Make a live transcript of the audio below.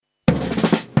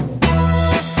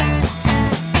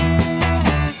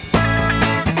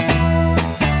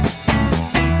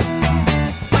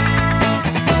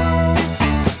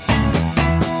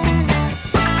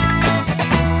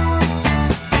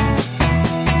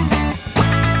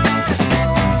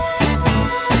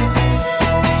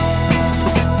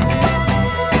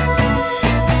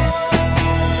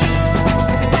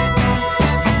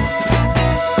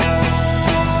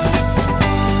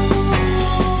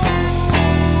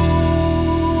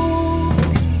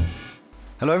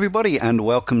Hello everybody and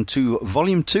welcome to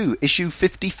Volume 2, Issue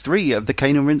 53 of the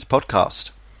Cane and Rinse podcast.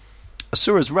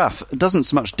 Asura's Wrath doesn't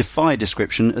so much defy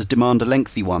description as demand a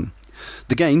lengthy one.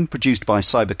 The game, produced by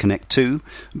CyberConnect 2,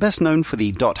 best known for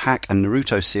the Dot Hack and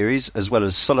Naruto series, as well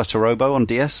as Solitarobo on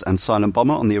DS and Silent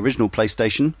Bomber on the original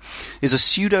PlayStation, is a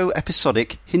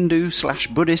pseudo-episodic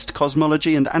Hindu/Buddhist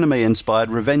cosmology and anime-inspired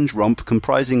revenge romp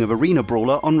comprising of arena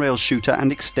brawler, on-rail shooter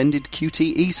and extended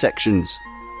QTE sections.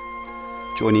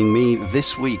 Joining me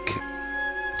this week,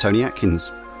 Tony Atkins.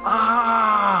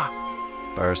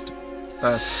 Burst.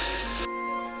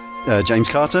 James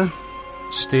Carter.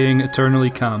 Staying eternally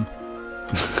calm.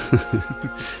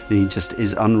 He just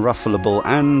is unruffleable,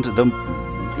 and the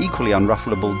equally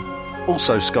unruffleable,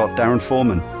 also Scott Darren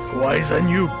Foreman. Wizen,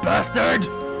 you bastard!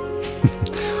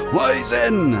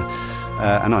 Wizen!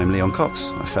 And I'm Leon Cox.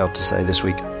 I failed to say this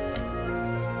week.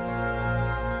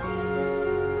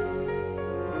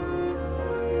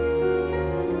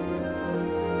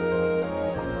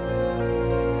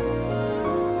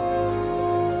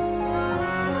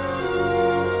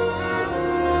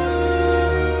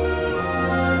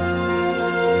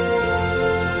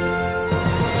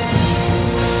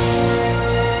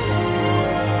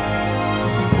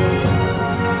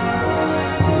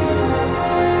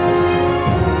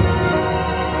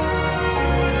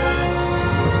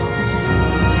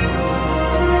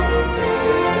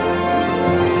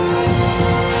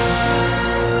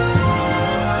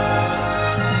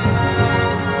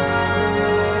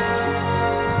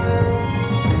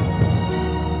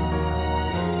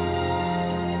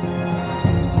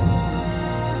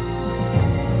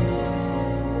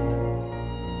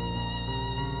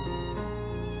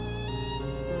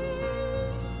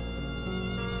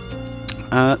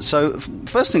 So,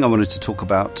 first thing I wanted to talk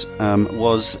about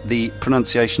was the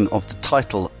pronunciation of the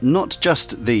title, not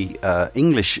just the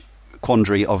English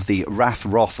quandary of the Wrath,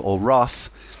 Roth, or Wrath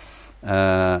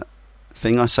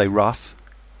thing. I say Wrath,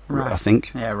 I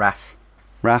think. Yeah, Wrath.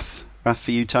 Wrath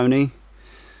for you, Tony?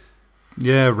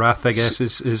 Yeah, Wrath, I guess,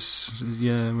 is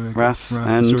Wrath,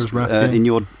 and Wrath,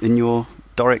 in your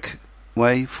Doric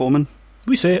way, Foreman?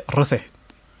 We say Rathe.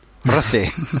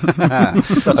 Rathe.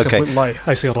 That's a Okay. complete lie.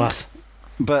 I say Wrath.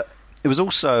 But it was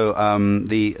also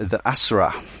the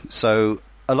Asura. So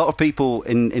a lot of people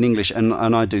in English, and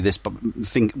I do this, but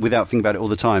without thinking about it all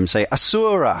the time, say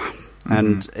Asura. Mm-hmm.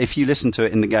 And if you listen to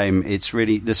it in the game, it's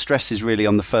really, the stress is really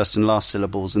on the first and last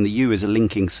syllables, and the U is a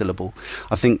linking syllable.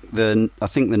 I think the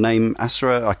name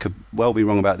Asura, I could well be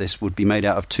wrong about this, would be made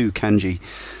out of two kanji,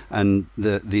 and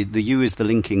the U is the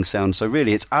linking sound. So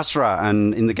really, it's Asura,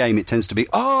 and in the game it tends to be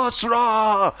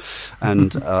Asura,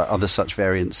 and other such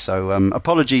variants. So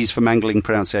apologies for mangling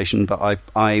pronunciation, but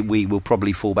we will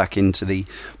probably fall back into the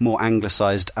more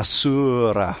anglicised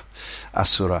Asura.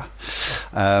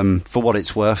 For what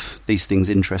it's worth, these things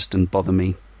interest and bother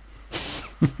me.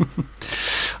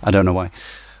 I don't know why.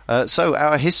 So,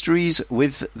 our histories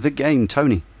with the game.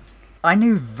 Tony? I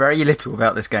knew very little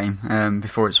about this game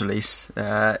before its release.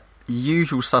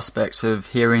 Usual suspects of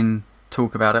hearing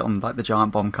talk about it on like the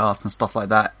Giant Bomb cast and stuff like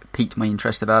that piqued my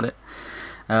interest about it.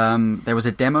 There was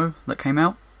a demo that came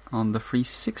out on the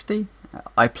 360.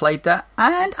 I played that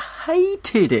and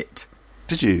hated it.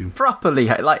 Did you? Properly.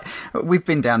 Like, we've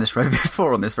been down this road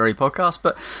before on this very podcast,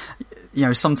 but you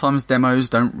know, sometimes demos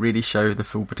don't really show the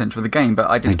full potential of the game.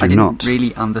 But I didn't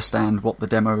really understand what the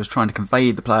demo was trying to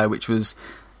convey to the player, which was,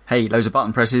 hey, loads of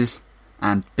button presses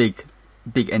and big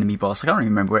enemy boss. I can't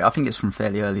remember it. I think it's from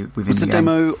fairly early within the game. Was the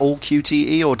demo all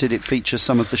QTE, or did it feature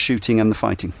some of the shooting and the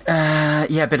fighting? Yeah,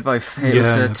 a bit of both. It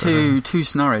was two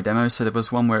scenario demos. So there was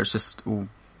one where it's just all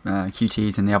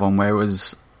QTEs, and the other one where it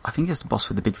was, I think it's the boss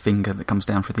with the big finger that comes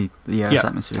down through the Earth's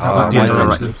atmosphere.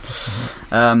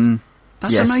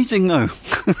 That's amazing, though.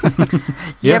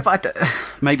 Yeah, but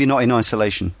maybe not in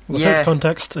isolation. Without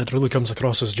context, it really comes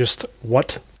across as just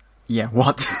what. Yeah,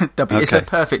 what? It's the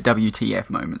perfect WTF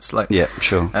moments. Like, yeah,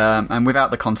 sure. And without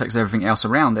the context of everything else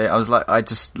around it, I was like, I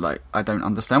don't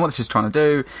understand what this is trying to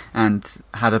do, and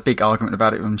had a big argument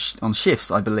about it on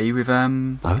shifts, I believe, with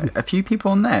a few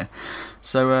people on there.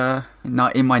 So,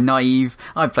 in my naive,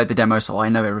 I've played the demo, so I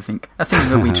know everything. A thing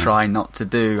that we try not to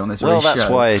do on this show. Well, that's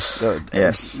why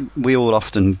yes. We all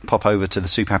often pop over to the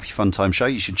Super Happy Fun Time show.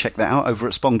 You should check that out over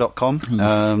at spong.com.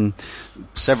 Yes.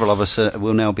 Several of us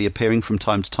will now be appearing from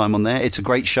time to time on there. It's a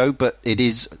great show, but it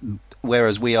is,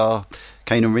 whereas we are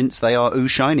cane and rinse, they are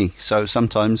shiny. So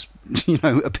sometimes,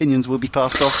 opinions will be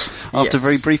passed off after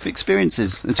very brief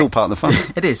experiences. It's all part of the fun.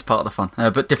 It is part of the fun,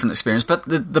 but different experience. But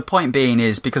the point being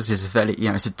is, because this is fairly,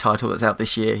 it's a title that's out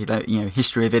this year.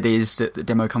 History of it is that the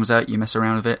demo comes out, you mess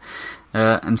around with it,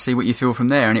 and see what you feel from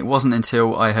there. And it wasn't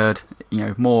until I heard,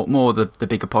 more the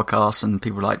bigger podcasts and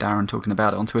people like Darren talking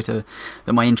about it on Twitter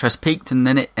that my interest peaked, and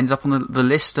then it ended up on the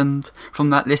list. And from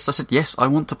that list, I said, yes, I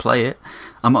want to play it.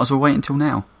 I might as well wait until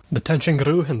now. The tension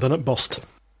grew and then it burst.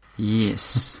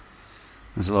 Yes.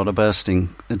 There's a lot of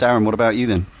bursting. Darren, what about you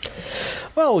then?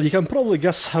 Well, you can probably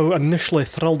guess how initially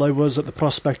thrilled I was at the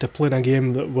prospect of playing a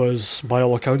game that was, by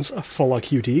all accounts, full of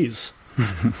QTEs.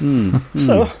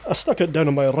 So, I stuck it down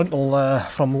on my rental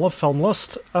from Love Film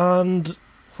list, and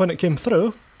when it came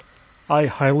through, I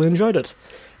highly enjoyed it.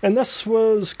 And this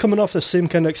was coming off the same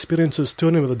kind of experience as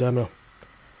Tony with the demo.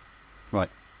 Right.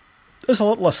 As a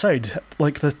little aside,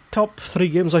 the top 3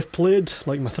 games I've played,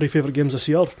 my 3 favourite games this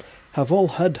year, have all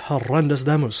had horrendous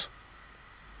demos.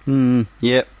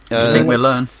 Yeah. I think we'll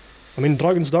learn. I mean,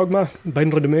 Dragon's Dogma,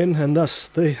 Binary Domain, and this,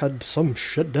 they had some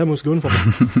shit demos going for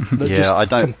them. That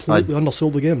completely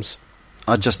undersold the games.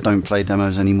 I just don't play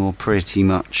demos anymore pretty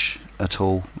much at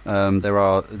all. There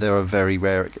are very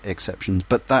rare exceptions,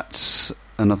 but that's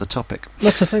another topic.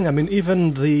 That's the thing. I mean,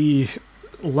 even the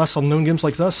lesser known games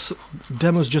like this,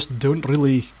 demos just don't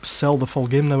really sell the full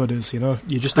game nowadays. You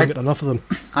just don't get enough of them.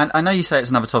 I know you say it's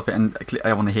another topic, and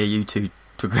I want to hear you two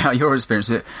talk about your experience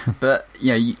with it, but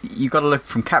you've got to look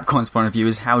from Capcom's point of view,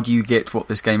 is how do you get what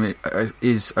this game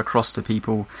is across to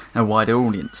people, a wider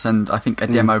audience? And I think a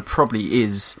demo probably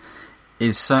is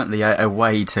certainly a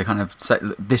way to kind of say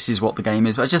this is what the game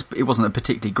is, but it wasn't a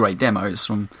particularly great demo. It's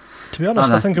from, to be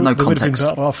honest, I think they would have been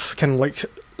better off kind of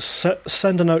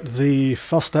sending out the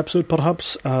first episode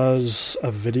perhaps as a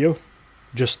video,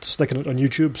 just sticking it on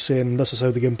YouTube saying this is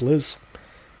how the game plays.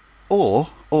 Or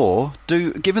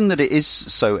given that it is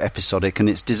so episodic and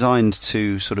it's designed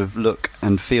to sort of look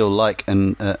and feel like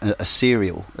a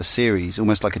series,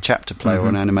 almost like a chapter play or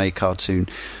an anime cartoon,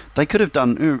 they could have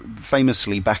done,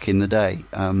 famously back in the day,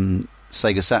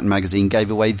 Sega Saturn magazine gave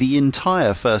away the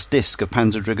entire first disc of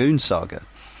Panzer Dragoon Saga.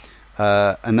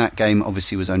 And that game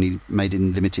obviously was only made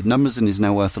in limited numbers and is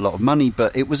now worth a lot of money,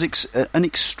 but it was an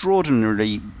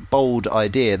extraordinarily bold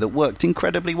idea that worked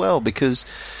incredibly well because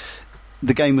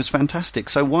the game was fantastic.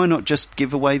 So why not just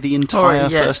give away the entire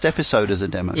first episode as a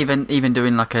demo? Even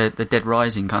doing the Dead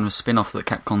Rising kind of spin-off that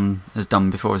Capcom has done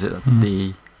before. Is it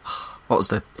the what was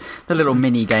the little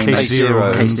mini game?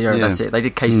 K0. K0, that's it. They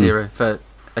did K0 for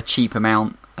a cheap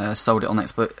amount. Sold it on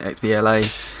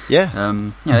XBLA. Yeah,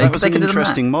 that was an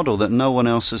interesting model that no one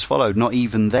else has followed, not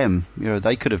even them.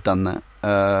 They could have done that.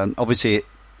 Obviously,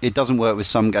 it doesn't work with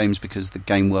some games because the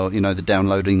game world, the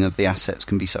downloading of the assets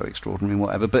can be so extraordinary and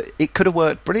whatever. But it could have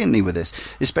worked brilliantly with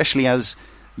this, especially as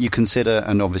you consider,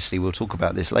 and obviously we'll talk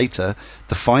about this later,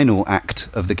 the final act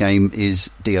of the game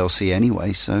is DLC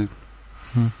anyway. So,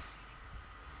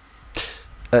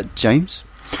 James?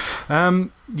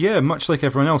 Yeah, much like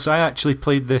everyone else, I actually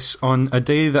played this on a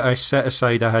day that I set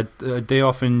aside. I had a day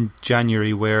off in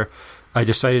January where I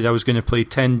decided I was going to play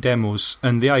 10 demos,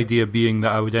 and the idea being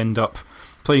that I would end up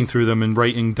playing through them and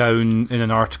writing down in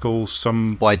an article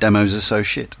why demos are so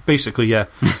shit. Basically, yeah.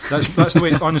 That's the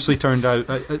way it honestly turned out.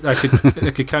 I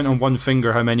could count on one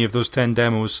finger how many of those 10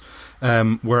 demos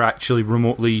were actually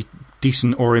remotely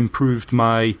decent or improved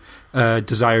my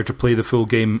desire to play the full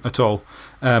game at all.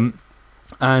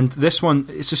 And this one,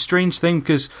 it's a strange thing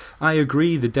because I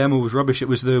agree the demo was rubbish. It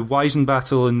was the Wizen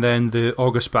battle and then the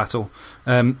August battle,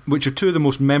 which are two of the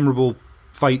most memorable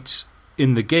fights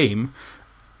in the game.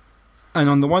 And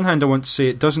on the one hand, I want to say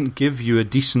it doesn't give you a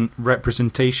decent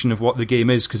representation of what the game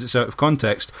is because it's out of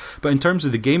context. But in terms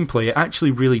of the gameplay, it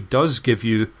actually really does give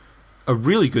you a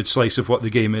really good slice of what the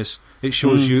game is. It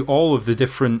shows you all of the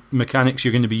different mechanics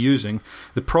you're going to be using.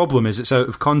 The problem is it's out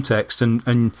of context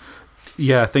and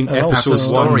yeah, I think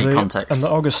episode 1 context. In the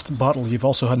August battle, you've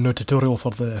also had no tutorial for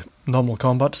the normal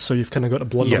combat, so you've kind of got to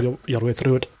blunder your way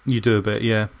through it. You do a bit,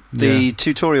 yeah. The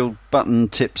tutorial button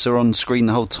tips are on screen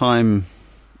the whole time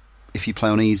if you play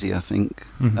on easy, I think.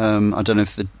 I don't know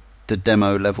if the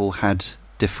demo level had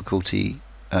difficulty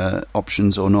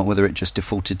options or not, whether it just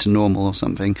defaulted to normal or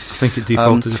something. I think it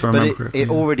defaulted, if I remember correctly. It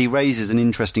already raises an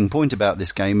interesting point about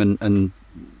this game, and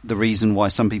the reason why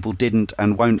some people didn't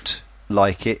and won't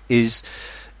like it is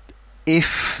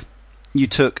if you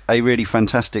took a really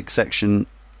fantastic section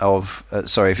of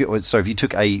if you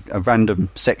took a random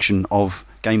section of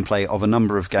gameplay of a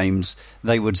number of games,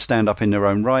 they would stand up in their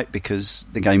own right because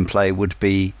the gameplay would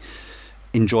be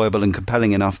enjoyable and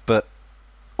compelling enough, but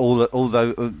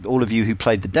although all of you who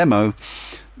played the demo,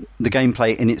 the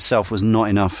gameplay in itself was not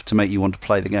enough to make you want to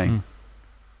play the game.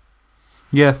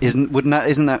 Yeah, isn't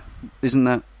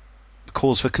that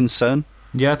cause for concern?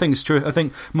 Yeah, I think it's true. I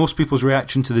think most people's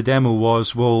reaction to the demo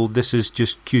was, well, this is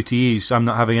just QTEs. I'm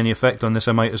not having any effect on this.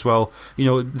 I might as well.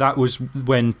 That was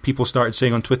when people started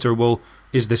saying on Twitter, well,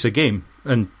 is this a game?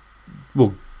 And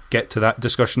we'll get to that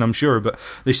discussion, I'm sure. But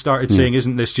they started saying,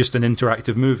 isn't this just an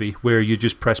interactive movie where you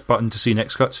just press button to see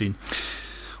next cutscene?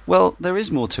 Well, there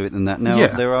is more to it than that. Now,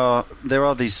 there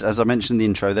are these, as I mentioned in the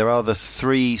intro, there are the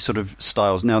three sort of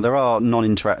styles. Now, there are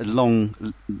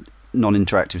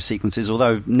non-interactive sequences,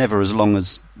 although never as long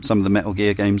as some of the Metal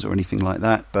Gear games or anything like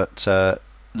that, but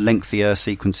lengthier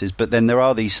sequences. But then there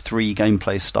are these three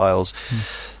gameplay styles.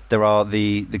 There are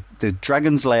the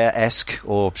Dragon's Lair-esque,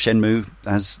 or Shenmue,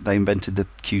 as they invented the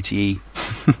QTE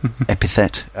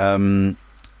epithet,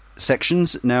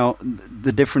 sections. Now,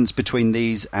 the difference between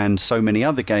these and so many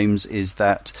other games is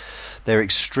that they're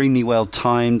extremely well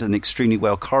timed and extremely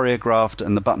well choreographed,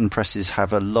 and the button presses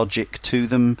have a logic to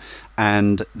them,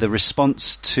 and the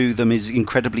response to them is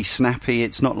incredibly snappy.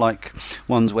 It's not like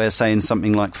ones where, say, in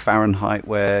something like Fahrenheit,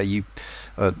 where you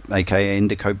aka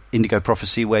Indigo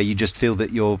Prophecy, where you just feel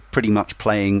that you're pretty much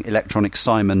playing Electronic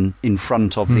Simon in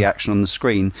front of the action on the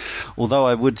screen. Although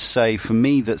I would say for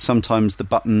me that sometimes the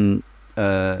button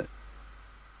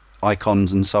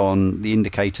icons and so on, the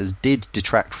indicators, did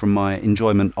detract from my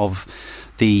enjoyment of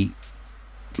the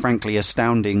frankly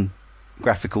astounding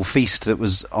graphical feast that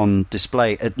was on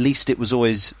display. At least it was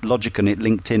always logic and it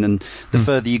linked in, and the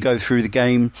further you go through the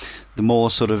game, the more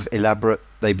sort of elaborate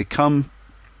they become.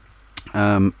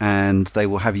 And they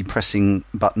will have you pressing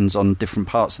buttons on different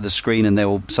parts of the screen, and there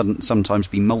will sometimes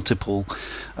be multiple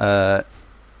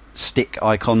stick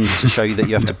icons to show you that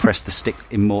you have to press the stick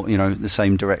in more, the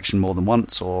same direction more than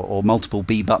once, or multiple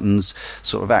B buttons,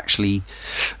 sort of actually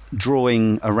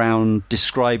drawing around,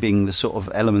 describing the sort of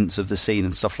elements of the scene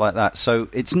and stuff like that. So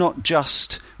it's not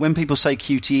just when people say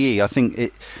QTE. I think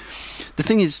the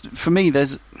thing is, for me,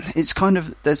 there's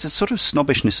a sort of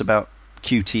snobbishness about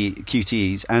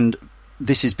QTEs, and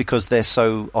this is because they're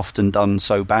so often done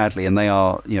so badly, and they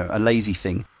are, a lazy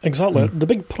thing. Exactly. The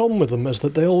big problem with them is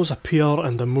that they always appear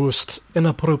in the most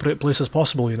inappropriate places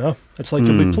possible, It's like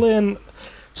you'll be playing,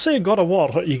 say, God of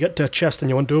War, you get to a chest and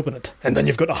you want to open it, and then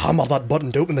you've got to hammer that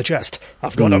button to open the chest.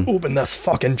 I've got to open this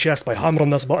fucking chest by hammering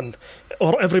this button,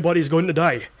 or everybody's going to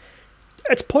die.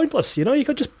 It's pointless, You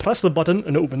could just press the button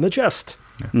and open the chest.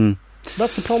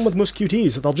 That's the problem with most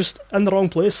QTs. They're just in the wrong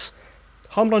place.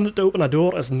 Hammering it to open a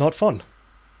door is not fun.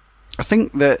 I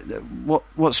think that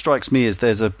what strikes me is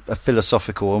there's a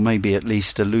philosophical, or maybe at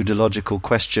least a ludological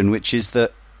question, which is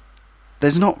that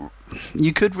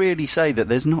you could really say that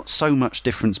there's not so much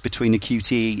difference between a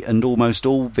QTE and almost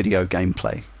all video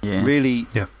gameplay. Yeah. Really,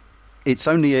 it's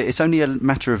only a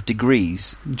matter of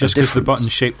degrees. Just because the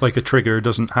button's shaped like a trigger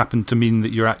doesn't happen to mean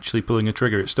that you're actually pulling a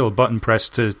trigger. It's still a button press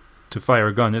to fire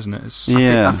a gun, isn't it?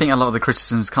 I think a lot of the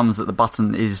criticisms comes that the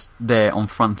button is there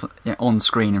on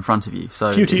screen in front of you.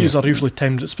 So QTEs are usually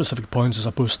timed at specific points, as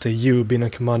opposed to you being a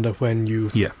commander when you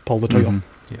pull the trigger.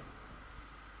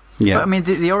 Yeah. But, I mean,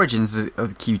 the origins of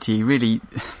the QTE really,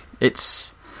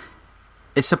 it's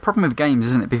a problem with games,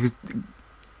 isn't it? Because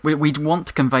we want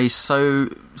to convey so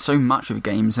much with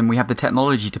games, and we have the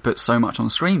technology to put so much on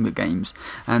screen with games,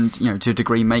 and to a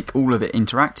degree make all of it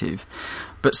interactive.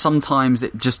 But sometimes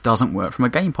it just doesn't work from a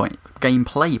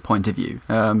gameplay point of view.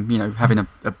 Having a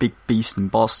big beast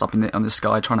and boss up on the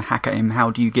sky, trying to hack at him.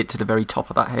 How do you get to the very top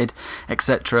of that head,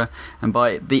 etc. And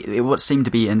by what seemed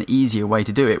to be an easier way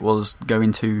to do it was go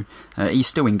into he's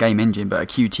still in game engine, but a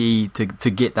QTE to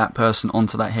get that person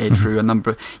onto that head through a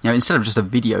number. Instead of just a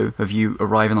video of you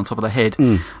arriving on top of the head,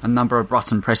 a number of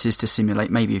button presses to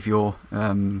simulate maybe if you're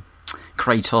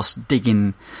Kratos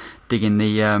digging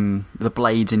the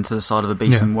blades into the side of the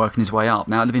beast and working his way up.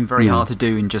 Now, it would have been very hard to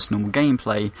do in just normal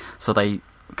gameplay, so they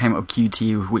came up with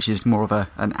QTE, which is more of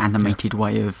an animated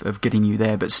way of getting you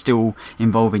there, but still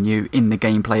involving you in the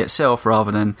gameplay itself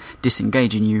rather than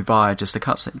disengaging you via just a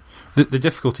cutscene. The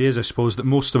difficulty is, I suppose, that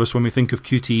most of us, when we think of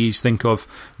QTEs, think of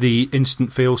the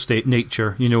instant fail state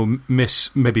nature,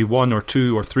 miss maybe 1 or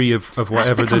 2 or 3 of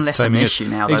whatever the less timing an is. Issue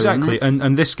now, though, exactly, isn't it?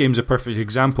 and this game's a perfect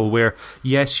example where,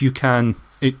 yes, you can,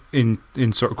 in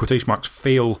sort of quotation marks,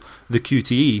 fail the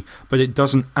QTE, but it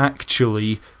doesn't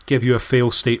actually give you a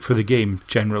fail state for the game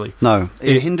generally. No,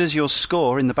 it hinders your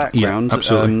score in the background. Yeah,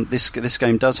 absolutely. This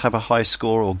game does have a high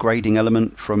score or grading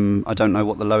element from, I don't know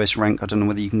what the lowest rank, I don't know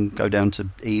whether you can go down to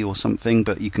E or something,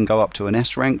 but you can go up to an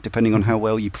S rank depending on how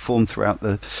well you perform throughout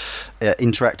the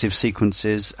interactive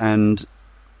sequences. And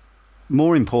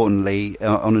more importantly,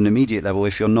 on an immediate level,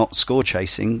 if you're not score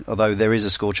chasing, although there is a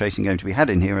score chasing game to be had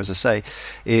in here, as I say,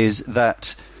 is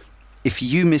that if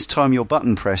you mistime your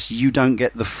button press, you don't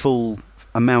get the full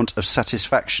amount of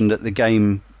satisfaction that the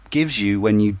game gives you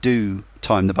when you do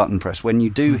time the button press. When you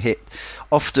do hit,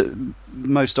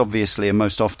 most obviously and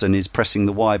most often is pressing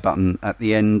the Y button at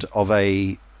the end of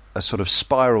a sort of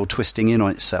spiral twisting in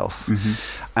on itself.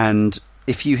 And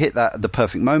if you hit that at the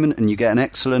perfect moment and you get an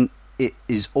excellent, it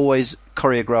is always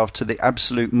choreographed to the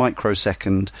absolute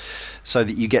microsecond, so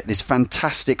that you get this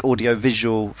fantastic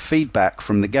audio-visual feedback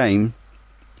from the game,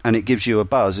 and it gives you a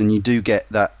buzz, and you do get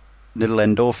that little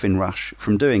endorphin rush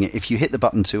from doing it. If you hit the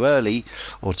button too early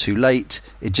or too late,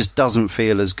 it just doesn't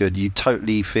feel as good. You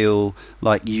totally feel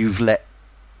like you've let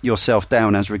yourself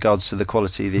down as regards to the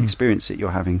quality of the experience that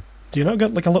you're having. Do you not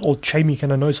get like a little chimey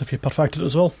kind of noise if you perfect it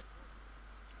as well?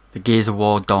 The Gears of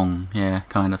War dong, yeah,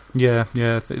 kind of. Yeah.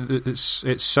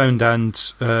 It's sound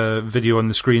and video on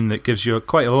the screen that gives you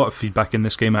quite a lot of feedback in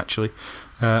this game, actually.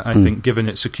 I think given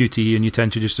it's a QTE, and you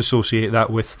tend to just associate that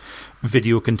with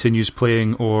video continues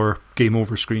playing or game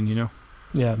over screen, you know?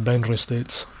 Yeah, binary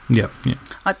states. Yeah.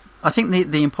 I think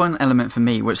the important element for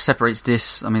me, which separates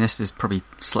this, I mean, this is probably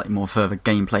slightly more further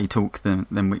gameplay talk than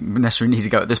we necessarily need to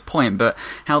go at this point, but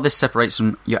how this separates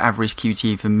from your average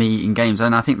QTE for me in games,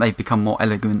 and I think they've become more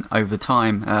elegant over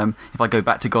time. If I go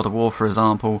back to God of War, for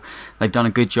example, they've done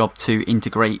a good job to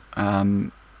integrate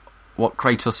what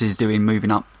Kratos is doing, moving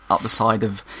up the side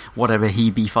of whatever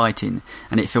he be fighting,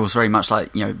 and it feels very much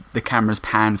like, you know, the camera's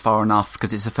pan far enough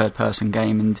because it's a third person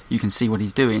game and you can see what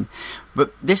he's doing.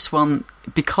 But this one,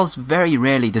 because very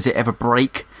rarely does it ever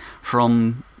break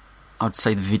from, I'd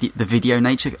say, the video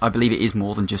nature. I believe it is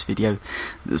more than just video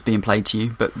that's being played to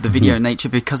you, but the video nature,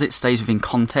 because it stays within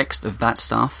context of that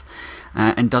stuff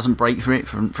and doesn't break for it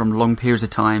from long periods of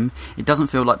time, it doesn't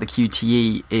feel like the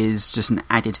QTE is just an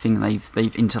added thing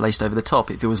they've interlaced over the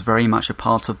top. It feels very much a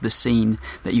part of the scene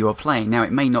that you are playing. Now,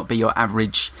 it may not be your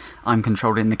average, I'm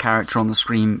controlling the character on the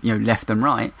screen, you know, left and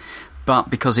right, but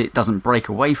because it doesn't break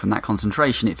away from that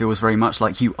concentration, it feels very much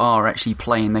like you are actually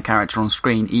playing the character on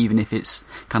screen, even if it's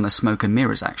kind of smoke and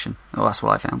mirrors action. Well, that's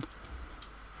what I found.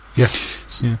 Yeah.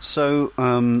 So,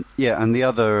 and the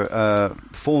other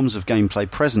forms of gameplay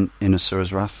present in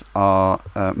Asura's Wrath are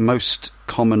most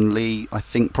commonly, I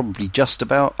think probably just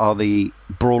about, are the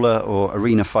brawler or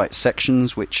arena fight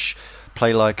sections, which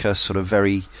play like a sort of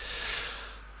very...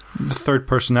 The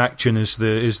third-person action is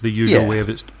the usual way of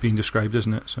it being described,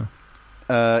 isn't it? So.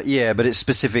 But it's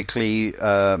specifically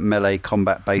melee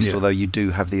combat-based, although you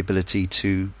do have the ability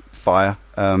to fire.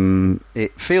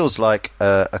 It feels like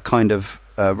a kind of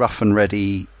rough and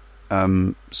ready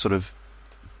sort of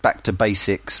back to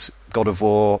basics God of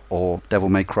War or Devil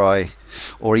May Cry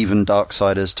or even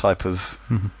Darksiders type of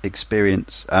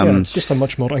experience. It's just a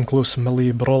much more enclosed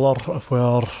melee brawler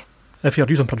where if you're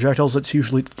using projectiles, it's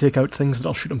usually to take out things that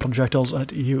are shooting projectiles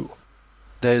at you.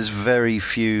 There's very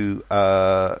few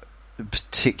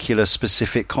particular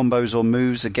specific combos or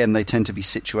moves. Again, they tend to be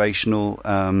situational.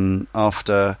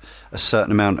 After a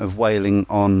certain amount of wailing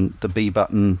on the B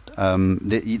button,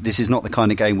 this is not the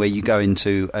kind of game where you go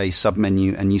into a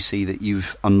sub-menu and you see that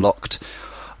you've unlocked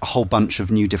a whole bunch of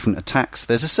new different attacks.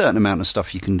 There's a certain amount of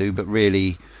stuff you can do, but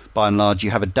really, by and large, you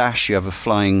have a dash, you have a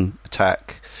flying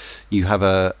attack, you have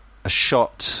a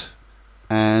shot,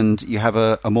 and you have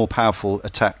a more powerful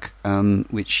attack,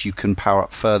 which you can power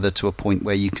up further to a point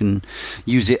where you can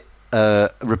use it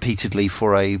repeatedly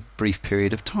for a brief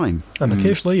period of time. And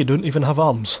occasionally you don't even have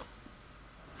arms.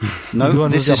 No,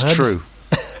 this is true.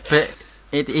 But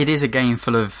it is a game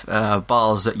full of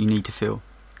bars that you need to fill.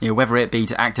 You know, whether it be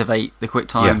to activate the quick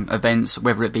time events,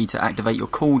 whether it be to activate your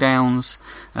cooldowns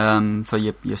for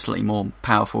your slightly more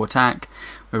powerful attack,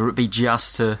 whether it be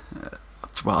just to...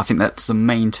 well, I think that's the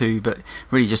main two, but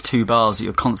really just two bars that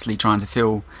you're constantly trying to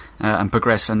fill and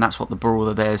progress, and that's what the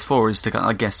brawler there is for, is to,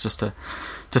 I guess, just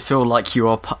to feel like you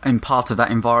are in part of that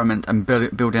environment and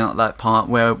building up that part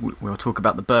where we'll talk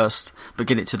about the burst, but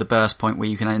get it to the burst point where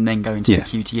you can then go into the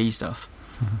QTE stuff.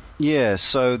 Yeah,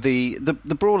 so the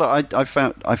brawler I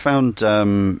found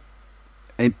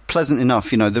it pleasant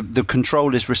enough. You know, the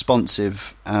control is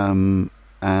responsive, and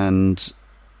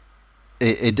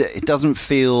it doesn't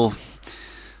feel,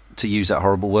 to use that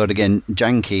horrible word again,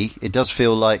 janky. It does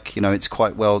feel like, you know, it's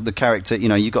quite well, the character, you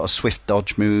know, you've got a swift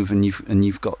dodge move and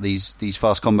you've got these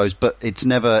fast combos, but it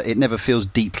never feels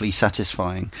deeply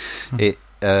satisfying. It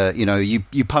you know,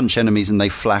 you punch enemies and they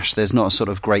flash. There's not a sort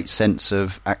of great sense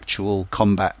of actual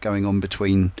combat going on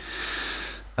between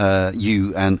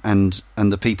you and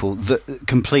the people. That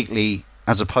completely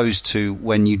as opposed to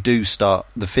when you do start,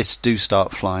 the fists do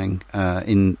start flying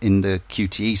in the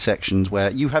QTE sections,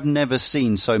 where you have never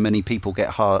seen so many people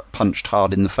get punched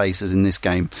hard in the face as in this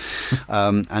game.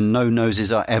 And no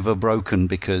noses are ever broken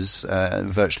because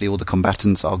virtually all the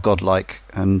combatants are godlike,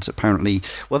 and apparently,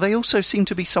 well, they also seem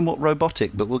to be somewhat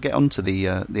robotic, but we'll get onto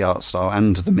the art style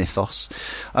and the mythos.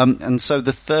 And so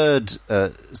the third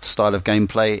style of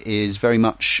gameplay is very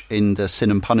much in the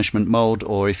Sin and Punishment mold,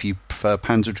 or if you prefer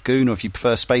Panzer Dragoon, or if you prefer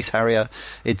Space Harrier,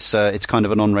 it's kind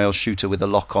of an on-rail shooter with a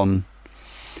lock-on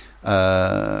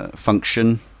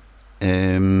function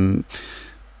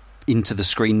into the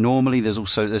screen normally.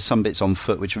 There's some bits on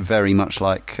foot which are very much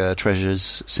like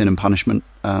Treasure's Sin and Punishment,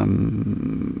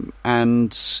 and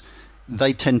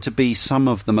they tend to be some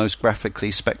of the most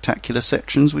graphically spectacular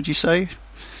sections, would you say?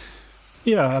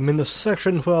 Yeah, I mean, the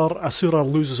section where Asura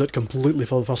loses it completely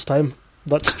for the first time,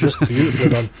 that's just beautifully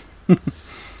done.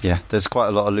 Yeah, there's quite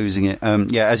a lot of losing it.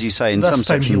 Yeah, as you say, in some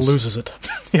sections... This time he loses it,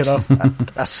 you know.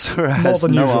 Asura has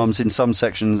no arms in some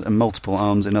sections and multiple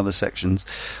arms in other sections.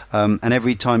 And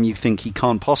every time you think he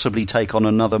can't possibly take on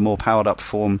another more powered-up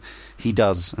form, he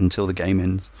does, until the game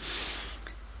ends.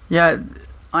 Yeah,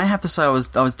 I have to say I was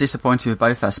disappointed with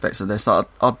both aspects of this. I'll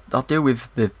deal with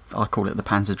I'll call it the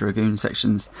Panzer Dragoon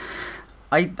sections.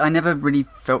 I never really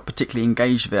felt particularly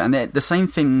engaged with it, and the same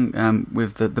thing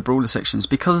with the brawler sections,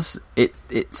 because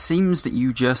it seems that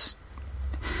you just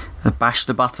bash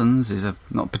the buttons is a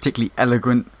not particularly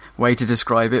elegant way to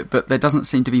describe it, but there doesn't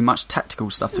seem to be much tactical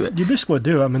stuff to it. You basically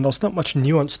do. I mean, there's not much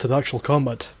nuance to the actual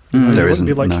combat. There wouldn't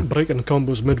be like breaking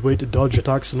combos midway to dodge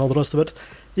attacks and all the rest of it.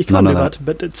 You can do that,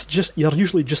 but it's just you're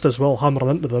usually just as well hammering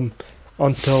into them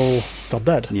until they're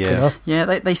dead. Yeah, you know?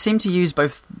 Yeah. They seem to use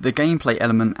both the gameplay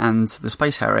element and the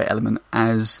Space Harrier element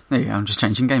as... There you go, I'm just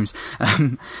changing games.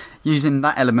 Using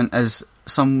that element as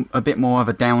a bit more of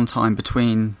a downtime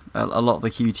between a lot of the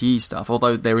QTE stuff,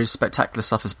 although there is spectacular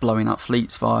stuff as blowing up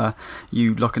fleets via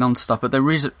you locking on to stuff, but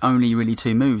there is only really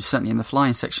two moves, certainly in the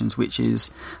flying sections, which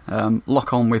is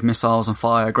lock on with missiles and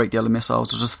fire a great deal of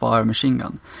missiles, or just fire a machine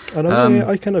gun. And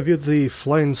I kind of view the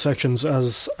flying sections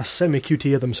as a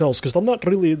semi-QTE themselves, because they're not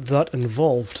really that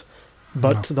involved,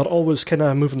 but they're always kind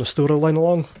of moving the storyline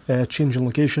along, changing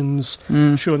locations,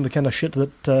 showing the kind of shit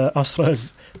that Asura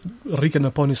is wreaking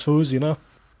upon his foes, you know?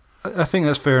 I think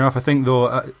that's fair enough. I think,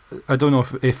 though, I don't know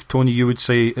if Tony, you would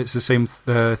say it's the same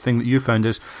thing that you found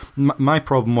is. My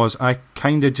problem was I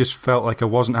kind of just felt like I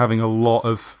wasn't having a lot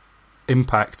of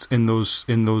impact in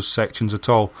those sections at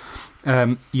all.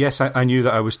 Yes, I knew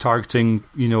that I was targeting,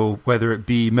 whether it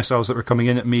be missiles that were coming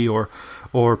in at me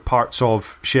or parts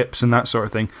of ships and that sort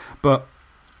of thing. But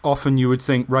often you would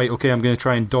think, right, okay, I'm going to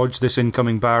try and dodge this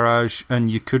incoming barrage, and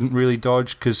you couldn't really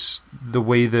dodge because the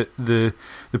way that the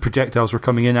projectiles were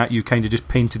coming in at you kind of just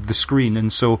painted the screen,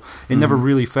 and so it never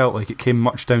really felt like it came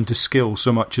much down to skill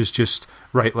so much as just,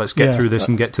 right, let's get through this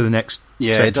and get to the next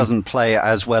section. It doesn't play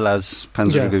as well as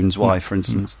Panzer Dragoon's Y, for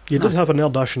instance. You did have an air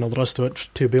dash and all the rest of it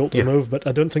to be able to move, but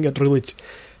I don't think it really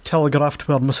telegraphed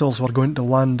where missiles were going to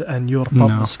land in your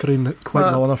part of the screen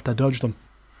quite well enough to dodge them.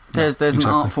 There's an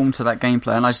art form to that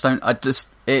gameplay,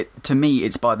 and to me,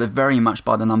 it's very much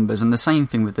by the numbers, and the same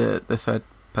thing with the third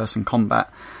person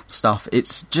combat stuff.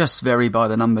 It's just very by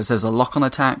the numbers. There's a lock-on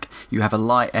attack, you have a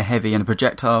light, a heavy, and a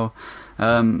projectile,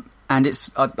 and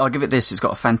I'll give it this, it's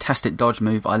got a fantastic dodge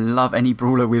move. I love any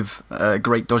brawler with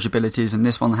great dodge abilities, and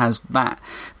this one has that,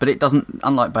 but it doesn't,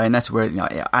 unlike Bayonetta, where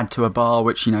it add to a bar,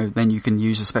 which then you can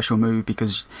use a special move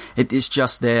because it's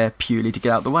just there purely to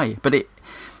get out of the way. But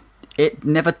it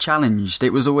never challenged.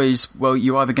 It was always, well,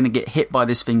 you're either going to get hit by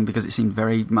this thing, because it seemed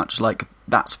very much like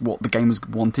that's what the game was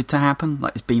wanted to happen,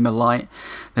 like this beam of light.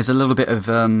 There's a little bit of,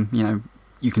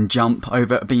 you can jump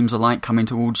over beams of light coming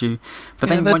towards you. But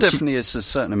then there definitely is a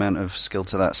certain amount of skill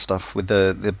to that stuff, with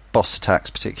the boss attacks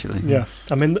particularly. Yeah,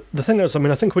 I mean, the thing is,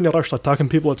 I think when you're actually attacking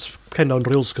people, it's kind of on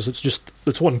rails, because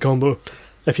it's one combo.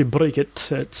 If you break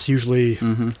it, it's usually...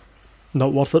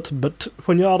 not worth it, but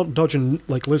when you are dodging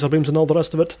like laser beams and all the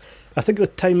rest of it, I think the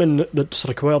timing that's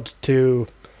required to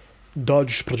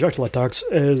dodge projectile attacks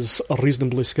is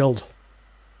reasonably skilled.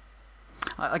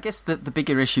 I guess the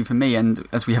bigger issue for me, and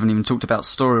as we haven't even talked about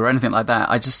story or anything like that,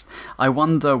 I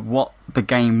wonder what the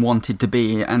game wanted to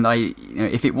be, and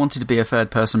if it wanted to be a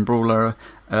third-person brawler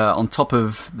on top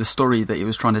of the story that it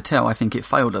was trying to tell, I think it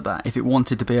failed at that. If it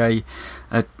wanted to be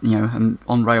an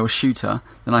on-rail shooter,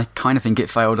 then I kind of think it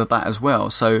failed at that as well.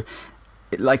 So,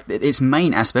 its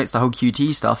main aspects, the whole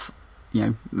QT stuff,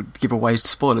 giveaways to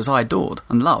spoilers, I adored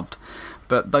and loved.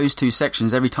 But those two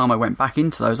sections, every time I went back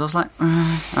into those, I was like,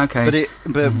 okay.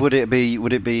 But would it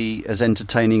be as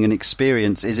entertaining an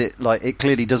experience? Is it like, it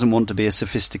clearly doesn't want to be a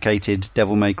sophisticated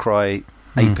Devil May Cry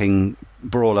aping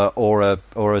brawler or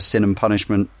a Sin and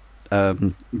Punishment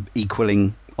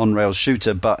equaling on-rails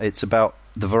shooter, but it's about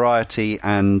the variety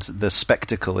and the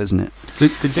spectacle, isn't it?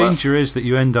 The danger is that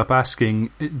you end up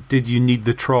asking, did you need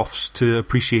the troughs to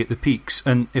appreciate the peaks?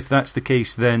 And if that's the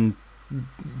case, then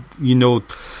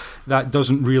that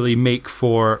doesn't really make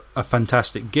for a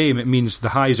fantastic game. It means the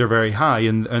highs are very high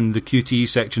and the QTE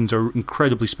sections are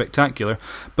incredibly spectacular.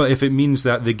 But if it means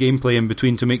that the gameplay in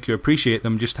between to make you appreciate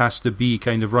them just has to be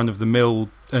kind of run-of-the-mill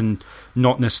and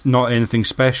not anything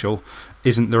special,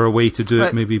 isn't there a way to do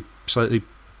it maybe slightly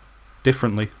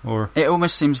differently? Or it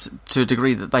almost seems to a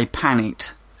degree that they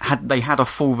panicked. They had a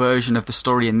full version of the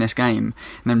story in this game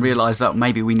and then realised that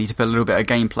maybe we need to put a little bit of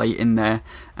gameplay in there,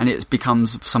 and it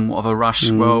becomes somewhat of a rush.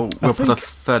 We'll put a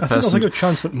third person. I think there's a good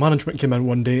chance that management came in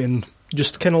one day and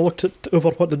just kind of looked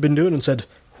over what they'd been doing and said,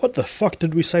 what the fuck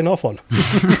did we sign off on?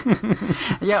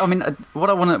 Yeah, I mean, what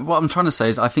I'm trying to say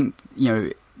is I think,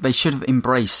 they should have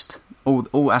embraced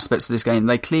all aspects of this game.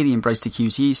 They clearly embraced the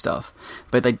QTE stuff,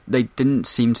 but they didn't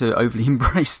seem to overly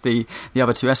embrace the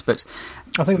other two aspects.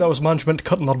 I think that was management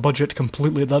cutting their budget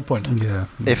completely at that point. Yeah.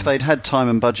 If they'd had time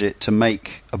and budget to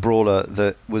make a brawler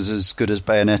that was as good as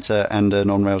Bayonetta and an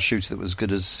on-rail shooter that was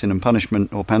good as Sin and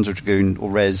Punishment or Panzer Dragoon or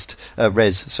Rez,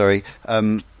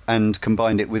 and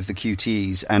combined it with the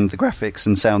QTEs and the graphics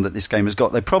and sound that this game has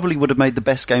got, they probably would have made the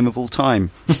best game of all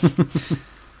time.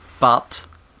 But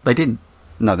they didn't.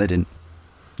 No, they didn't.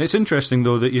 It's interesting,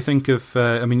 though, that you think of...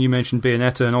 you mentioned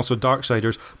Bayonetta and also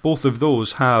Darksiders. Both of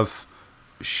those have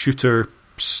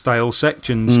shooter-style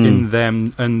sections in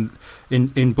them, and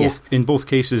in both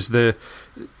cases, they're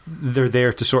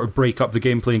there to sort of break up the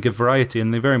gameplay and give variety,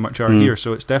 and they very much are here.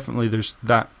 So it's definitely... there's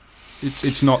that...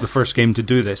 It's not the first game to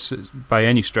do this by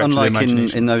any stretch of the imagination.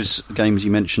 Unlike in those games you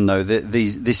mentioned, though,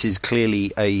 this is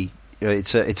clearly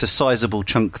it's a sizable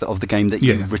chunk of the game that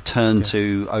you return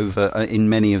to over in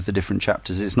many of the different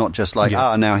chapters. It's not just like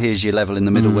now here's your level in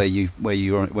the middle where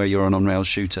you're an on-rails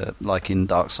shooter, like in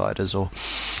Darksiders or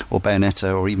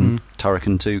Bayonetta or even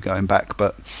Turrican 2 going back,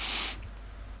 but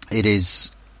it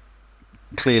is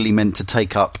clearly meant to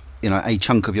take up a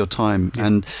chunk of your time.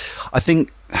 And I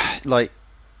think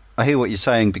I hear what you're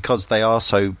saying, because they are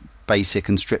so basic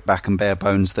and stripped back and bare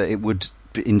bones that it would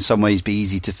in some ways be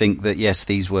easy to think that yes,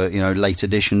 these were late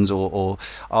additions or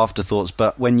afterthoughts.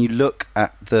 But when you look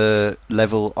at the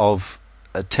level of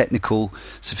technical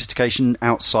sophistication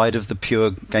outside of the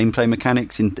pure gameplay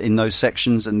mechanics in those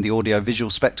sections and the audio visual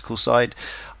spectacle side,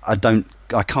 I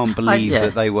can't believe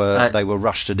that they were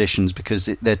rushed additions, because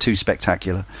they're too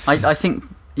spectacular. I think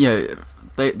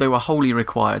They were wholly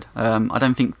required. I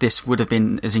don't think this would have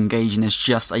been as engaging as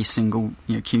just a single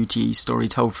QTE story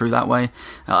told through that way.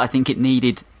 I think it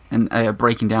needed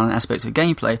breaking down an aspect of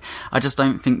gameplay. I just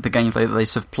don't think the gameplay that they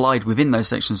supplied within those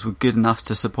sections were good enough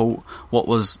to support what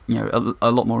was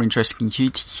a lot more interesting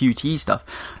QTE stuff.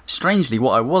 Strangely,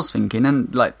 what I was thinking,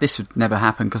 and this would never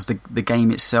happen because the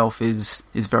game itself is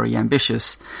very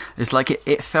ambitious, is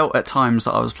it felt at times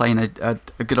that I was playing a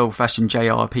good old-fashioned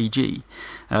JRPG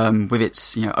with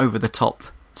its over-the-top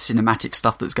cinematic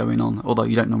stuff that's going on, although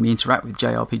you don't normally interact with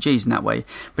JRPGs in that way.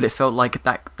 But it felt like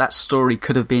that story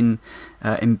could have been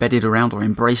embedded around or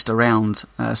embraced around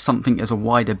something as a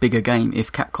wider, bigger game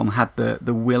if Capcom had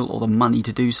the will or the money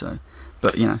to do so.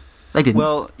 But they didn't.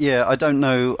 Well, yeah, I don't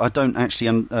know. I don't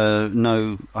actually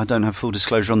know. I don't have full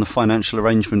disclosure on the financial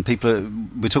arrangement.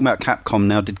 We're talking about Capcom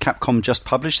now. Did Capcom just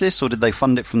publish this, or did they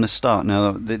fund it from the start?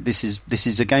 Now, this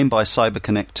is a game by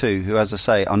CyberConnect 2, who, as I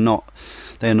say,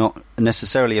 they're not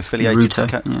necessarily affiliated Naruto,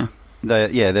 to Capcom.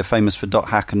 They're famous for Dot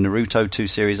Hack and Naruto, two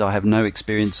series I have no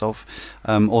experience of,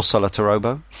 or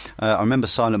Solitarobo. I remember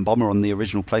Silent Bomber on the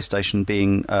original PlayStation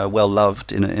being well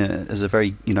loved as a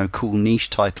very cool niche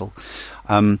title.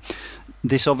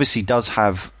 This obviously does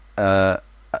have.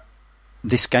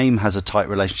 This game has a tight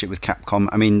relationship with Capcom.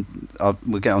 I mean,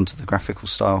 we'll get onto the graphical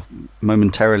style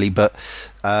momentarily, but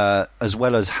as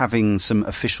well as having some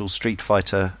official Street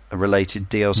Fighter related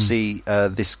DLC,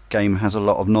 this game has a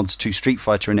lot of nods to Street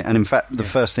Fighter in it. And in fact, the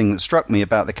first thing that struck me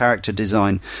about the character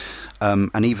design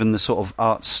and even the sort of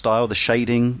art style, the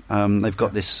shading, they've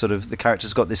got this sort of, the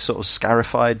characters got this sort of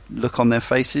scarified look on their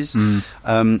faces,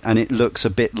 and it looks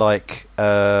a bit like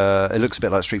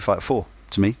Street Fighter 4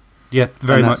 to me. Yeah,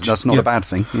 very much. That's not a bad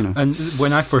thing, And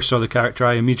when I first saw the character,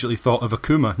 I immediately thought of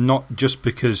Akuma, not just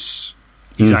because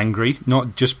he's angry,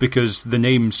 not just because the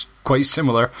name's quite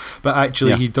similar, but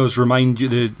actually he does remind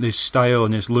you the style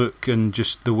and his look and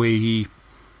just the way he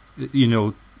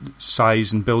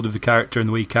size and build of the character and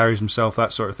the way he carries himself,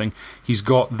 that sort of thing. He's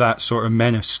got that sort of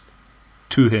menace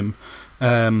to him.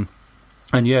 And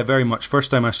yeah, very much.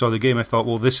 First time I saw the game, I thought,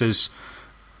 well, this is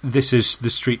the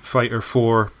Street Fighter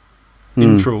 4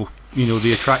 intro,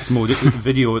 the attract mode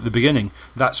video at the beginning.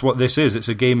 That's what this is. It's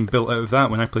a game built out of that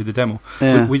when I played the demo.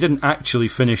 Yeah. We didn't actually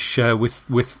finish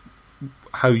with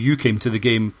how you came to the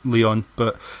game, Leon,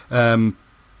 but oh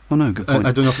no, good point.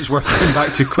 I don't know if it's worth going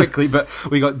back to quickly, but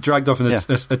we got dragged off on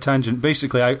a tangent.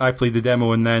 Basically, I played the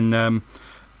demo, and then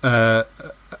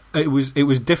it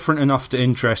was different enough to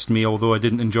interest me, although I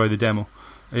didn't enjoy the demo.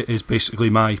 It is basically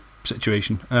my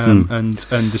situation, and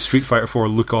the Street Fighter 4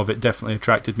 look of it definitely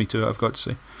attracted me to it, I've got to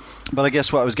say. But I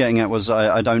guess what I was getting at was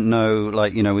I don't know,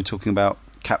 we're talking about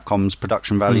Capcom's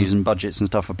production values and budgets and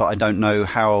stuff, but I don't know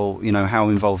how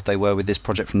involved they were with this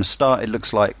project from the start. It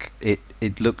looks like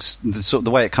it looks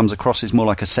the way it comes across is more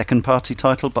like a second party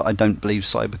title, but I don't believe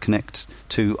CyberConnect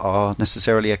 2 are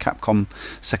necessarily a Capcom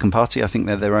second party. I think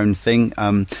they're their own thing.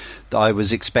 I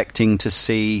was expecting to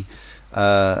see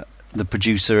the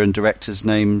producer and director's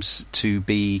names to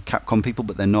be Capcom people,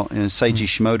 but they're not. Seiji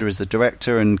Shimoda is the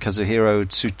director, and Kazuhiro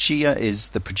Tsuchiya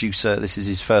is the producer. This is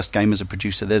his first game as a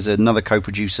producer. There's another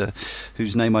co-producer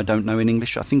whose name I don't know in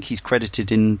English. I think he's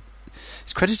credited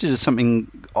as something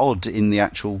odd in the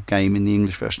actual game, in the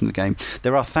English version of the game.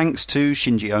 There are thanks to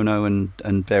Shinji Ono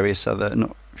and various other...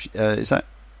 is that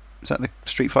the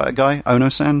Street Fighter guy,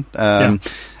 Ono-san?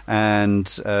 And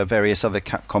various other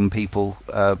Capcom people.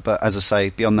 But as I say,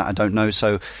 beyond that, I don't know.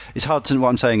 So it's hard to... What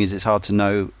I'm saying is it's hard to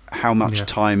know how much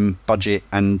time, budget,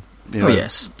 and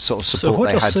sort of support they had. So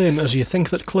what you're saying is you think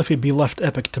that Cliffy be left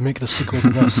Epic to make the sequel to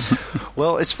this?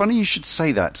 Well, it's funny you should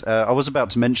say that. I was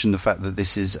about to mention the fact that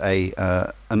this is an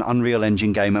Unreal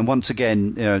Engine game, and once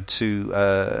again,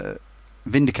 to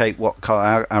vindicate what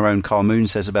our own Carl Moon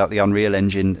says about the Unreal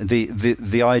Engine,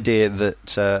 the idea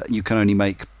that you can only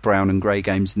make brown and grey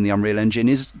games in the Unreal Engine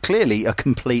is clearly a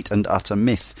complete and utter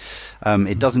myth.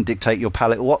 It doesn't dictate your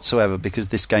palette whatsoever, because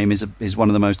this game is one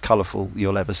of the most colourful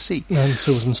you'll ever see. And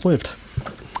so was Enslaved.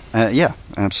 Yeah,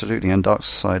 absolutely. And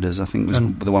Darksiders, I think, was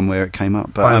the one where it came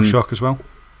up. But, Bioshock as well.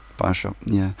 Bioshock,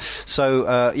 yeah.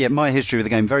 So, my history with the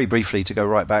game, very briefly, to go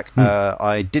right back.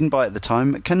 I didn't buy it at the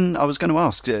time. I was going to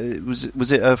ask,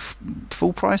 was it a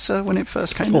full price when it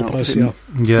first came out? Full price,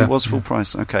 yeah. It was full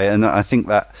price, okay. And I think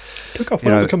that... took off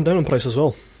to come down in price as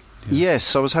well. Yeah.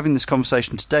 Yes, I was having this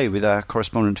conversation today with our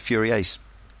correspondent, Fury Ace,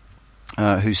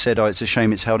 who said, it's a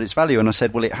shame it's held its value. And I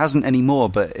said, well, it hasn't anymore,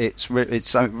 but it's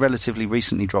relatively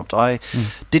recently dropped. I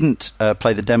didn't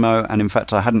play the demo, and in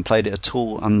fact I hadn't played it at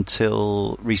all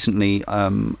until recently.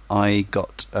 I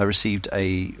received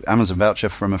a Amazon voucher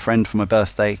from a friend for my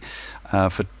birthday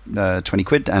for 20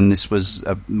 quid, and this was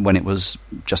when it was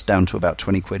just down to about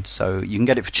 20 quid, so you can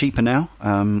get it for cheaper now.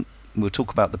 We'll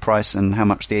talk about the price and how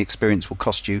much the experience will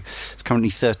cost you. It's currently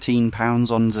 £13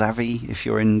 on Zavi if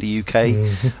you're in the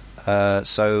UK.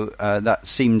 So that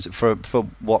seems, for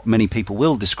what many people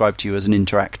will describe to you as an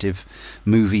interactive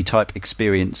movie type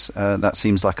experience, that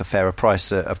seems like a fairer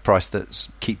price, a price that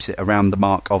keeps it around the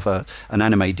mark of an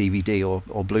anime DVD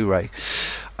or Blu-ray.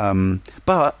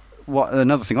 But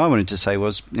another thing I wanted to say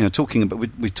was, talking about,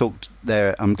 we talked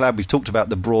there, I'm glad we've talked about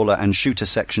the brawler and shooter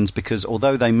sections, because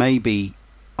although they may be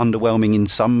underwhelming in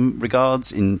some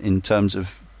regards in terms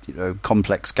of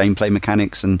complex gameplay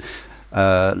mechanics and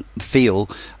feel,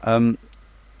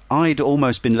 I'd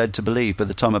almost been led to believe by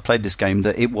the time I played this game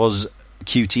that it was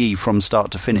QTE from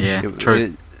start to finish. Yeah,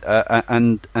 true.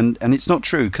 And it's not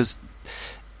true, because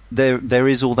there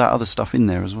is all that other stuff in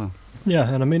there as well.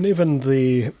 Yeah, and I mean, even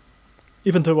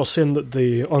though we're saying that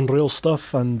the Unreal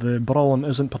stuff and the brawling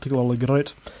isn't particularly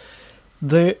great,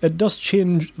 it does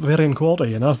change varying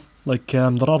quality, Like,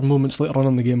 there are moments later on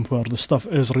in the game where the stuff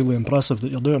is really impressive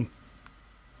that you're doing.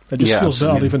 It just feels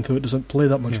better, even though it doesn't play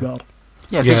that much better.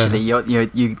 Yeah, visually,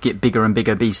 you get bigger and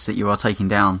bigger beasts that you are taking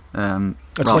down,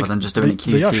 rather than just doing it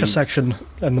QC. The Yasha section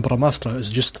in the Brahmastra is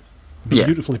just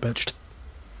beautifully pitched.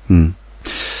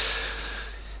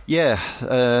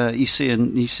 Yeah, you see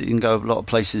and go a lot of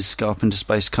places, go up into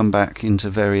space, come back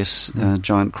into various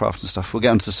giant craft and stuff. We'll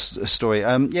get into the story.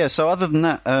 So other than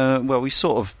that, we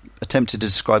sort of attempted to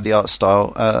describe the art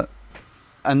style,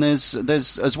 and there's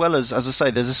as well as I say,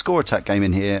 there's a score attack game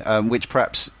in here, which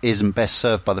perhaps isn't best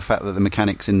served by the fact that the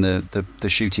mechanics in the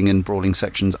shooting and brawling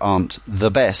sections aren't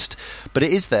the best, but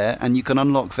it is there, and you can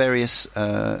unlock various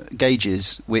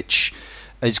gauges which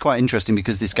it's quite interesting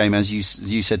because this game, as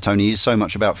you said, Tony, is so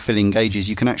much about filling gauges.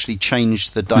 You can actually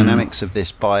change the dynamics of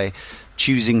this by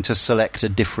choosing to select a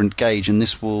different gauge, and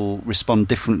this will respond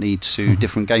differently to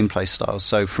different gameplay styles.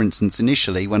 So, for instance,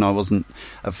 initially, when I wasn't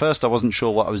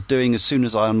sure what I was doing. As soon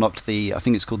as I unlocked I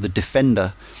think it's called the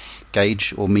Defender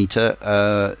gauge or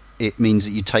meter, it means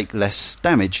that you take less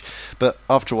damage. But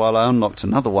after a while, I unlocked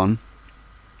another one,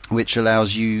 which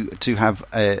allows you to have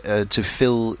to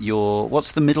fill your...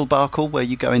 What's the middle bar called, where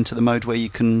you go into the mode where you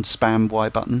can spam Y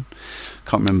button?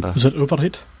 Can't remember. Is it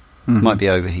overheat? Might be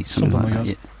overheat, something like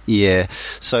that. Yeah.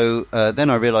 So then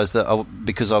I realised that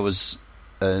because I was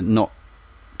not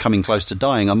coming close to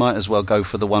dying, I might as well go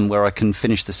for the one where I can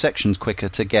finish the sections quicker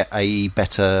to get a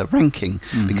better ranking,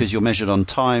 because you're measured on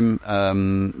time,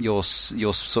 your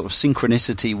sort of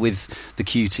synchronicity with the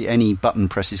QT, any button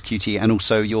presses QT, and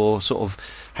also your sort of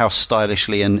how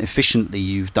stylishly and efficiently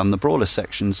you've done the brawler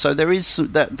sections. So there is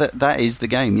that is the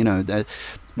game, you know.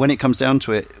 When it comes down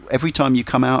to it, every time you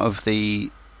come out of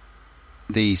the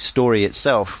story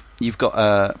itself, you've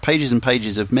got pages and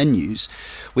pages of menus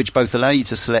which both allow you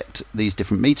to select these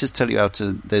different meters, tell you how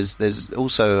to... There's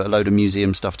also a load of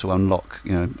museum stuff to unlock,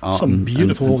 you know, art. Some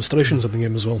beautiful illustrations of the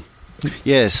game as well.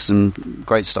 Yes, some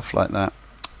great stuff like that.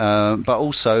 But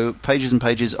also pages and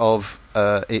pages of...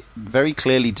 it very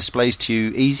clearly displays to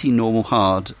you easy, normal,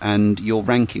 hard, and your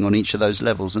ranking on each of those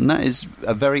levels. And that is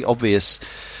a very obvious...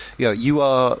 You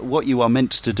know, what you are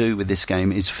meant to do with this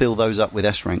game is fill those up with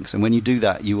S ranks, and when you do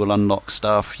that, you will unlock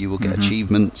stuff, you will get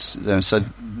achievements. So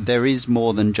there is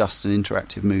more than just an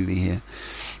interactive movie here.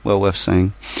 Well worth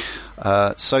saying.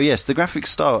 So yes, the graphics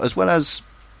style, as well as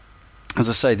I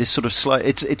say, this sort of slight...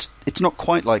 It's not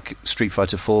quite like Street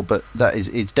Fighter 4, but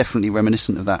it's definitely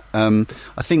reminiscent of that.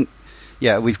 I think,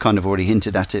 we've kind of already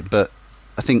hinted at it, but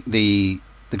I think the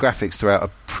graphics throughout are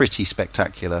pretty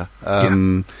spectacular.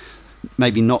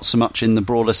 Maybe not so much in the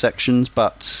brawler sections,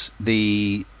 but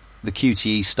the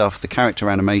QTE stuff, the character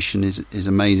animation is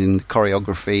amazing. The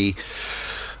choreography,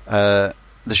 the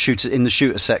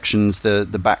shooter sections,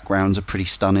 the backgrounds are pretty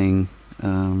stunning.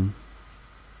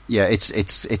 It's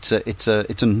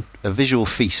a visual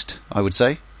feast, I would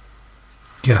say.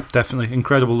 Yeah, definitely.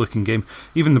 Incredible looking game.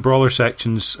 Even the brawler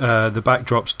sections, the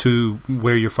backdrops to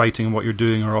where you're fighting and what you're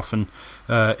doing are often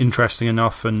interesting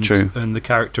enough, and the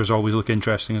characters always look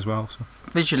interesting as well. So.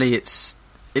 Visually, it's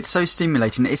so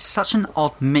stimulating. It's such an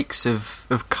odd mix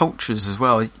of cultures as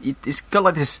well. It's got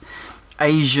like this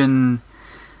Asian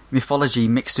mythology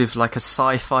mixed with like a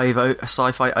sci-fi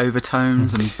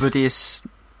overtones and Buddhist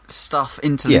stuff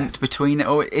interlinked between it.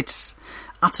 It's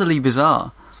utterly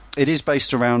bizarre. It is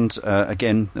based around,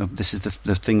 again, this is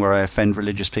the thing where I offend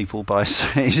religious people by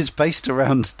saying it is based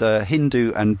around the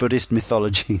Hindu and Buddhist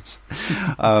mythologies.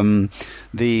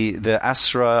 The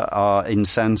Asura are, in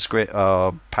Sanskrit,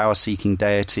 are power-seeking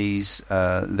deities.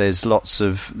 There's lots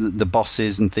of... The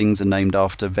bosses and things are named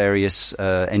after various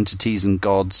entities and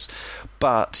gods.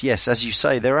 But, yes, as you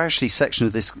say, there are actually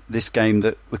sections of this game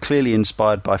that were clearly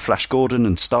inspired by Flash Gordon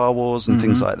and Star Wars and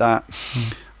things like that.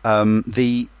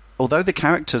 Although the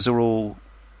characters are all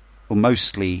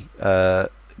mostly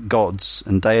gods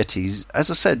and deities,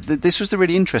 as I said, this was the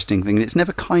really interesting thing, and it's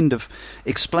never kind of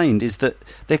explained, is that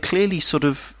they're clearly sort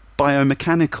of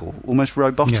biomechanical, almost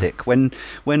robotic. Yeah.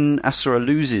 When Asura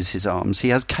loses his arms, he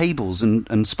has cables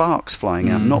and sparks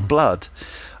flying out, not blood.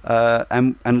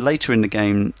 And later in the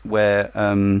game where...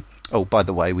 by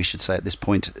the way, we should say at this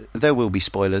point, there will be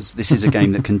spoilers. This is a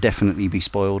game that can definitely be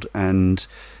spoiled, and...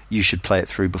 you should play it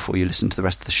through before you listen to the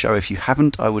rest of the show. If you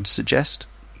haven't, I would suggest.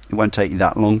 It won't take you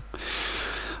that long.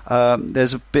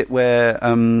 There's a bit where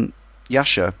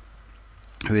Yasha,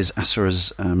 who is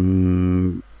Asura's...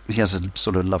 he has a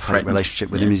sort of love-hate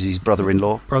relationship with him. He's his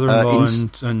brother-in-law.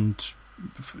 And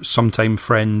sometime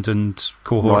friend and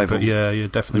cohort. Rival.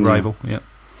 But definitely rival.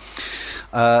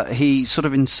 Yeah. He sort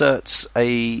of inserts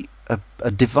a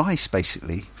device,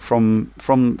 basically, from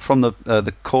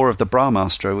the core of the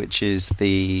Brahmastra, which is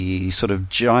the sort of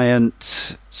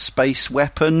giant space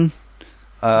weapon,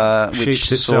 shapes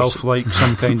which itself like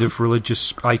some kind of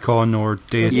religious icon or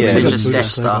deity. Religious Death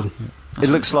Star. It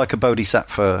looks like a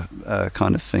bodhisattva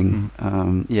kind of thing.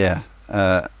 And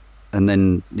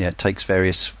then it takes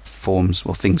various forms.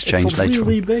 Well, things change later.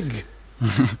 Really big.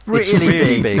 It's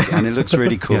really big, and it looks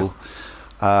really cool.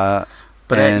 But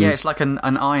it's like an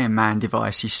Iron Man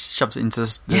device. He shoves it into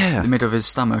the middle of his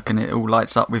stomach, and it all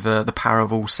lights up with the power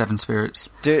of all seven spirits.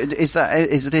 Is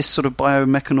this sort of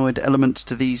biomechanoid element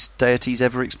to these deities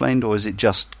ever explained, or is it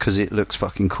just because it looks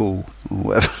fucking cool or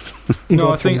whatever?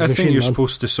 No, I think you're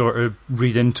supposed to sort of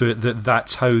read into it that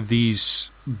that's how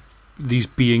these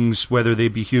beings, whether they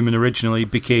be human originally,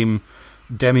 became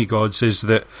demigods is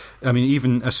that, I mean,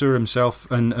 even Asura himself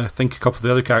and I think a couple of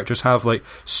the other characters have like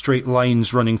straight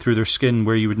lines running through their skin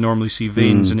where you would normally see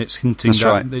veins, and it's hinting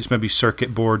that it's maybe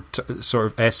circuit board sort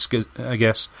of esque, I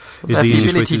guess, is the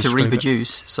easiest way to describe it.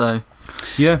 reproduce, so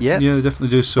yeah, they definitely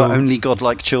do. So, but only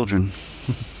godlike children,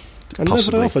 and not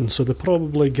very often, so they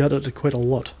probably get it quite a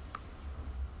lot.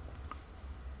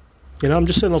 You know, I'm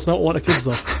just saying there's not a lot of kids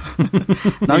there.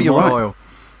 No, you're right.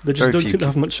 They just don't seem to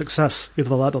have much success.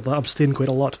 Either that or they abstain quite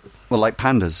a lot. Well, like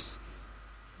pandas.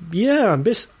 Yeah,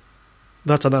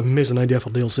 that's an amazing idea for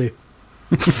DLC.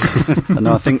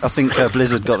 No, I think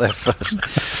Blizzard got there first.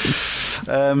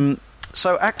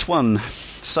 So, Act 1,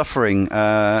 Suffering.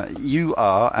 You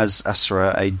are, as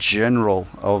Asura, a general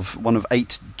of one of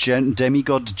 8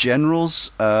 demigod generals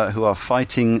who are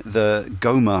fighting the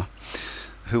Goma,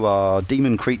 who are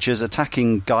demon creatures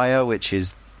attacking Gaia, which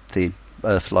is the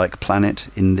Earth-like planet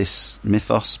in this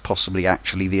mythos, possibly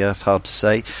actually the Earth, hard to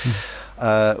say,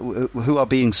 who are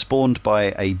being spawned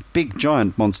by a big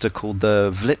giant monster called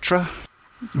the Vlitra.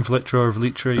 Vlitra,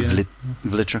 yeah.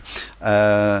 Vlitra.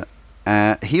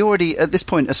 He already, at this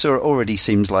point, Asura already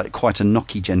seems like quite a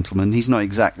knocky gentleman. He's not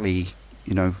exactly,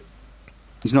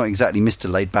 he's not exactly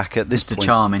Mr. Laid Back at this point. Mr.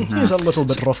 Charming. He's a little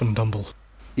bit rough and tumble.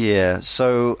 Yeah,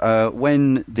 so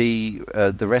when the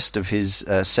rest of his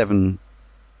 7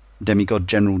 demigod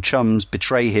general chums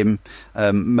betray him,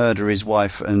 murder his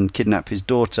wife and kidnap his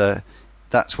daughter,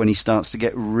 that's when he starts to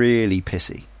get really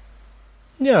pissy.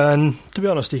 Yeah, and to be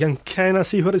honest, you can kind of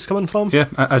see where it's coming from. Yeah,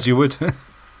 as you would. Yeah.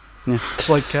 It's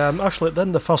like, actually, at the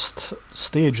end of the first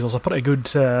stage, there's a pretty good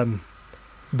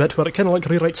bit where it kind of like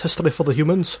rewrites history for the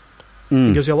humans.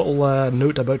 It gives you a little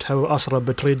note about how Asura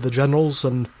betrayed the generals,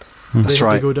 and they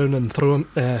had to go down and throw him,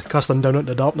 cast them down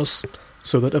into darkness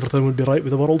so that everything would be right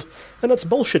with the world. And it's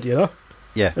bullshit, you know?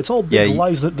 Yeah. It's all big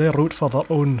lies that they wrote for their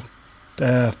own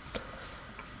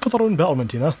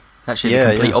betterment, you know? Actually,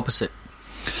 the complete opposite.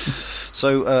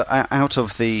 So, out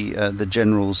of the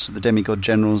generals, the demigod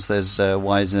generals, there's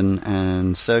Wyzen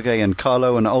and Sergei and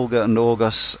Carlo and Olga and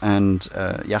August and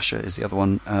Yasha is the other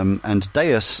one, and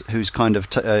Deus, who's kind of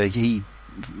he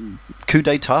coup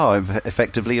d'etat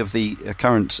effectively of the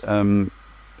current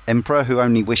emperor, who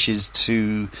only wishes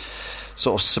to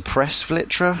sort of suppress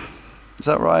Vlitra. Is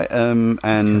that right?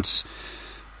 And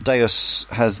Deus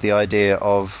has the idea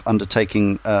of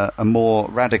undertaking a more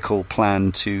radical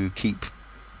plan to keep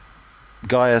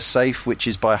Gaia safe, which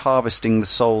is by harvesting the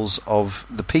souls of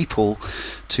the people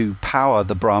to power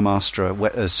the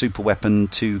Brahmastra super weapon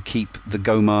to keep the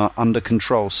Goma under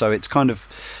control. So it's kind of,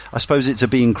 I suppose it's a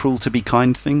being cruel to be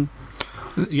kind thing.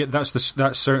 Yeah, that's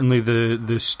certainly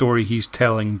the story he's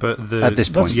telling, but at this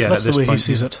point, that's the way he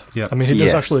sees it. Yeah. I mean, he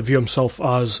does actually view himself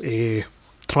as a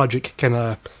tragic kind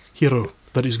of hero,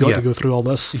 that he's got to go through all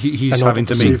this. He's having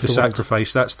to make the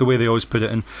sacrifice. That's the way they always put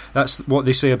it, and that's what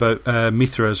they say about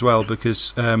Mithra as well,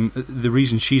 because the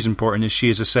reason she's important is she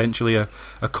is essentially a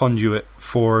conduit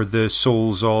for the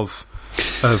souls of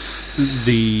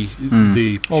the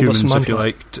humans, if you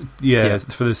like.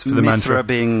 For the mantra. Mithra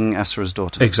being Asura's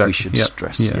daughter. Exactly. We should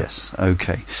stress. Yeah. Yes.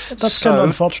 Okay. That's kind of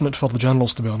unfortunate for the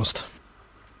generals, to be honest.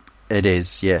 It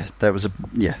is, yeah. There was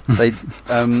They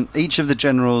each of the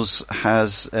generals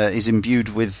is imbued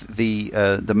with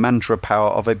the mantra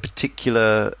power of a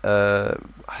particular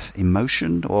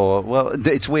emotion, or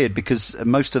it's weird because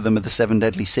most of them are the 7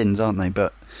 deadly sins, aren't they?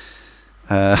 But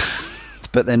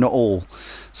they're not all.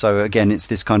 So again, it's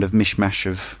this kind of mishmash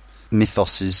of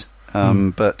mythoses.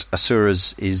 But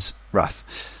Asura's is wrath,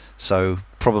 so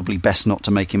probably best not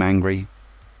to make him angry.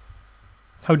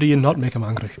 How do you not make him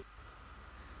angry?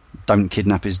 Don't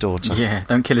kidnap his daughter. Yeah,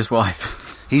 don't kill his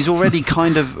wife. He's already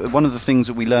kind of... One of the things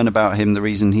that we learn about him, the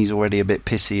reason he's already a bit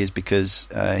pissy is because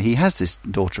he has this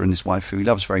daughter and this wife who he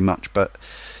loves very much, but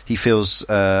he feels,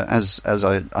 as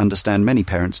I understand many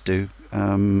parents do,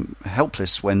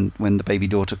 helpless when the baby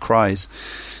daughter cries.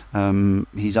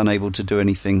 He's unable to do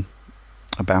anything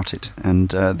about it, and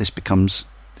this becomes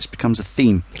a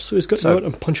theme. So he's got to go out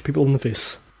and punch people in the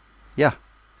face. Yeah.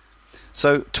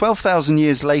 So 12,000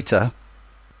 years later...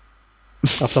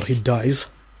 After he dies.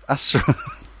 Asura,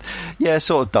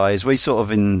 sort of dies. Well, he's sort of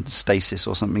in stasis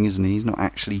or something, isn't he? He's not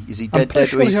actually... Is he dead? I'm pretty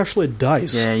sure he actually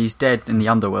dies. Yeah, he's dead in the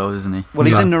underworld, isn't he? Well,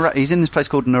 he's in this place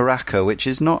called Naraka, which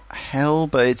is not hell,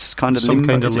 but it's kind of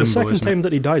limbo. It's the second time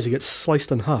that he dies, he gets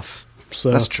sliced in half.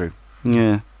 So. That's true.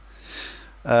 Yeah.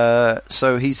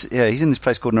 So he's in this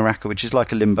place called Naraka, which is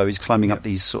like a limbo. He's climbing up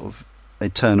these sort of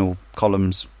eternal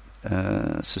columns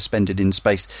suspended in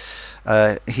space.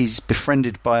 He's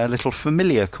befriended by a little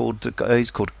familiar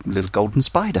he's called Little Golden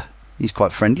Spider. He's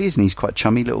quite friendly, isn't he? He's quite a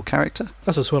chummy little character.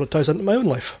 This is where it ties into my own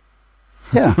life.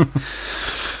 Yeah.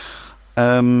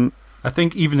 I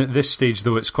think even at this stage,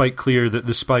 though, it's quite clear that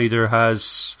the spider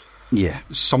has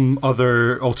some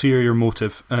other ulterior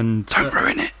motive. And don't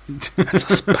ruin it. It's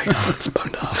a spider. It's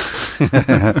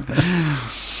boner.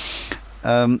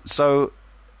 So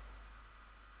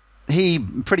he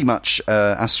pretty much,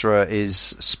 Asura is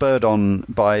spurred on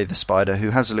by the spider, who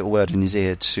has a little word in his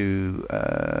ear to...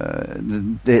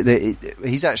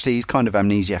 he's kind of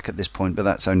amnesiac at this point, but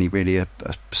that's only really a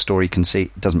story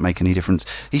conceit. It doesn't make any difference.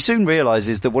 He soon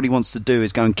realises that what he wants to do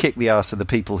is go and kick the ass of the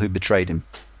people who betrayed him.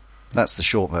 That's the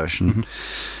short version.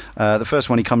 Mm-hmm. The first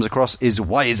one he comes across is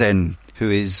Wizen, who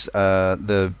is I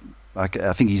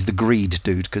think he's the greed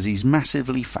dude, because he's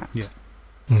massively fat. Yeah.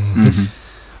 Mm-hmm.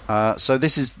 So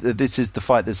this is the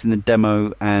fight that's in the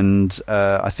demo, and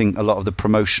I think a lot of the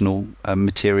promotional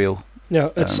material.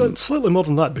 Yeah, it's slightly more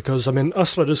than that, because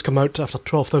Asura has come out after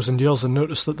 12,000 years and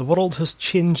noticed that the world has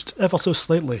changed ever so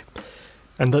slightly,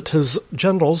 and that his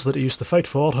generals that he used to fight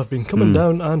for have been coming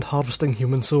down and harvesting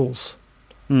human souls.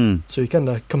 So he kind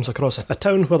of comes across a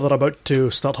town where they're about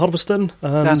to start harvesting,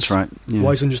 and that's right. Yeah.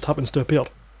 Wizen just happens to appear.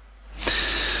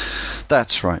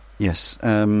 That's right. Yes.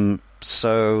 This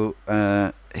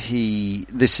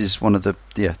is one of the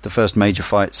first major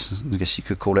fights. I guess you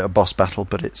could call it a boss battle,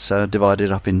 but it's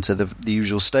divided up into the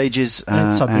usual stages.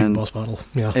 It's a big boss battle.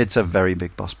 Yeah, it's a very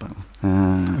big boss battle.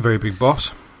 Very big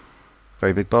boss.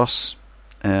 Very big boss.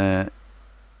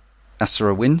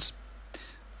 Asura wins.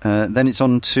 Then it's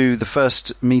on to the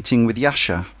first meeting with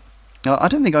Yasha. I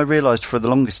don't think I realised for the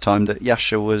longest time that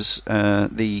Yasha was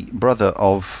the brother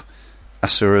of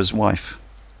Asura's wife.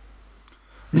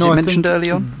 Is it mentioned early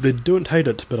on? They don't hide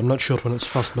it, but I'm not sure when it's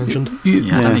first mentioned. I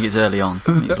don't think it's early on.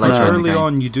 It's later early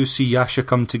on, you do see Yasha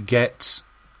come to get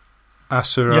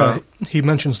Asura. Yeah, he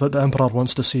mentions that the Emperor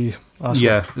wants to see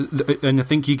Asura. Yeah, and I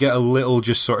think you get a little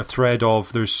just sort of thread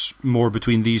of there's more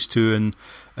between these two,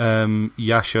 and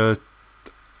Yasha.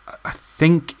 I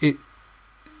think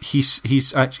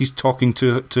he's actually talking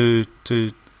to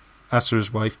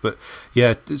Asura's wife, but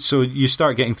yeah, so you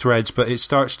start getting threads, but it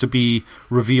starts to be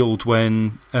revealed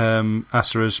when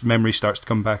Asura's memory starts to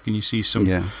come back, and you see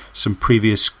some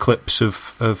previous clips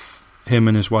of him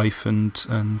and his wife and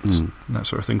that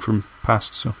sort of thing from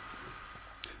past. So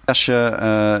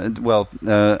Asura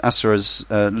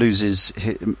loses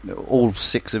all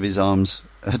 6 of his arms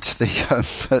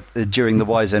during the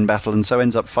Wizen battle, and so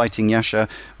ends up fighting Yasha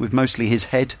with mostly his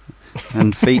head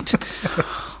and feet,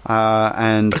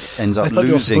 and ends up losing. I thought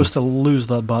you were supposed to lose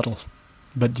that battle,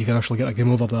 but you can actually get a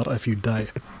game over that if you die.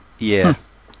 Yeah,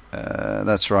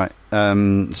 that's right.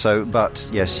 But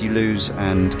yes, you lose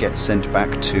and get sent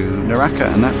back to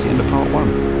Naraka, and that's the end of part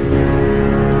 1.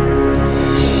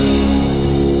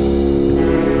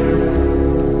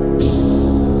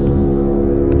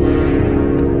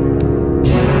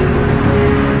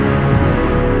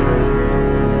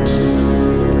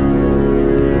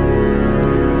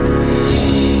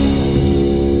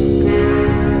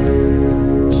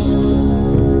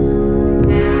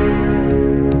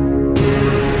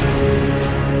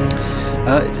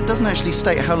 Actually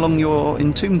state how long you're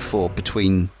entombed for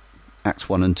between Acts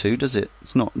 1 and 2, does it?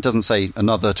 It doesn't say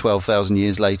another 12,000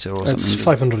 years later or something. It's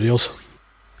 500 years.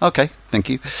 Okay, thank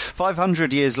you.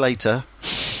 500 years later,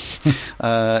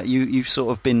 you've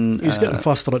sort of been... He's getting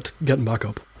faster at getting back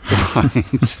up.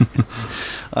 Right.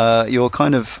 You're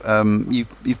kind of...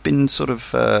 you've been sort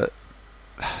of...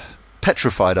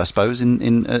 petrified, I suppose,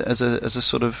 as a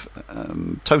sort of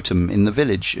totem in the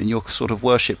village, and you're sort of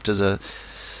worshipped as a...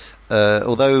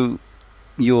 although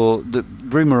the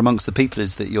rumour amongst the people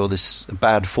is that you're this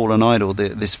bad fallen idol,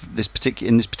 in this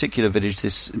particular village,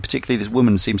 particularly this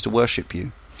woman seems to worship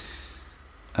you,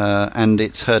 and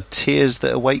it's her tears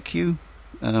that awake you,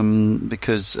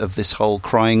 because of this whole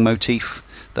crying motif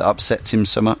that upsets him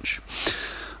so much.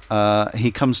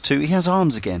 He comes to, he has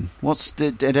arms again.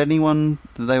 Did anyone?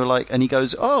 They were like, and he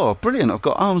goes, "Oh, brilliant! I've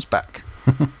got arms back."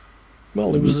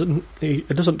 Well,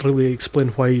 it doesn't really explain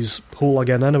why he's whole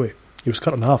again anyway. He was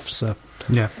cut in half, so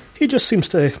yeah. He just seems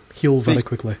to heal very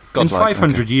quickly. In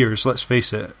 500 years, let's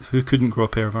face it, who couldn't grow a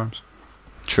pair of arms?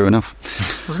 True enough.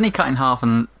 Wasn't he cut in half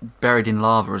and buried in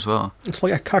lava as well? It's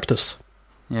like a cactus.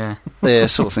 Yeah. Yeah,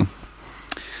 sort of thing.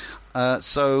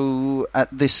 So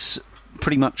at this,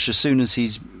 pretty much as soon as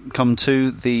he's come to,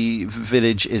 the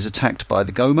village is attacked by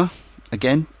the Goma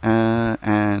again,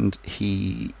 and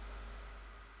he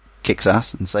kicks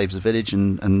ass and saves the village,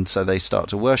 and so they start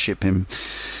to worship him.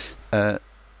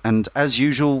 And as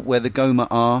usual, where the Goma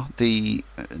are, the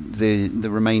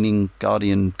remaining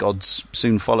guardian gods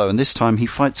soon follow, and this time he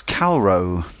fights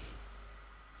Calro.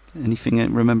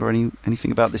 Remember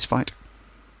anything about this fight?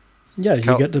 Yeah,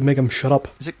 you get to make him shut up.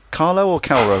 Is it Carlo or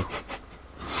Calro?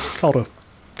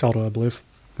 Calro, I believe.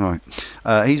 All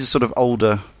right. He's a sort of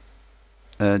older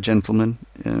gentleman.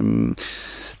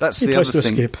 That's the other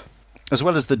thing. Escape. As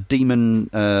well as the demon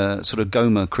sort of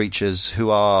Goma creatures, who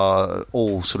are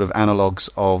all sort of analogues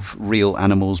of real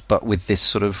animals, but with this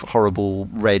sort of horrible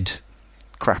red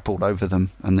crap all over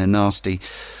them, and they're nasty.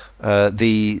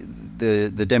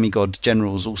 The demigod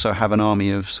generals also have an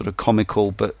army of sort of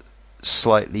comical but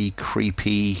slightly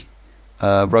creepy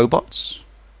robots.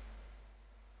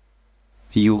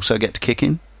 You also get to kick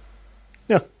in?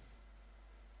 Yeah.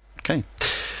 Okay.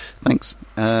 Thanks.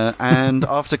 And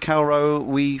after Calro,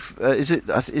 is it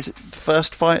the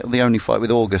first fight or the only fight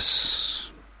with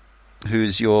August,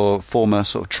 who's your former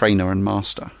sort of trainer and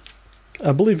master?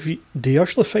 I believe, do you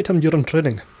actually fight him during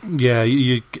training? Yeah,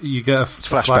 you get a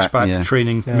flashback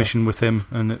training mission with him,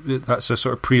 and that's a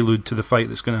sort of prelude to the fight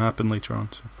that's going to happen later on.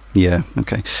 So. Yeah,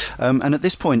 okay. And at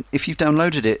this point, if you've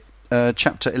downloaded it,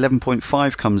 Chapter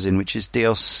 11.5 comes in, which is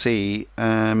DLC,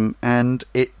 and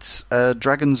it's a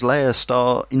Dragon's Lair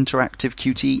style interactive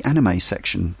QTE anime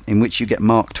section, in which you get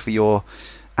marked for your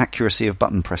accuracy of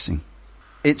button pressing.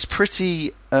 It's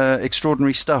pretty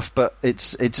extraordinary stuff, but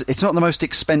it's not the most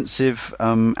expensive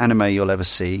anime you'll ever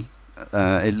see.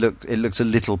 It looks a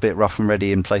little bit rough and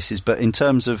ready in places, but in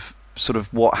terms of sort of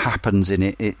what happens in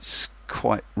it, it's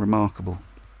quite remarkable.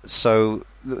 So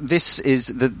this is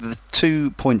the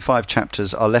 2.5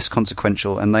 chapters are less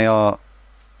consequential, and they are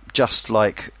just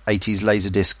like 80s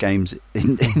Laserdisc games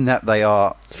in that they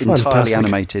are entirely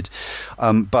animated.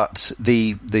 But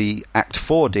the Act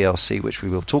 4 DLC, which we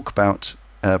will talk about,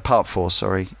 Part 4,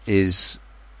 is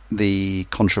the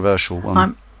controversial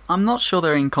one. I'm not sure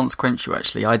they're inconsequential,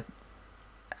 actually.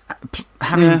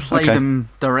 Having played them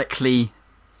directly,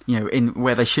 in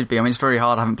where they should be. I mean, it's very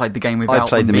hard. I haven't played the game without. I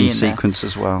played them in sequence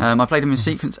as well. I played them in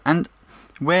sequence, and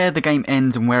where the game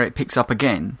ends and where it picks up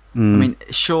again. I mean,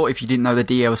 sure, if you didn't know the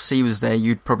DLC was there,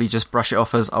 you'd probably just brush it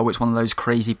off as, it's one of those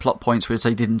crazy plot points where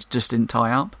they didn't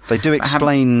tie up. They do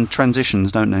explain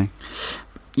transitions, don't they?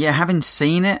 Yeah, having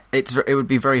seen it, it would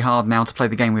be very hard now to play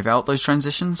the game without those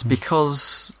transitions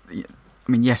because.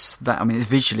 I mean, yes, it's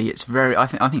visually, it's very. I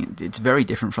think it's very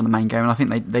different from the main game, and I think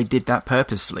they did that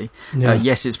purposefully. Yeah.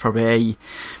 Yes, it's probably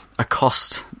a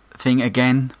cost thing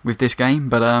again with this game,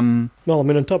 but well, I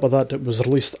mean, on top of that, it was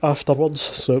released afterwards,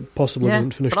 so it possibly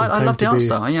didn't finish. But in time I love the to art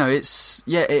style.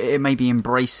 It may be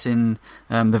embracing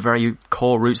the very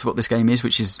core roots of what this game is,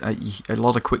 which is a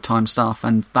lot of quick time stuff,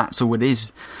 and that's all it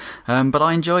is. But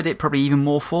I enjoyed it probably even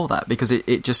more for that because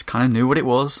it just kind of knew what it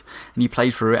was, and you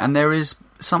played through it, and there is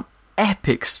some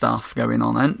epic stuff going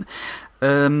on,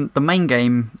 and the main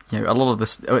game, a lot of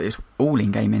this, it's all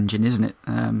in-game engine, isn't it?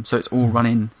 So it's all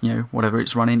running, whatever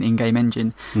it's running in-game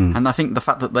engine, and I think the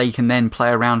fact that they can then play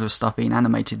around with stuff being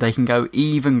animated, they can go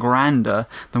even grander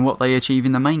than what they achieve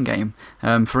in the main game.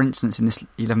 For instance, in this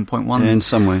 11.1, in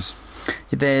some ways,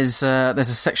 there's a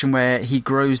section where he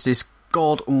grows this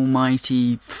God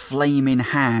Almighty flaming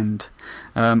hand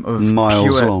of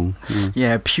miles pure, long,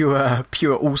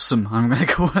 pure awesome, I'm going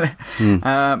to call it,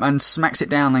 and smacks it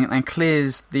down and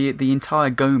clears the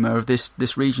entire Goma of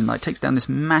this region. Like takes down this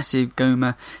massive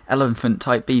Goma elephant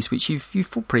type beast, which you've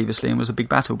fought previously and was a big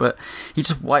battle, but he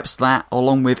just wipes that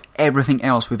along with everything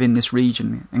else within this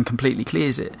region and completely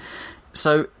clears it.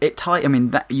 So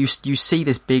that you see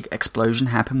this big explosion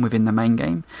happen within the main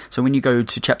game. So when you go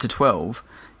to chapter 12.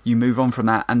 You move on from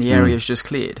that, and the area is just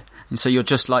cleared. And so you're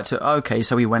just like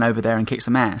so he went over there and kicked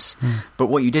some ass. But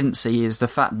what you didn't see is the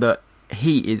fact that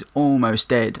he is almost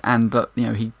dead, and that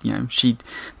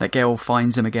that girl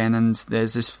finds him again, and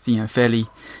there's this fairly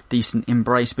decent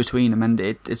embrace between them, and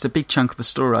it's a big chunk of the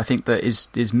story I think that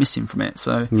is missing from it.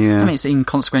 So I mean, it's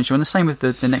inconsequential, and the same with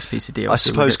the next piece of DLC. I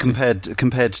suppose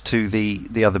compared to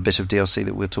the other bit of DLC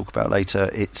that we'll talk about later,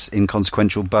 it's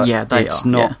inconsequential, but it's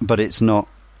not. But it's not.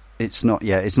 It's not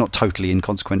totally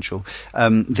inconsequential.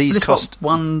 These cost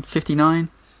 £1.59.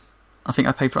 I think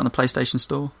I paid for it on the PlayStation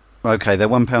Store. Okay, they're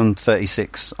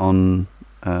 £1.36 on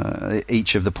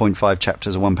each of the 0.5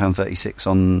 chapters are £1.36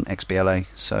 on XBLA.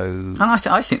 So, and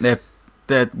I think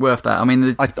they're worth that. I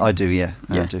mean, I do,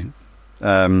 I do.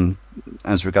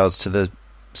 As regards to the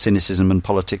cynicism and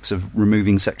politics of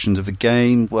removing sections of the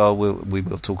game, well, we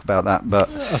will talk about that, but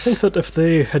I think that if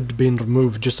they had been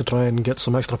removed just to try and get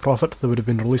some extra profit, they would have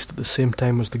been released at the same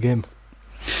time as the game.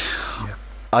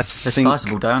 I think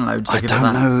sizable downloads. I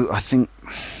don't know. I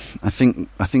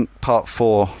think Part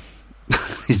 4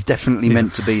 is definitely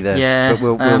meant to be there. Yeah, but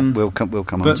we'll come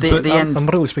on to it. I'm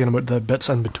really speaking about the bits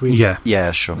in between.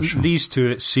 Yeah, sure. These two,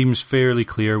 it seems fairly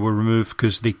clear, were removed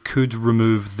because they could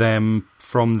remove them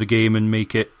from the game and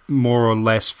make it more or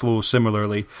less flow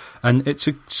similarly, and it's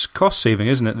a cost saving,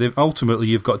 isn't it? Ultimately,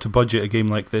 you've got to budget a game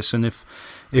like this, and if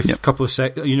a couple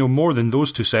of more than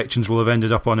those two sections will have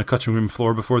ended up on a cutting room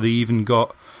floor before they even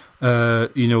got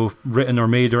written or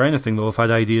made or anything. They'll have had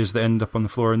ideas that end up on the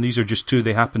floor, and these are just two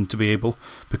they happen to be able,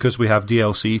 because we have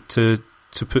DLC, to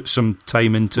put some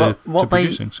time into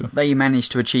producing. So they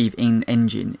managed to achieve in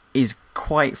engine is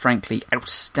quite frankly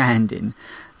outstanding.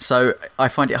 So I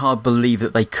find it hard to believe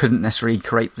that they couldn't necessarily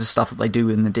create the stuff that they do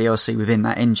in the DLC within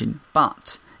that engine.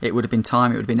 But it would have been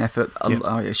time, it would have been effort. Yep.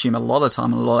 I assume a lot of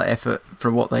time and a lot of effort for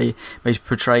what they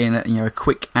portray in a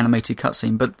quick animated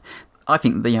cutscene. But I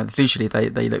think visually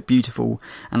they look beautiful,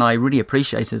 and I really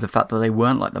appreciated the fact that they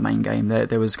weren't like the main game.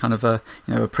 There was kind of a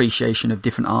appreciation of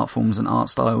different art forms and art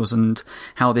styles, and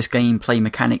how this gameplay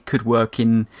mechanic could work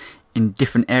in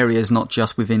different areas, not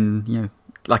just within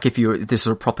like if this is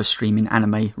a proper streaming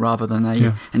anime rather than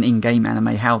an in-game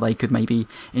anime, how they could maybe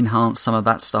enhance some of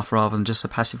that stuff rather than just a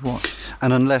passive watch.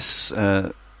 And unless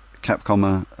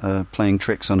Capcom are playing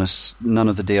tricks on us, none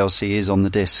of the DLC is on the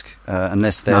disc,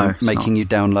 unless they're making you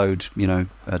download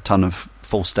a ton of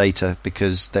false data,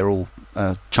 because they're all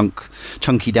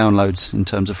chunky downloads in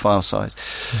terms of file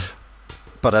size.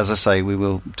 But as I say, we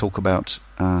will talk about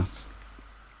the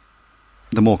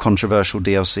more controversial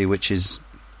DLC, which is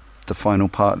the final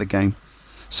part of the game.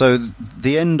 So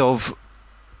the end of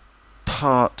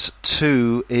part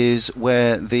 2 is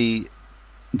where the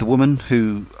woman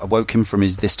who awoke him from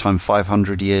his this time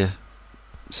 500-year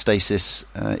stasis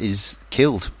is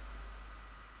killed.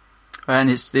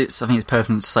 And I think it's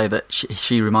pertinent to say that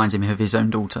she reminds him of his own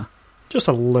daughter. Just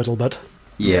a little bit.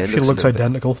 Yeah, she looks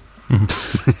identical.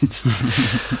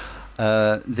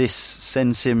 This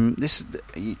sends him. This is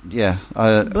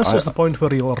the point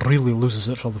where he really loses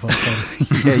it for the first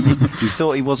time. Yeah, you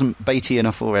thought he wasn't baity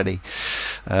enough already.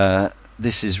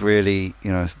 This is really,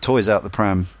 toys out the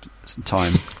pram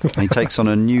time. He takes on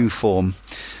a new form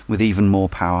with even more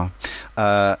power.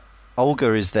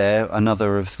 Olga is there,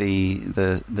 another of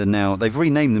the now, they've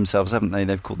renamed themselves, haven't they?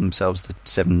 They've called themselves the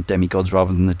 7 demigods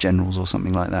rather than the generals or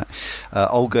something like that.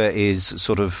 Olga is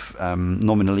sort of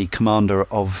nominally commander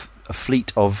of a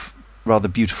fleet of rather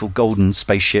beautiful golden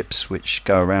spaceships which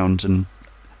go around and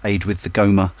aid with the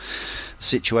Goma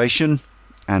situation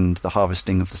and the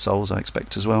harvesting of the souls, I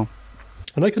expect, as well.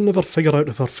 And I can never figure out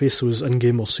if her face was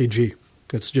in-game or CG.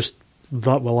 It's just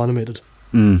that well animated.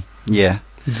 Yeah.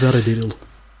 Very detailed.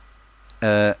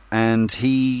 And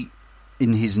he,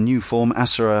 in his new form,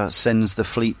 Asura, sends the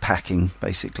fleet packing,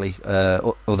 basically,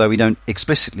 although we don't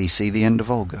explicitly see the end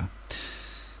of Olga.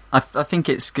 I think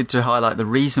it's good to highlight the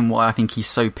reason why I think he's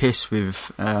so pissed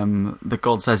with the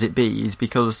gods as it be is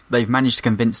because they've managed to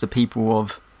convince the people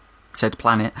of said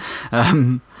planet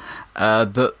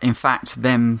that in fact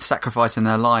them sacrificing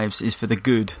their lives is for the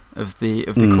good of the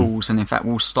cause, and in fact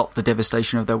will stop the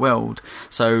devastation of their world.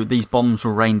 So these bombs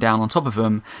will rain down on top of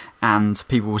them, and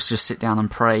people will just sit down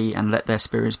and pray and let their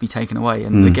spirits be taken away.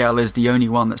 And the girl is the only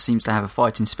one that seems to have a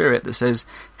fighting spirit that says,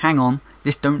 "Hang on,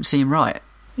 this don't seem right."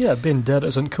 Yeah, being dead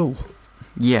isn't cool.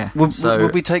 Yeah.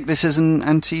 Would we take this as an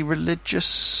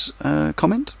anti-religious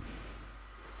comment?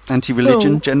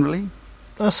 Anti-religion, generally?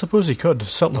 I suppose he could,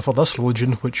 certainly for this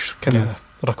religion, which kind of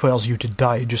requires you to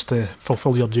die just to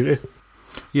fulfill your duty.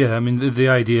 Yeah, I mean, the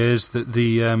idea is that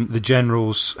the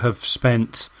generals have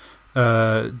spent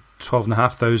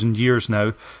 12,500 years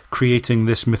now creating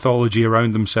this mythology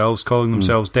around themselves, calling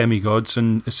themselves demigods,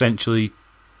 and essentially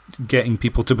getting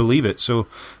people to believe it. So,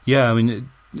 yeah, I mean,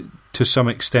 to some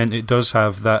extent, it does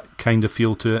have that kind of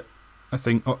feel to it. I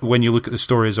think when you look at the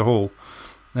story as a whole,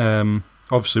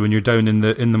 obviously, when you're down in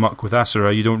the muck with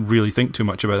Asura, you don't really think too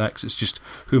much about that because it's just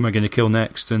who am I going to kill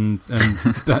next, and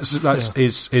that's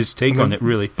his take on it,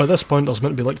 really. By this point, there's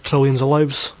meant to be like trillions of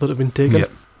lives that have been taken.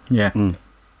 Yeah,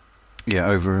 yeah,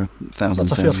 over 1,000.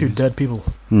 That's a fair few dead people.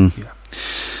 Yeah.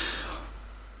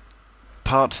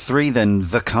 Part 3, then,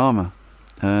 the Karma.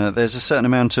 There's a certain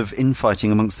amount of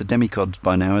infighting amongst the demigods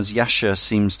by now, as Yasha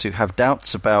seems to have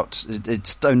doubts about...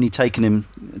 It's only taken him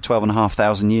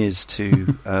 12,500 years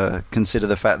to consider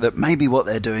the fact that maybe what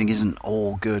they're doing isn't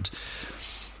all good.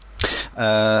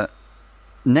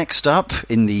 Next up,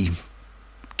 in the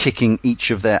kicking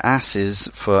each of their asses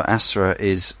for Asura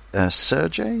is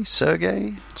Sergei?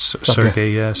 Sergei? Sergei,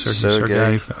 yeah.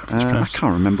 Sergei. I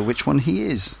can't remember which one he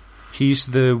is. He's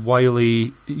the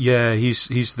wily,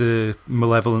 he's the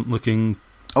malevolent-looking...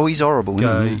 Oh, he's horrible,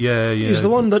 guy. isn't he? Yeah. He's the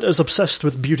one that is obsessed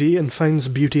with beauty and finds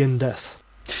beauty in death.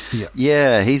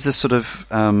 Yeah, he's the sort of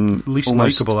least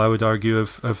likable, I would argue,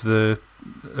 of the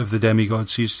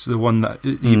demigods. He's the one that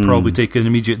you probably take an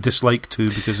immediate dislike to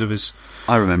because of his.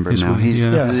 I remember him now.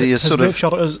 He's sort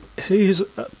of. He's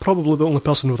probably the only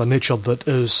person with a nature that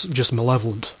is just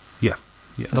malevolent. Yeah.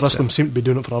 The rest of them seem to be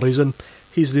doing it for a reason.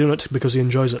 He's doing it because he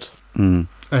enjoys it. Mm.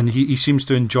 And he seems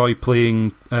to enjoy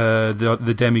playing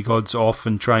the demigods off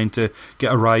and trying to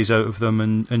get a rise out of them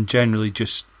and generally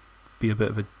just be a bit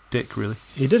of a dick, really.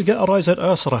 He did get a rise out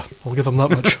of Asura, I'll give him that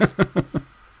much.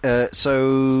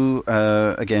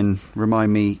 Again,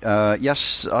 remind me.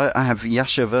 Yes, I have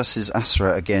Yasha versus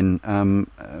Asura again,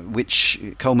 which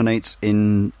culminates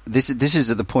in this. This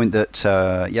is at the point that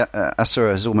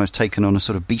Asura has almost taken on a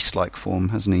sort of beast-like form,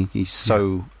 hasn't he? He's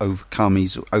so overcome,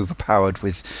 he's overpowered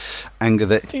with anger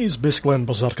that he's basically in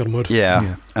berserker mode.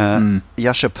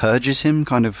 Yasha purges him,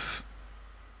 kind of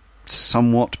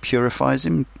somewhat purifies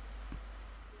him.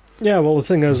 Yeah, well, the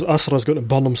thing is, Asura's going to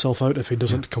burn himself out if he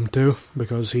doesn't come to,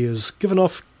 because he has given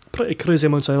off pretty crazy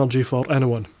amounts of energy for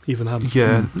anyone, even him.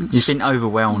 Yeah. He's been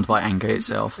overwhelmed by anger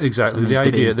itself. Exactly. So the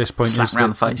idea at this point is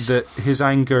that his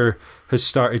anger has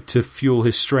started to fuel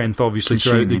his strength, obviously,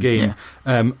 throughout the game.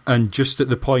 Yeah. And just at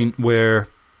the point where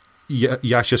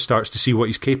Yasha starts to see what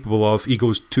he's capable of, he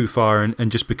goes too far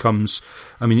and just becomes...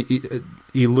 I mean,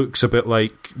 he looks a bit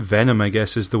like Venom, I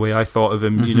guess, is the way I thought of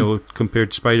him,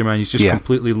 compared to Spider-Man. He's just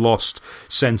completely lost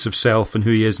sense of self and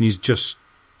who he is, and he's just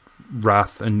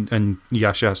wrath, and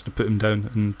Yasha has to put him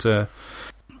down.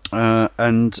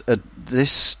 And at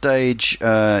this stage,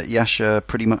 Yasha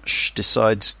pretty much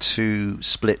decides to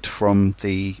split from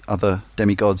the other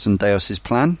demigods and Deus's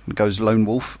plan. He goes lone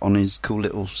wolf on his cool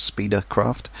little speeder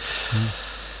craft.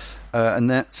 And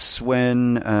that's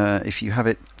when, if you have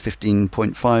it,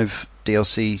 15.5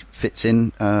 DLC fits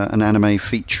in an anime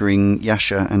featuring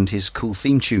Yasha and his cool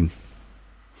theme tune.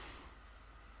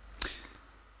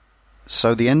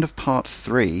 So the end of part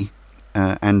 3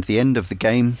 and the end of the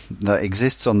game that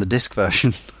exists on the disc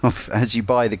version of as you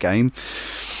buy the game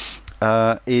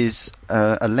is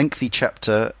a lengthy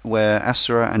chapter where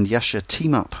Asura and Yasha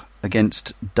team up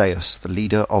against Deus, the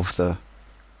leader of the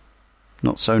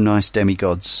not so nice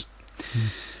demigods.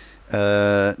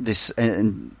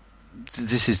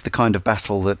 This is the kind of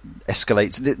battle that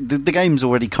escalates. The game's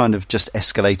already kind of just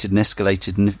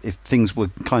escalated, and if things were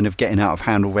kind of getting out of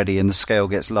hand already, and the scale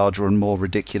gets larger and more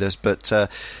ridiculous. But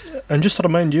and just to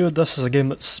remind you, this is a game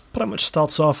that's pretty much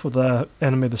starts off with an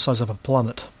enemy the size of a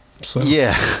planet. So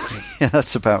yeah,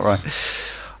 that's about right.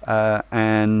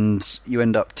 And you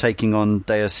end up taking on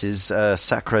Deus's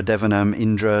Sakra Devanam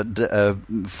Indra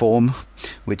form,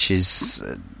 which is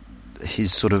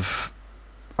his sort of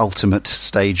ultimate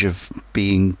stage of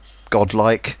being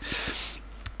godlike.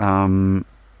 You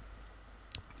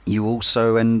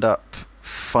also end up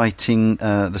fighting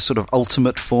the sort of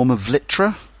ultimate form of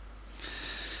Vlitra.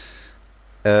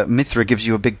 Mithra gives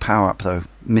you a big power-up, though.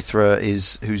 Mithra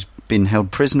who's been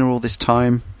held prisoner all this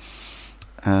time,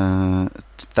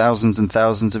 thousands and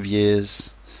thousands of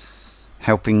years,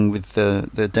 helping with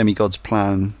the demigod's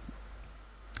plan.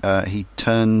 He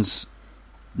turns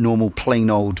normal, plain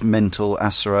old mental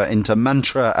Asura into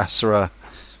Mantra Asura,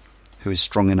 who is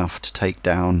strong enough to take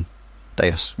down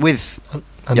Deus with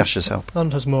Yasha's help.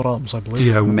 And has more arms, I believe.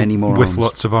 Yeah, many more with arms.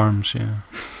 Lots of arms, yeah.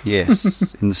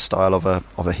 Yes, in the style of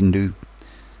a Hindu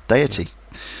deity.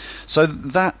 So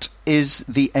that is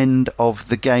the end of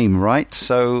the game, right?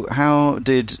 So how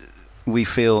did we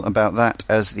feel about that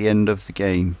as the end of the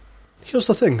game? Here's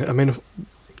the thing, I mean,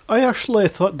 I actually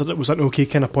thought that it was an okay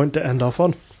kind of point to end off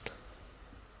on.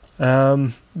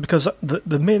 Because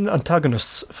the main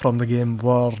antagonists from the game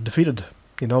were defeated.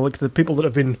 You know, like the people that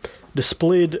have been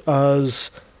displayed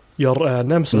as your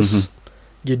nemesis,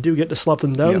 you do get to slap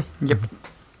them down. Yep.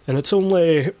 And it's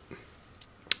only...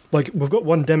 Like, we've got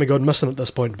one demigod missing at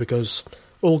this point because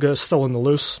Olga is still in the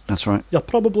loose. That's right. You're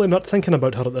probably not thinking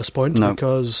about her at this point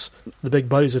because the big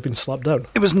buddies have been slapped down.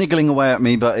 It was niggling away at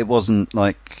me, but it wasn't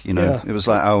like, it was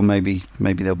like, oh, maybe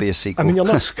there'll be a sequel. I mean, you're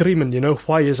not screaming,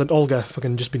 why isn't Olga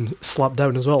fucking just been slapped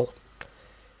down as well?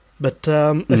 But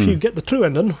if you get the true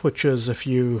ending, which is if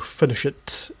you finish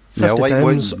it 50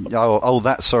 times...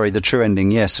 the true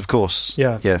ending, yes, of course.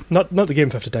 Yeah. Not the game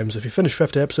 50 times. If you finish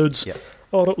 50 episodes... Yeah.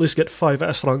 Or at least get 5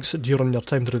 S-ranks during your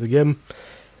time through the game.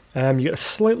 You get a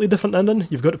slightly different ending.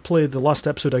 You've got to play the last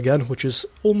episode again, which is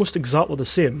almost exactly the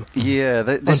same. Yeah,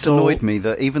 this annoyed me,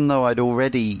 that even though I'd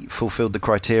already fulfilled the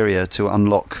criteria to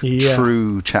unlock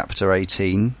true Chapter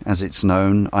 18, as it's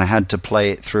known, I had to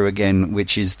play it through again,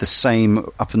 which is the same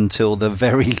up until the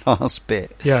very last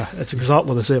bit. Yeah, it's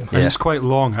exactly the same. And it's quite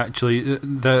long, actually.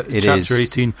 Chapter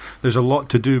 18, there's a lot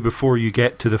to do before you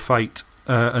get to the fight.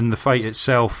 and the fight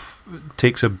itself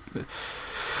takes a bit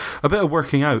of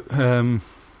working out.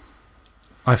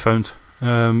 I found,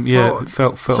 it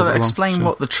felt. So explain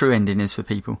what the true ending is for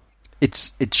people.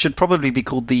 It should probably be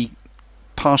called the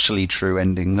partially true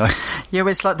ending, though. Yeah,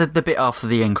 well, it's like the bit after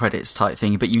the end credits type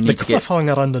thing, but you need to get... The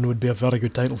cliffhanger ending would be a very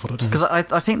good title for it. Because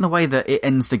I think the way that it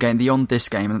ends the game, the On This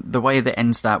game, and the way that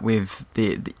ends that with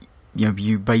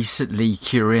you basically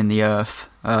curing the Earth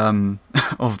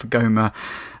of the Goma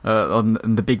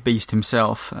on the big beast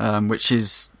himself, which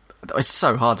is... It's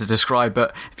so hard to describe,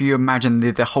 but if you imagine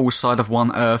the whole side of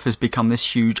one Earth has become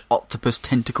this huge octopus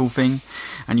tentacle thing,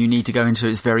 and you need to go into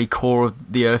its very core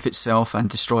of the Earth itself and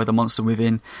destroy the monster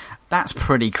within, that's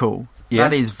pretty cool. Yeah.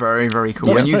 That is very, very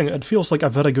cool. That's the thing. It feels like a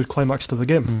very good climax to the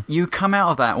game. You come out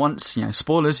of that once,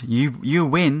 spoilers, you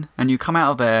win, and you come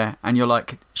out of there, and you're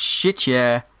like, shit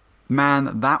yeah,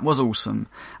 man, that was awesome.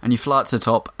 And you fly up to the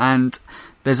top, and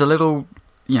there's a little...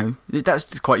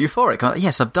 that's quite euphoric.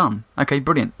 Yes, I've done. Okay,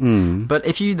 brilliant. But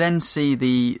if you then see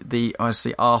the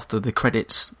obviously after the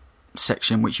credits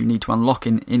section, which you need to unlock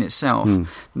in itself,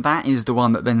 that is the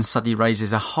one that then suddenly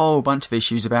raises a whole bunch of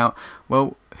issues about,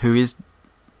 well, who is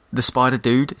the spider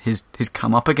dude? He's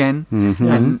come up again.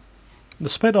 And the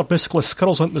spider basically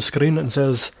scrolls onto the screen and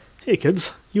says, "Hey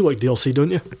kids, you like DLC,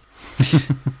 don't you?"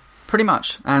 Pretty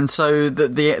much. And so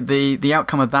the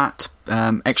outcome of that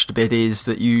extra bit is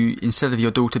that you, instead of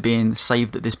your daughter being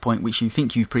saved at this point, which you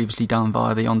think you've previously done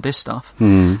via the On This stuff,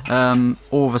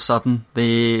 all of a sudden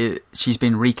she's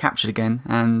been recaptured again,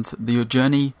 and your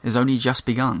journey has only just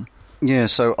begun. Yeah,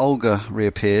 so Olga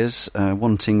reappears,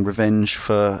 wanting revenge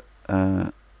for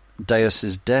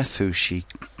Deus's death, who she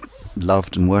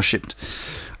loved and worshipped,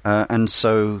 and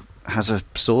so has a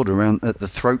sword around at the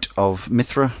throat of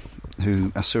Mithra,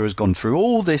 who Asura's gone through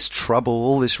all this trouble,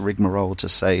 all this rigmarole to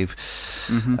save.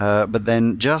 But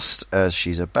then, just as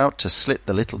she's about to slit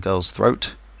the little girl's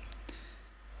throat...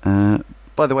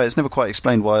 by the way, it's never quite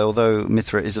explained why, although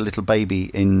Mithra is a little baby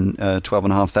in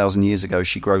 12,500 years ago,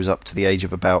 she grows up to the age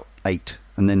of about 8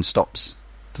 and then stops.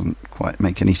 Doesn't quite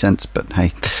make any sense, but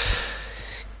hey.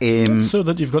 So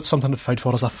that you've got something to fight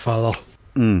for as a father.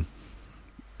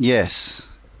 Yes.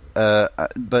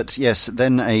 But yes,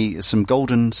 then some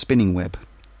golden spinning web.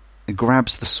 It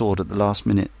grabs the sword at the last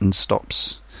minute and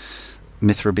stops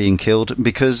Mithra being killed,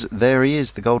 because there he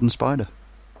is, the golden spider.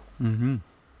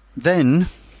 Then,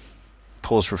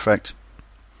 pause for effect,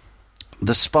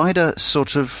 the spider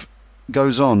sort of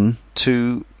goes on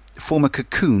to form a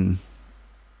cocoon,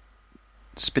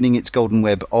 spinning its golden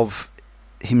web of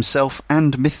himself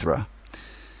and Mithra.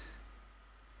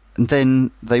 And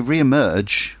then they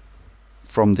re-emerge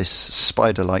from this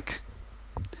spider-like...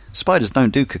 Spiders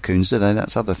don't do cocoons, do they?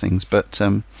 That's other things, but...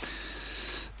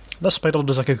 This spider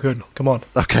does a cocoon. Come on.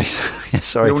 Okay, yeah,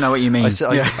 sorry. We all know what you mean.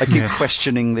 I keep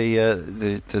questioning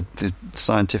the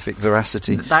scientific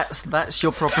veracity. That's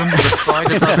your problem, whether a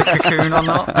spider does a cocoon or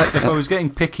not? If I was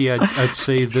getting picky, I'd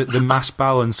say that the mass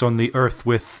balance on the Earth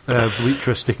with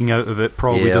Velytra sticking out of it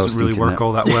probably doesn't really work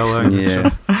all that well.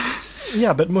 Yeah.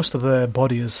 Yeah, but most of the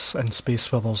body is in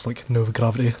space where there's like no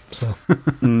gravity, so...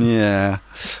 Yeah.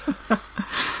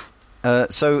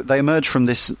 So they emerge from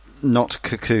this not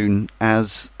cocoon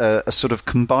as a sort of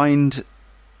combined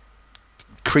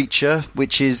creature,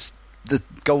 which is the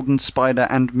golden spider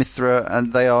and Mithra,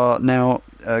 and they are now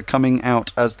coming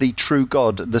out as the true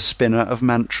god, the spinner of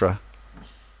mantra.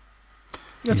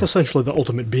 That's essentially the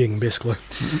ultimate being, basically.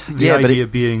 The idea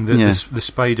being that the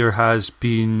spider has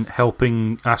been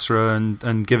helping Asura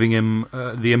and giving him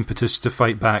the impetus to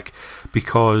fight back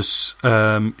because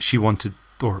she wanted,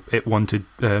 or it wanted,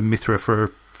 Mithra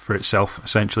for itself,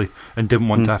 essentially, and didn't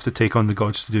want to have to take on the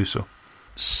gods to do so.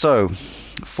 So,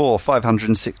 for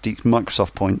 560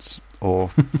 Microsoft points, or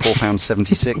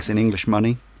 £4.76 in English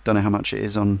money, don't know how much it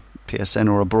is on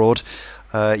PSN or abroad,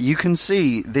 you can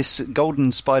see this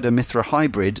golden spider Mithra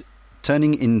hybrid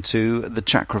turning into the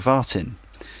Chakravartin.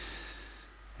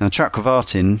 Now,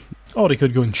 Chakravartin... Or you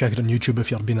could go and check it on YouTube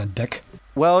if you're being a dick.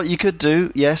 Well, you could do,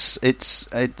 yes.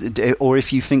 Or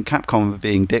if you think Capcom are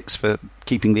being dicks for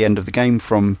keeping the end of the game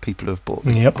from people who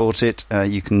have bought it,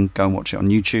 you can go and watch it on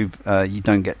YouTube. You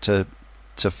don't get to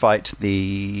fight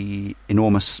the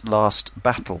enormous last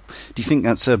battle. Do you think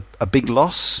that's a big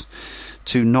loss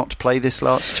to not play this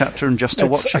last chapter and just to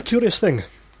watch it? It's a curious thing.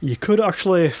 You could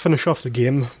actually finish off the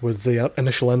game with the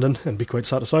initial ending and be quite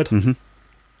satisfied.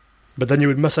 But then you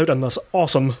would miss out on this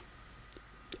awesome,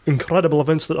 incredible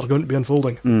events that are going to be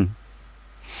unfolding.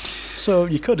 So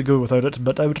you could go without it,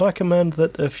 but I would recommend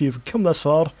that if you've come this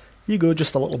far, you go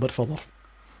just a little bit further.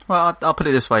 Well, I'll put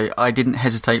it this way. I didn't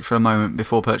hesitate for a moment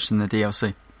before purchasing the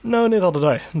DLC. No, neither did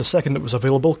I. The second it was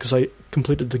available, because I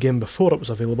completed the game before it was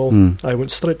available, I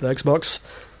went straight to the Xbox,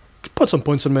 put some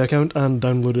points in my account, and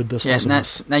downloaded this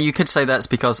awesomeness. Now you could say that's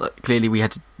because clearly we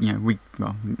had to, we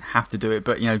have to do it,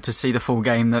 but to see the full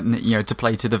game, that to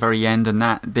play to the very end, and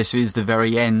that this is the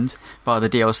very end via the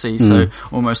DLC, so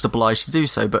almost obliged to do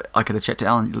so. But I could have checked it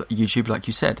out on YouTube, like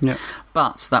you said. Yeah.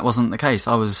 But that wasn't the case.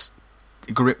 I was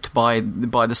gripped by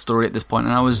the story at this point,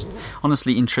 and I was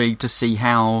honestly intrigued to see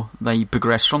how they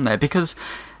progressed from there, because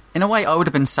in a way I would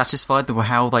have been satisfied with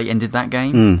how they ended that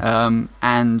game,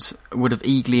 and would have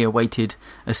eagerly awaited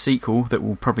a sequel that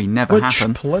will probably never happen.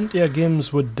 Which plenty of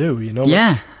games would do,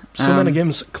 Yeah. So many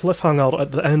games cliffhanger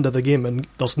at the end of the game and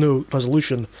there's no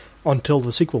resolution until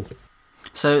the sequel.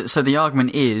 So the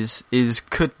argument is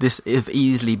could this have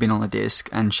easily been on the disc,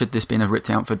 and should this been ripped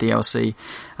out for DLC?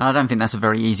 And I don't think that's a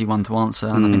very easy one to answer,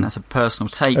 and I think that's a personal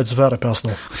take. It's very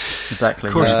personal. Exactly.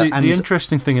 Of course, the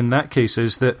interesting thing in that case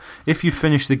is that if you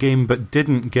finish the game but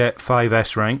didn't get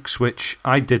 5S ranks, which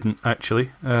I didn't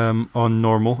actually on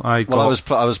normal, I was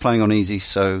playing on easy,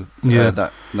 so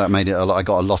that made it a lot. I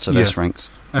got a lot of S ranks.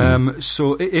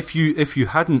 So if you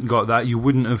hadn't got that, you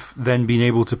wouldn't have then been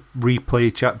able to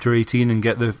replay Chapter 18 and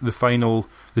get the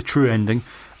true ending.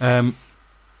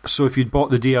 So if you'd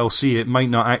bought the DLC, it might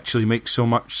not actually make so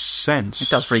much sense. It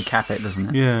does recap it,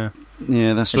 doesn't it?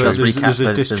 Yeah, that's true. There's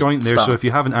a disjoint there, so if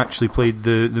you haven't actually played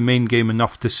the main game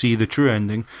enough to see the true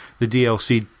ending, the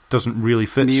DLC doesn't really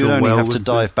fit so well. You only have to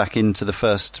dive back into the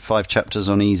first 5 chapters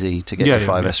on easy to get the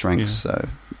 5S ranks, so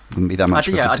wouldn't be that much.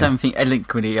 I don't think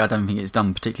it's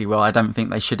done particularly well. I don't think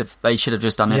they should have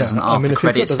just done it as an after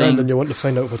credits thing. And you want to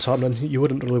find out what's happening, you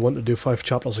wouldn't really want to do 5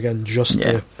 chapters again just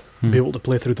to be able to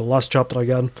play through the last chapter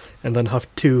again and then have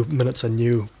 2 minutes of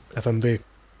new FMV.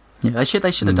 Yeah,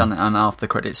 they should have done it on after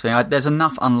credits thing. There's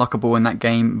enough unlockable in that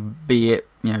game, be it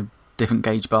different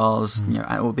gauge bars,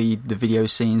 all the video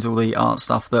scenes, all the art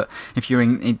stuff, that if you're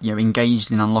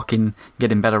engaged in unlocking,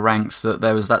 getting better ranks, that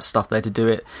there was that stuff there to do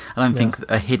it. I don't think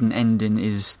a hidden ending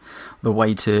is the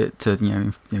way to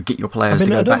get your players to go back to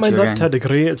your game. I don't mind that to a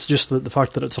degree. It's just that the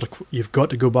fact that it's you've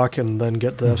got to go back and then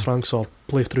get the ranks or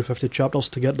play through 50 chapters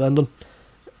to get the ending.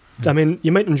 I mean,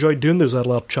 you might enjoy doing those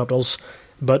earlier chapters,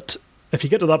 but if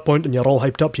you get to that point and you're all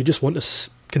hyped up, you just want to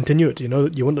continue it.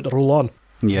 You want it to roll on.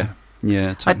 Yeah,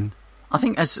 totally. I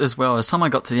think as well, as time I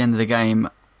got to the end of the game,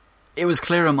 it was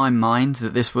clear in my mind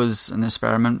that this was an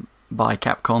experiment by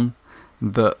Capcom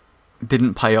that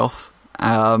didn't pay off.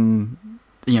 Financially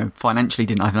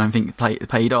didn't, I don't think,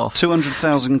 paid off.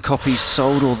 200,000 copies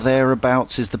sold or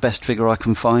thereabouts is the best figure I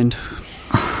can find.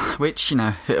 Which,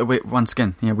 once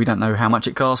again, we don't know how much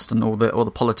it cost and all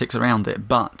the politics around it.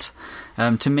 But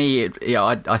to me,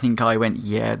 I think I went,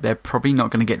 they're probably not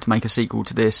going to get to make a sequel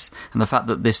to this. And the fact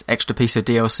that this extra piece of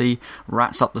DLC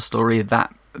wraps up the story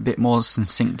that bit more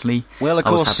succinctly. Well, of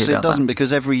course it doesn't,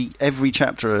 because every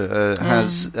chapter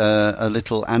has a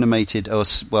little animated or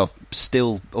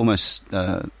still almost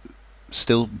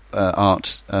still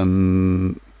art.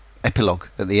 Epilogue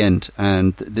at the end,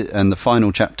 and the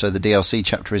final chapter, the DLC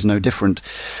chapter, is no different.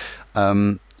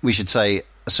 We should say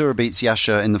Asura beats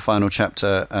Yasha in the final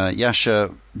chapter.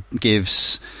 Yasha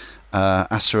gives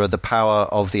Asura the power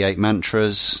of the 8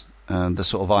 mantras, the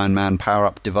sort of Iron Man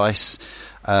power-up device,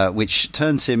 which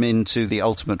turns him into the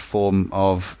ultimate form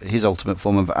of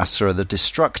Asura the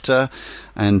Destructor,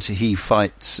 and he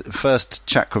fights first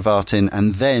Chakravartin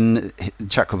and then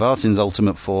Chakravartin's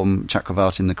ultimate form,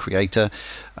 Chakravartin the Creator.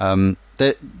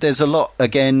 There's a lot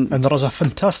again, and there is a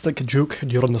fantastic joke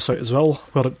during this out as well,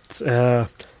 where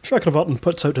Chakravartin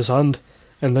puts out his hand,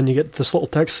 and then you get this little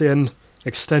text saying,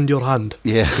 "Extend your hand,"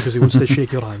 because he wants to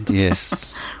shake your hand.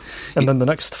 Yes. And then the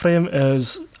next frame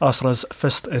is Asura's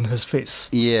fist in his face.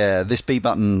 Yeah, this B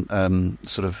button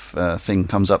sort of thing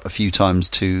comes up a few times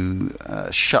to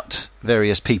shut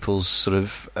various people's sort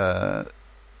of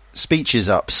speeches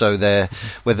up. So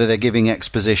whether they're giving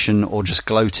exposition or just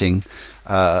gloating,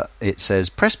 it says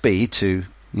press B to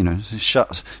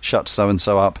shut so and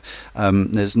so up.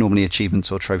 There's normally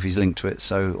achievements or trophies linked to it,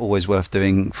 so always worth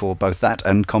doing for both that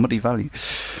and comedy value.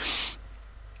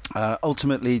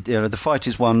 Ultimately, the fight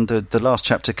is won. The last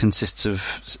chapter consists of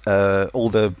all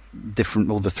the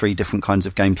 3 different kinds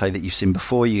of gameplay that you've seen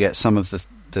before. You get some of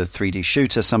the 3D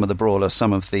shooter, some of the brawler,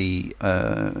 some of the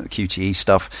QTE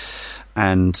stuff,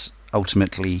 and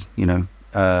ultimately, you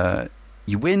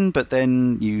win, but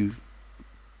then you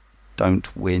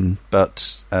don't win.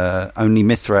 But only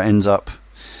Mithra ends up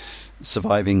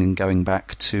surviving and going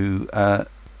back to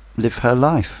live her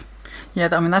life. Yeah,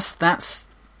 I mean that's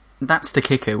the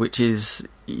kicker, which is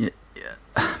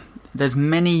there's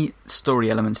many story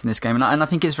elements in this game, and I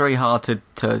think it's very hard to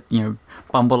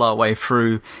bumble our way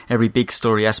through every big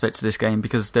story aspect of this game,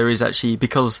 because there's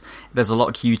a lot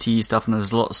of QT stuff and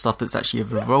there's a lot of stuff that's actually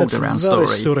revolved around story.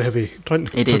 It's very story heavy. Trying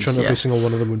to touch on every single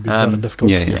one of them would be very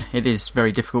difficult. Yeah, it is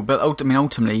very difficult. But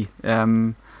ultimately,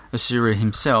 Asura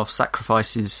himself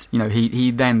sacrifices.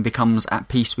 He then becomes at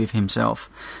peace with himself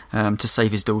to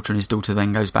save his daughter, and his daughter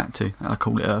then goes back to, I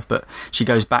call it Earth, but she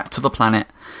goes back to the planet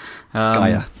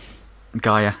Gaia,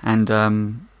 and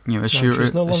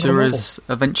Asura's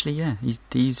eventually,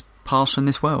 he's passed from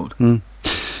this world.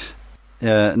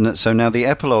 So now the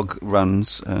epilogue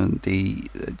runs.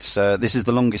 This is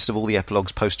the longest of all the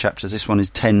epilogues post chapters. This one is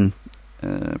 10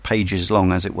 pages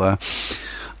long, as it were.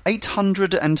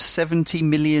 870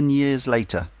 million years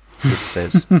later, it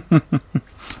says.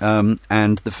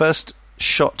 And the first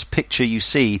shot picture you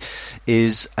see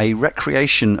is a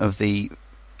recreation of the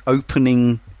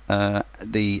opening,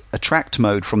 the attract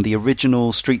mode from the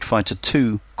original Street Fighter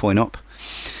II coin-op.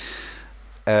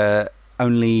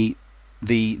 Only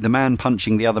the man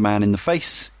punching the other man in the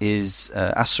face is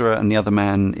Asura, and the other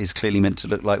man is clearly meant to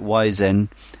look like Waizen.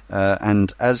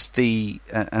 And as the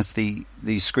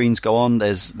screens go on,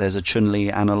 there's a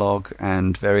Chun-Li analog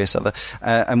and various other,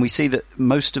 and we see that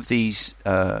most of these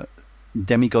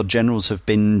demigod generals have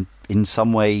been in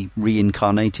some way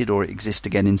reincarnated or exist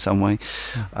again in some way.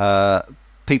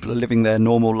 People are living their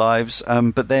normal lives,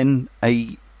 but then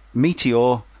a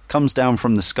meteor comes down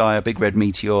from the sky, a big red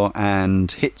meteor,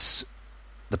 and hits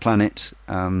the planet,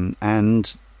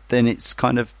 and then it's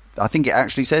kind of, I think it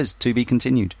actually says to be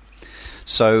continued.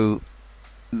 So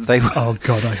they were, oh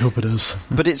god, I hope it is.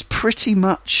 But it's pretty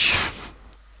much,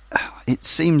 it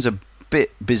seems a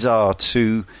bit bizarre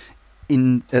to,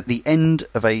 at the end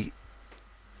of a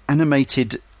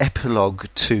animated epilogue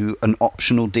to an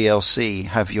optional DLC,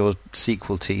 have your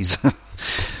sequel teaser.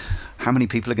 How many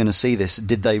people are going to see this?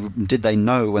 Did they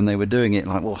know when they were doing it?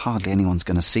 Like, well, hardly anyone's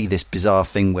going to see this bizarre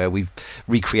thing where we've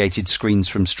recreated screens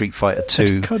from Street Fighter 2.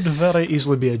 It could very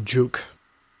easily be a joke.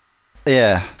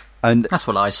 Yeah. And that's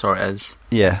what I saw it as.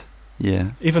 Yeah.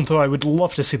 Even though I would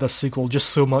love to see this sequel just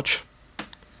so much.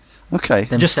 Okay.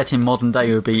 Them just set in modern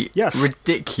day would be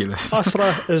ridiculous.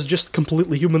 Asura is just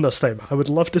completely human this time. I would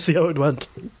love to see how it went.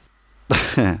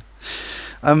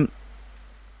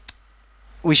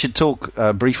 We should talk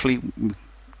briefly,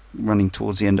 running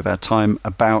towards the end of our time,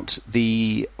 about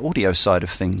the audio side of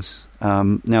things.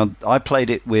 Now, I played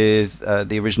it with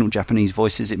the original Japanese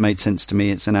voices. It made sense to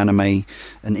me. It's an anime,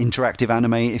 an interactive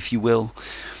anime, if you will,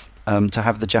 to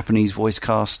have the Japanese voice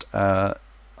cast. I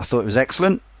thought it was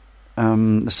excellent.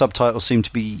 The subtitles seem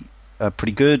to be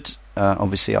pretty good.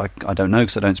 Obviously, I don't know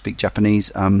because I don't speak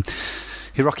Japanese.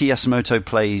 Hiroki Yasumoto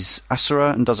plays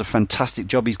Asura and does a fantastic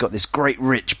job. He's got this great,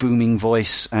 rich, booming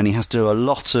voice, and he has to do a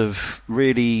lot of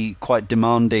really quite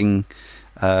demanding...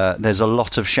 there's a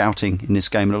lot of shouting in this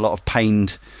game and a lot of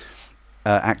pained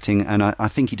acting, and I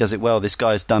think he does it well. This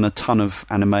guy has done a ton of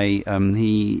anime.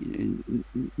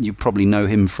 You probably know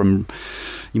him from...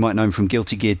 You might know him from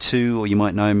Guilty Gear 2, or you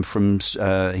might know him from...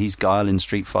 he's Guile in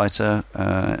Street Fighter...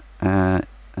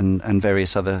 and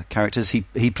various other characters.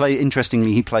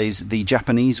 Interestingly, he plays the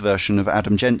Japanese version of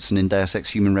Adam Jensen in Deus Ex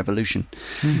Human Revolution.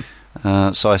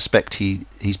 So I suspect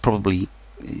he's probably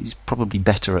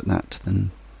better at that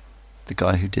than the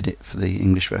guy who did it for the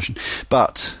English version.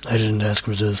 But I didn't ask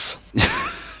for this.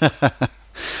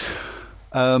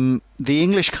 The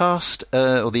English cast,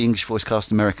 or the English voice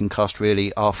cast, American cast,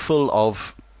 really are full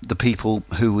of the people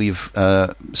who we've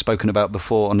spoken about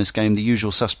before on this game, the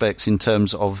usual suspects in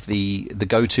terms of the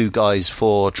go-to guys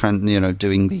for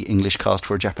doing the English cast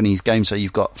for a Japanese game. So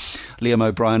you've got Liam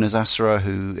O'Brien as Asura,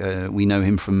 who we know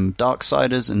him from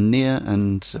Darksiders and Nier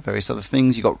and various other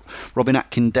things. You've got Robin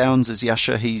Atkin Downes as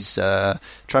Yasha. He's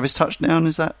Travis Touchdown,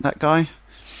 is that guy?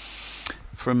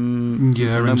 From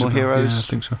No More Heroes? Yeah, I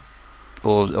think so.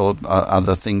 Or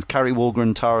other things. Carrie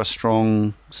Walgren, Tara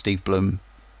Strong, Steve Bloom.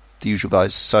 The usual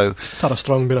guys. So Tara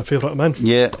Strong being a favourite of mine.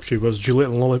 Yeah. She was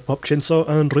Juliet in Lollipop Chainsaw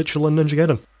and Rachel in Ninja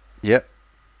Gaiden. Yep.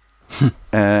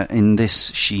 In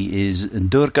this, she is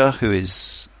Durga, who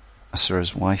is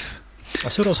Asura's wife.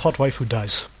 Asura's hot wife who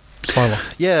dies. Spoiler.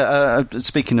 Yeah,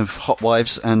 speaking of hot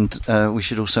wives, and we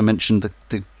should also mention the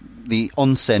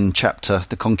onsen chapter,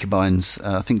 the concubines.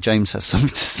 I think James has something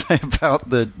to say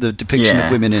about the depiction of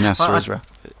women in Asura's Wrath.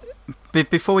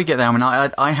 Before we get there, I mean,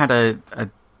 I had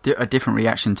a different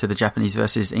reaction to the Japanese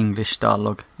versus English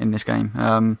dialogue in this game.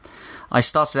 I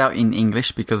started out in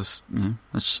English because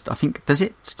I think, does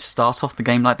it start off the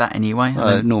game like that anyway?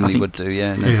 Normally would do,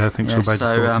 yeah. No. Yeah, I think so.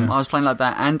 So I was playing like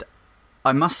that, and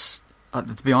I must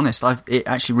to be honest, it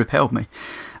actually repelled me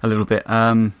a little bit.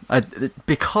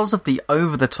 Because of the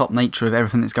over-the-top nature of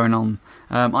everything that's going on,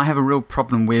 I have a real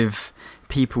problem with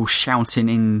people shouting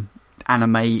in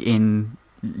anime in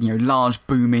large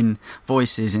booming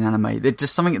voices in anime. They're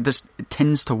just something that just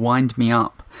tends to wind me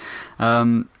up.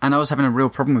 And I was having a real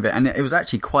problem with it, and it was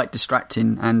actually quite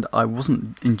distracting, and I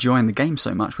wasn't enjoying the game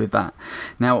so much with that.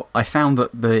 Now, I found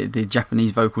that the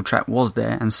Japanese vocal track was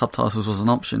there and subtitles was an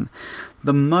option.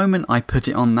 The moment I put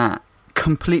it on that,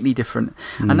 completely different.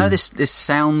 I know this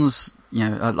sounds,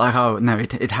 like, oh no,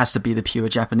 it has to be the pure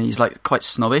Japanese, like quite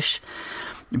snobbish,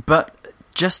 but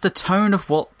just the tone of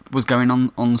what was going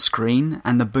on screen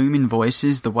and the booming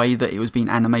voices, the way that it was being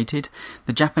animated,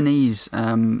 the Japanese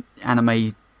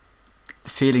anime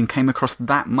feeling came across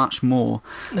that much more.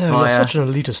 No, it's such an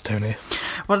elitist, Tony.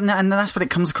 Well, no, and that's what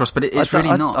it comes across, but it's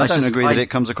really not. I don't agree that it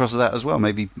comes across as that as well.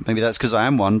 Maybe that's because I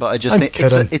am one, but I just think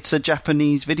it's a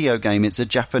Japanese video game. It's a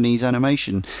Japanese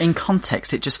animation. In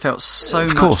context, it just felt so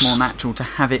much more natural to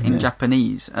have it in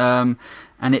Japanese, and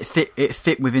it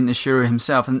fit within Asura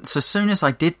himself. And so as soon as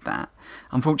I did that,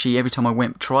 unfortunately, every time I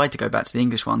tried to go back to the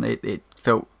English one, it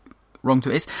felt wrong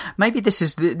to it. Maybe this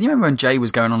is you remember when Jay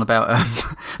was going on about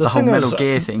the whole Metal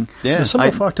Gear thing? Yeah. The simple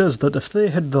fact is that if they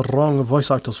had the wrong voice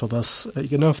actors for this,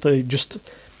 if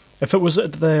it was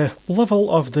at the level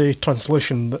of the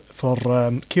translation for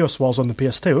Chaos Wars on the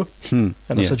PS2, and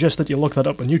I suggest that you look that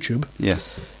up on YouTube.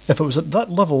 Yes. If it was at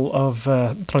that level of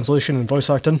translation and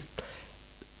voice acting,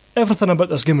 everything about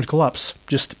this game would collapse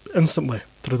just instantly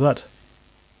through that.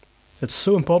 It's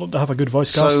so important to have a good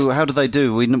voice cast. So how do they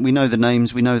do? We know the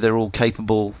names. We know they're all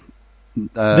capable.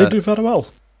 They do very well.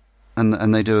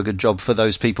 And they do a good job for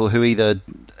those people who either...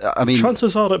 I mean,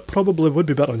 chances are it probably would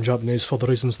be better in Japanese for the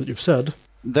reasons that you've said.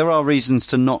 There are reasons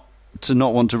to not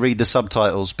want to read the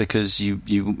subtitles because you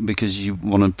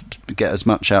want to get as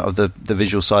much out of the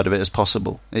visual side of it as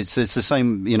possible. It's the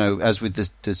same, as with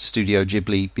the Studio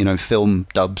Ghibli, film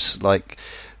dubs, like...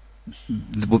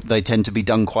 They tend to be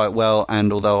done quite well,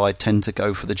 and although I tend to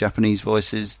go for the Japanese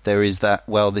voices, there is that,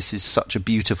 this is such a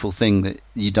beautiful thing that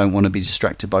you don't want to be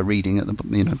distracted by reading at the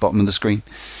bottom of the screen.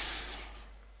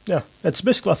 Yeah, it's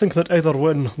basically, I think that either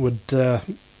one would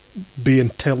be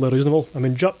entirely reasonable. I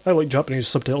mean, I like Japanese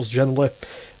subtitles generally,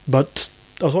 but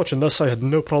I was watching this, I had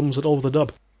no problems at all with the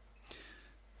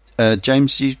dub.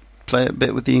 James, you play a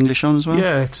bit with the English on as well?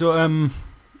 Yeah, so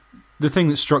the thing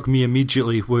that struck me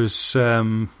immediately was...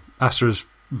 Asura's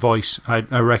voice. I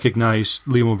recognised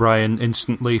Liam O'Brien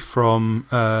instantly from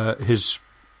his...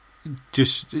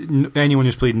 Just anyone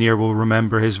who's played Nier will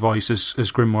remember his voice as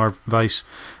Grimoire Weiss.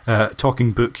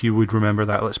 Talking Book, you would remember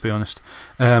that. Let's be honest.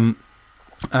 And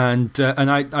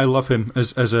I love him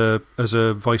as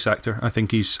a voice actor. I think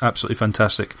he's absolutely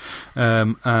fantastic.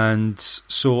 And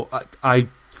so I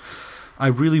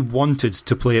really wanted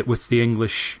to play it with the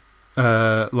English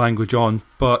language on,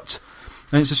 but.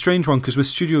 And it's a strange one because with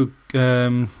Studio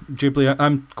Ghibli,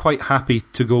 I'm quite happy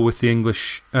to go with the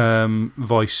English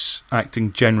voice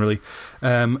acting generally.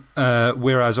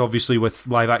 Whereas obviously with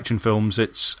live action films,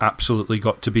 it's absolutely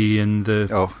got to be in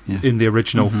the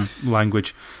original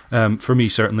language. For me,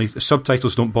 certainly,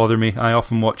 subtitles don't bother me. I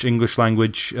often watch English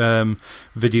language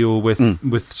video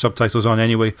with subtitles on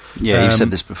anyway. Yeah, you've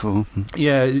said this before.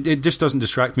 Yeah, it just doesn't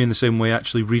distract me in the same way.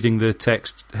 Actually, reading the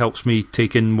text helps me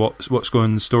take in what's going on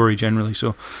in the story generally.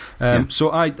 So, so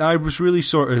I was really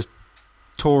sort of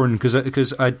torn because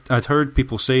I'd heard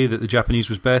people say that the Japanese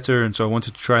was better, and so I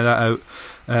wanted to try that out.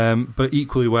 But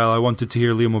equally well, I wanted to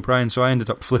hear Liam O'Brien, so I ended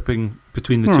up flipping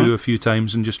between the two a few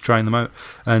times and just trying them out.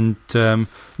 And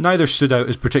neither stood out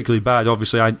as particularly bad.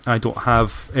 Obviously, I don't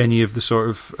have any of the sort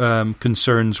of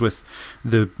concerns with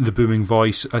the booming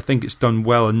voice. I think it's done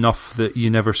well enough that you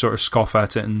never sort of scoff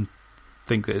at it and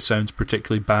think that it sounds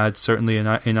particularly bad, certainly in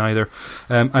either.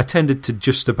 I tended to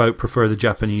just about prefer the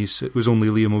Japanese. It was only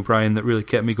Liam O'Brien that really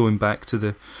kept me going back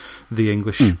to the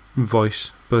English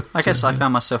voice. But I guess I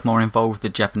found myself more involved with the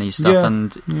Japanese stuff,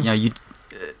 and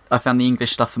I found the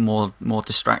English stuff more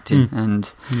distracting.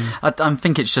 And I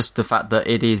think it's just the fact that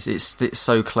it's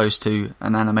so close to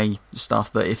an anime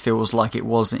stuff that it feels like it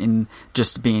was in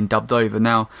just being dubbed over.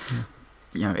 Now,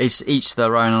 it's each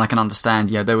their own, and I can understand.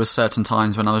 There were certain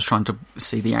times when I was trying to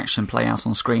see the action play out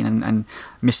on screen and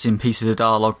missing pieces of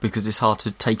dialogue because it's hard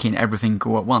to take in everything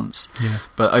all at once. Yeah.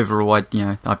 But overall,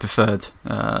 I preferred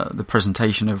the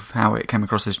presentation of how it came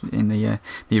across in the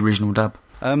original dub.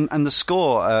 And the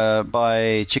score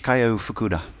by Chikayo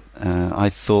Fukuda, I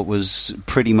thought was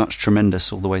pretty much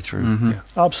tremendous all the way through. Mm-hmm. Yeah.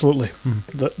 Absolutely.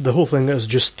 Mm-hmm. The whole thing is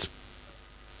just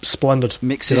splendid.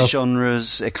 Mixes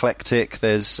genres, eclectic.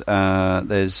 There's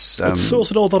it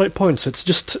sorts at all the right points. It's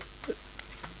just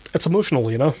it's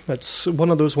emotional, you know. It's one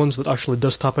of those ones that actually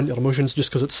does tap into your emotions just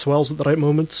because it swells at the right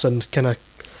moments and kind of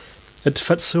it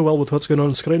fits so well with what's going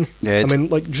on screen. Yeah, I mean,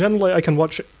 like, generally I can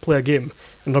play a game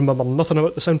and remember nothing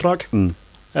about the soundtrack.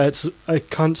 I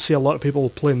can't see a lot of people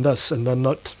playing this and then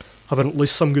not having at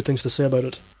least some good things to say about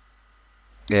it.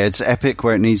 Yeah, it's epic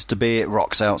where it needs to be. It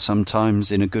rocks out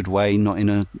sometimes in a good way, not in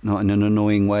an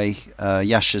annoying way.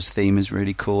 Yasha's theme is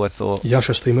really cool, I thought.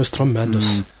 Yasha's theme is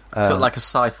tremendous. Sort of like a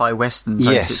sci-fi western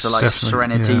type. Yes, it's like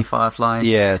Serenity, Firefly.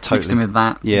 Yeah, totally. Mixed in with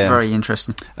that. Yeah. Very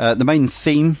interesting. The main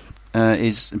theme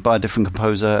is by a different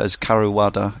composer as Kaoru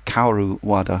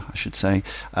Wada, I should say,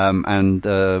 and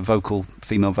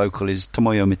female vocal is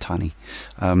Tomoyo Mitani.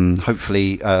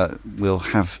 Hopefully we'll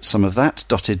have some of that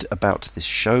dotted about this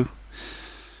show,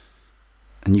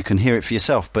 and you can hear it for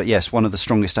yourself. But yes, one of the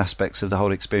strongest aspects of the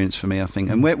whole experience for me, I think.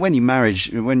 And when you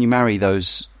marry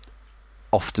those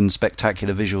often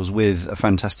spectacular visuals with a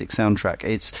fantastic soundtrack,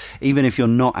 it's, even if you're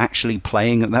not actually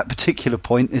playing at that particular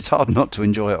point, it's hard not to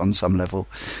enjoy it on some level.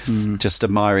 Just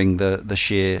admiring the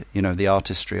sheer, the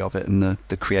artistry of it and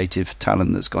the creative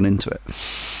talent that's gone into it.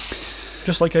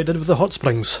 Just like I did with the Hot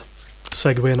Springs.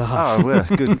 Segue and a half. Oh, well,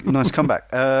 good, nice comeback.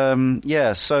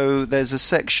 So there's a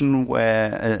section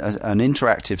where an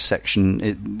interactive section,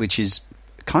 which is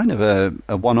kind of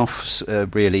a one-off,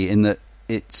 really, in that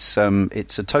it's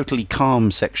a totally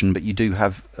calm section, but you do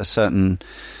have a certain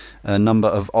number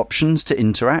of options to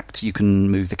interact. You can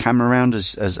move the camera around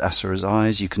as Asura's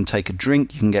eyes. You can take a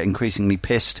drink. You can get increasingly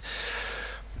pissed.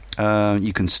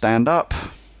 You can stand up.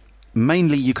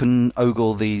 Mainly, you can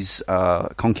ogle these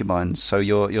concubines. So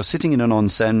you're sitting in an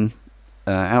onsen,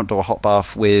 outdoor hot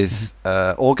bath with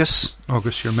August.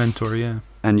 August, your mentor, yeah.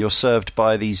 And you're served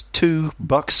by these two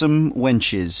buxom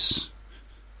wenches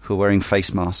who are wearing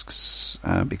face masks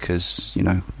because,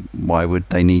 why would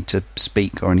they need to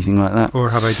speak or anything like that? Or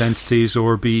have identities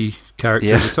or be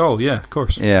characters at all. Yeah, of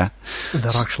course. Yeah.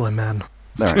 They're actually men.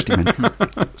 They're actually men.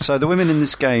 So the women in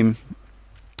this game,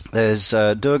 there's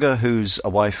Durga, who's a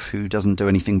wife who doesn't do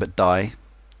anything but die.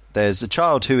 There's a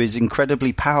child who is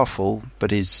incredibly powerful,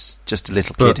 but is just a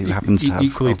little kid who happens to have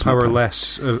equally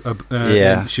powerless.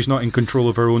 She's not in control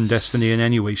of her own destiny in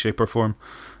any way, shape or form.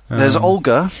 There's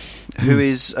Olga, who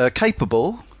is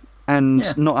capable and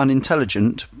not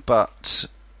unintelligent, but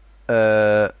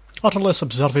utterly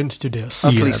subservient to Deus.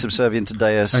 Utterly subservient to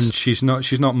Deus. And she's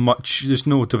not much. There's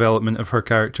no development of her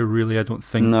character, really, I don't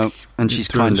think. No, and she's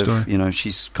kind of,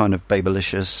 she's kind of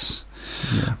babylicious.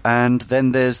 Yeah. And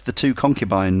then there's the two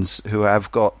concubines who have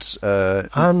got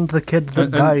and the kid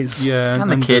that dies. Yeah,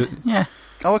 and the kid. Yeah.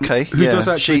 Oh, okay. Who does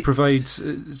actually provide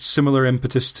similar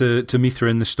impetus to Mithra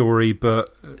in the story,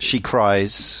 but she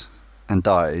cries and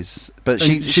dies. But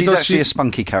she's actually a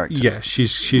spunky character. Yeah,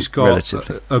 she's got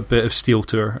a bit of steel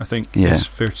to her, I think. Yeah. It's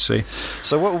fair to say.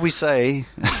 So what would we say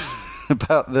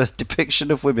about the depiction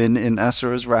of women in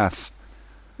Asura's Wrath?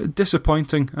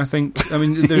 Disappointing, I think. I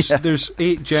mean, there's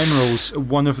 8 generals.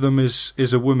 One of them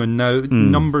is a woman. Now,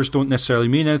 numbers don't necessarily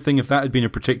mean anything. If that had been a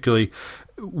particularly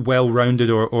well-rounded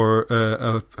or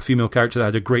a female character that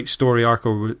had a great story arc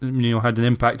or had an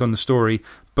impact on the story,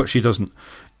 but she doesn't.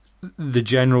 The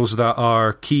generals that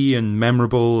are key and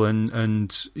memorable and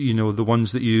the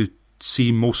ones that you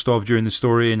see most of during the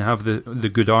story and have the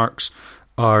good arcs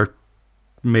are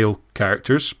male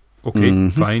characters. Okay,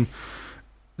 fine.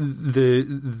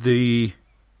 The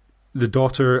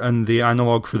daughter and the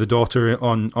analogue for the daughter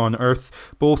on Earth,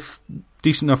 both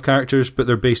decent enough characters, but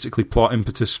they're basically plot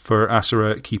impetus for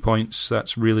Asura at key points.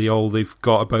 That's really all they've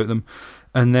got about them.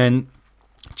 And then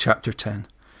Chapter 10.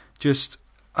 Just,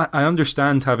 I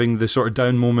understand having the sort of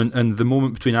down moment, and the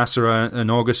moment between Asura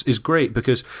and August is great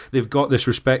because they've got this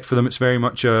respect for them. It's very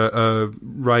much a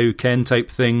Ryu Ken type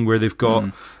thing where they've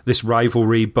got this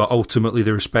rivalry, but ultimately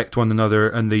they respect one another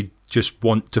and they just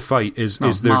want to fight. Is their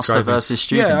master driving versus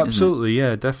student? Yeah, absolutely.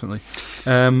 Yeah, definitely.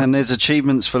 And there's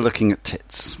achievements for looking at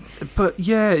tits. But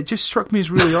yeah, it just struck me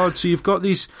as really odd. So you've got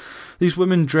these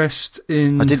women dressed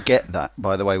in... I did get that,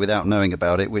 by the way, without knowing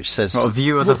about it, which says... a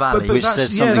view of the valley. Which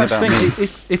says something about me.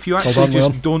 If you actually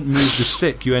just don't move the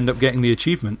stick, you end up getting the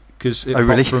achievement. Because it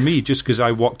popped for me, just because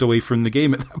I walked away from the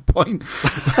game at that point.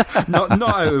 not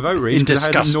out of outrage, because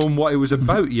I hadn't known what it was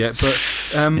about yet. But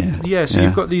so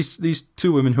you've got these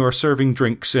 2 women who are serving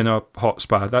drinks in a hot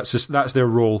spa. That's their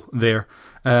role there.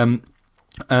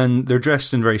 And they're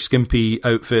dressed in very skimpy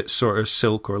outfits, sort of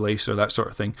silk or lace or that sort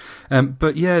of thing.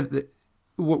 But yeah,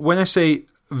 when I say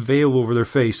veil over their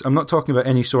face, I'm not talking about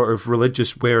any sort of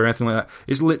religious wear or anything like that.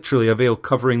 It's literally a veil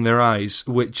covering their eyes,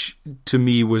 which to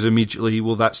me was immediately,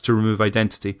 well, that's to remove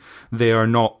identity. They are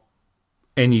not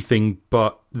anything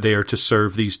but there to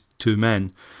serve these 2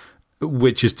 men.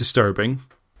 which is disturbing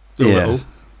a little.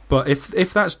 But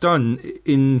if that's done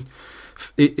in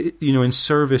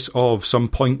service of some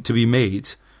point to be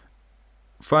made,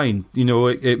 fine.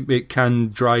 It can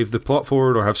drive the plot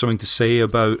forward or have something to say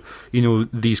about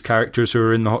these characters who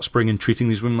are in the hot spring and treating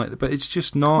these women like that. But it's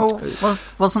just not. Well,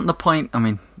 wasn't the point? I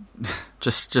mean,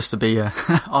 just to be an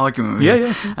argument with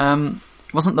you.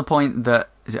 Wasn't the point that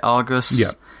Argus?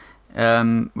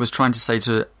 Yeah. Was trying to say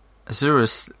to Asura,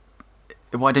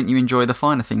 why don't you enjoy the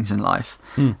finer things in life?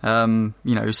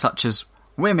 Such as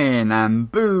women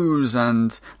and booze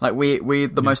and we're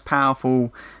the most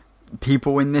powerful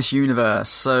people in this universe.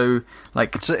 So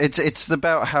it's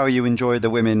about how you enjoy the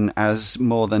women as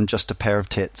more than just a pair of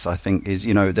tits. I think is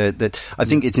I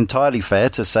think it's entirely fair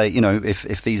to say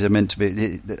if these are meant to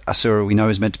be Asura, we know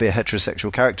is meant to be a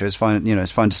heterosexual character. It's fine.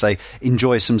 It's fine to say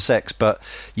enjoy some sex, but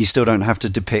you still don't have to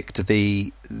depict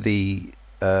the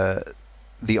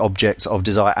objects of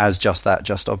desire as just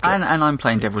objects. And I'm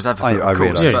playing devil's advocate. I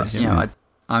realise, but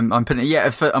I'm putting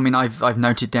it. I've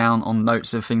noted down on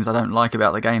notes of things I don't like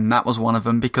about the game. That was one of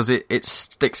them because it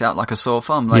sticks out like a sore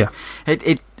thumb.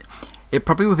 It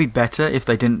probably would be better if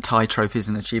they didn't tie trophies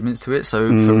and achievements to it. So,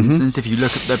 for instance, if you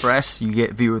look at the breasts, you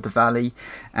get view of the valley,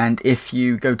 and if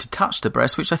you go to touch the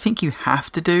breast, which I think you have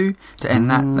to do to end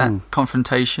that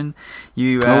confrontation,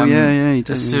 you do.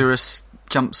 Asura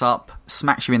jumps up,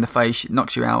 smacks you in the face,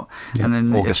 knocks you out, and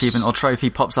then the achievement or trophy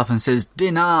pops up and says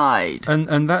denied.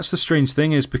 And that's the strange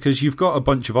thing, is because you've got a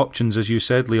bunch of options, as you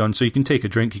said, Leon. So you can take a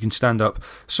drink, you can stand up.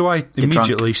 So I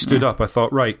immediately stood up. I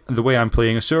thought, right, the way I'm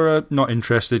playing Asura, not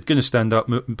interested, going to stand up,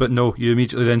 but no, you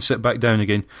immediately then sit back down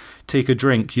again. Take a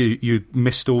drink, you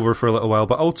missed over for a little while,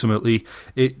 but ultimately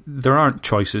there aren't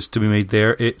choices to be made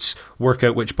there. It's work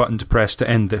out which button to press to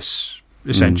end this.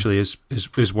 Essentially, is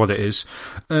what it is.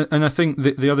 And I think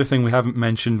the other thing we haven't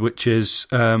mentioned, which is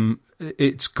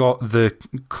it's got the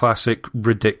classic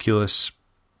ridiculous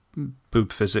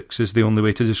boob physics, is the only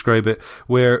way to describe it,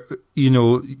 where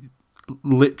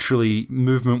literally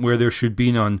movement where there should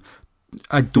be none.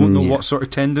 I don't know what sort of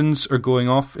tendons are going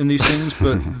off in these things,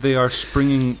 but they are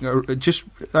springing.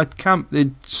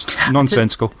 It's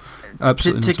nonsensical.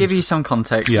 To give you some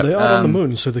context, they are on the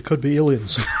moon, so they could be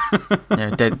aliens.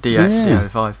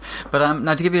 DO5. But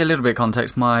now, to give you a little bit of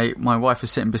context, my wife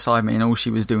was sitting beside me, and all she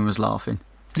was doing was laughing.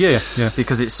 Yeah.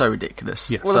 Because it's so ridiculous.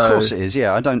 Yeah. Well, of course it is.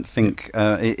 Yeah, I don't think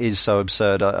it is so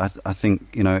absurd. I think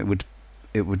it would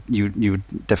you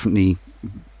would definitely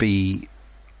be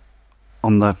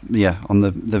on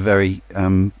the very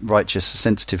righteous,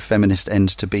 sensitive, feminist end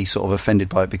to be sort of offended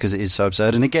by it because it is so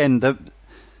absurd. And again, the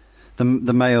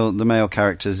male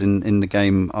characters in the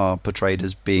game are portrayed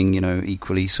as being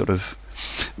equally sort of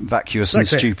vacuous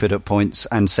sexy. And stupid at points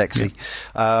and sexy.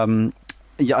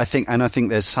 I think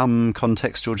there's some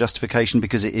contextual justification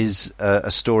because it is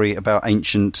a story about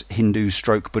ancient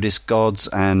Hindu/Buddhist gods,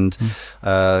 and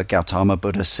Gautama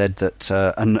Buddha said that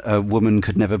a woman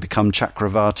could never become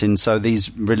Chakravartin. So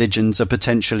these religions are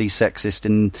potentially sexist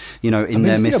in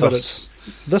their mythos.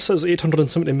 This is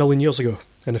 870 million years ago.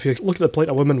 And if you look at the plight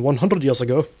of women 100 years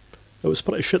ago, it was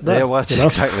pretty shit there. Yeah, well,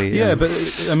 exactly. Yeah, but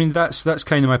I mean that's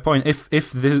kind of my point.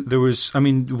 If there was, I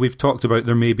mean, we've talked about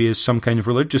there maybe is some kind of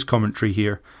religious commentary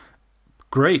here.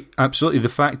 Great, absolutely. The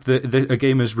fact that a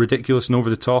game as ridiculous and over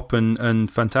the top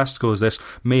and fantastical as this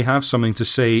may have something to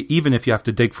say, even if you have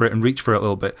to dig for it and reach for it a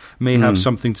little bit, may have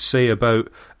something to say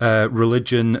about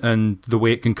religion and the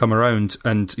way it can come around.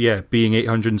 And being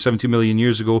 870 million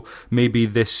years ago, maybe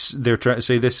they're trying to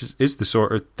say this is the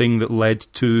sort of thing that led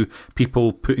to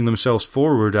people putting themselves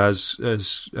forward as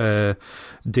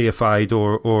deified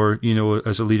or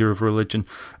as a leader of religion.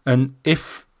 And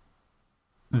if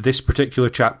this particular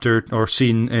chapter or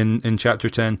scene in chapter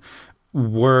 10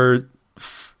 were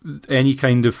any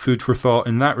kind of food for thought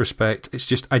in that respect, it's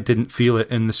just I didn't feel it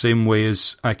in the same way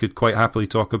as I could quite happily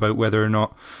talk about whether or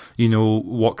not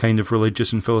what kind of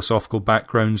religious and philosophical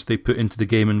backgrounds they put into the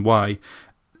game and why.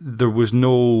 There was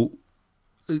no,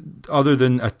 other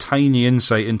than a tiny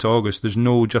insight into August, there's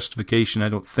no justification, I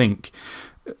don't think,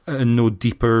 and no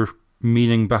deeper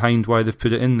meaning behind why they've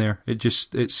put it in there.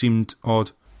 It seemed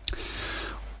odd.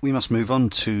 We must move on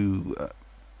to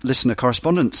listener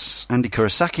correspondence. Andy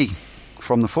Kurosaki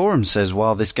from the forum says,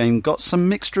 while this game got some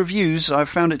mixed reviews, I've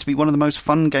found it to be one of the most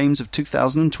fun games of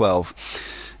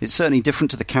 2012. It's certainly different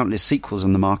to the countless sequels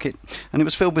on the market, and it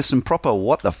was filled with some proper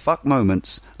what-the-fuck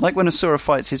moments, like when Asura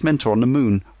fights his mentor on the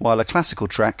moon, while a classical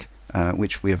track,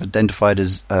 which we have identified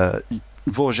as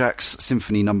Dvorak's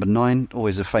Symphony No. 9,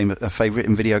 always a favourite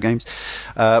in video games,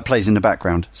 plays in the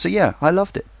background. So yeah, I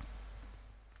loved it.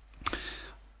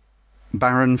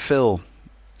 Baron Phil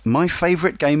My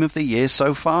favourite game of the year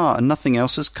so far, and nothing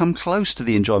else has come close to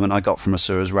the enjoyment I got from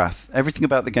Asura's Wrath. Everything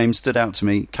about the game stood out to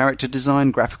me. Character design,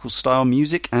 graphical style,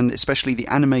 music, and especially the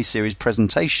anime series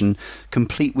presentation,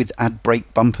 complete with ad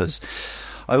break bumpers.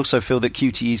 I also feel that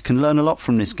QTEs can learn a lot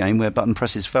from this game, where button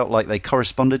presses felt like they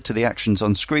corresponded to the actions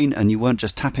on screen and you weren't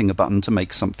just tapping a button to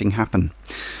make something happen.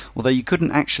 Although you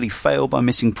couldn't actually fail by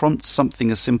missing prompts,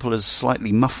 something as simple as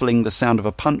slightly muffling the sound of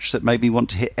a punch that made me want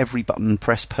to hit every button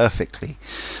press perfectly.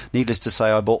 Needless to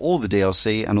say, I bought all the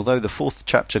DLC, and although the 4th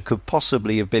chapter could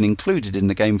possibly have been included in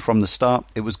the game from the start,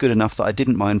 it was good enough that I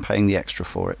didn't mind paying the extra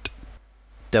for it.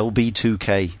 Del B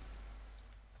 2K.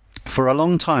 For a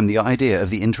long time, the idea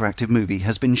of the interactive movie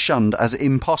has been shunned as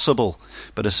impossible,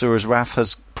 but Asura's Wrath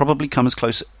has probably come as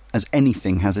close as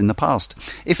anything has in the past,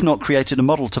 if not created a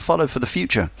model to follow for the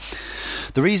future.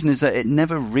 The reason is that it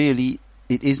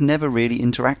is never really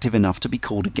interactive enough to be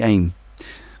called a game.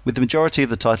 With the majority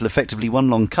of the title effectively one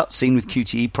long cutscene with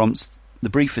QTE prompts, the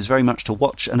brief is very much to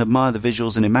watch and admire the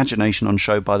visuals and imagination on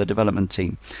show by the development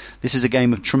team. This is a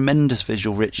game of tremendous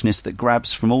visual richness that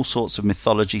grabs from all sorts of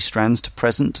mythology strands to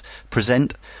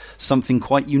present something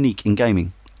quite unique in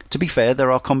gaming. To be fair,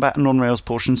 there are combat and on-rails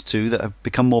portions too that have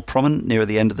become more prominent near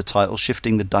the end of the title,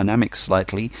 shifting the dynamics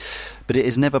slightly, but it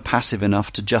is never passive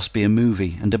enough to just be a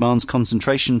movie and demands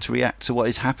concentration to react to what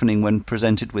is happening when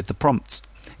presented with the prompts.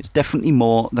 It's definitely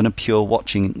more than a pure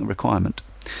watching requirement.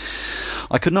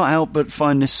 I could not help but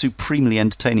find this supremely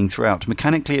entertaining throughout.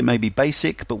 Mechanically it may be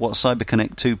basic, but what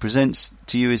CyberConnect 2 presents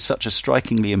to you is such a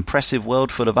strikingly impressive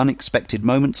world full of unexpected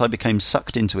moments. I became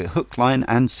sucked into it hook, line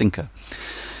and sinker.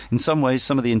 In some ways,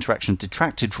 some of the interaction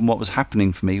detracted from what was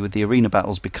happening for me, with the arena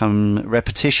battles become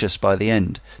repetitious by the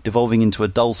end, devolving into a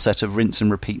dull set of rinse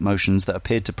and repeat motions that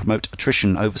appeared to promote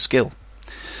attrition over skill.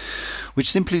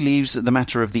 Which simply leaves the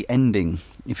matter of the ending.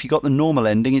 If you got the normal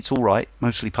ending, it's alright,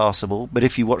 mostly passable, but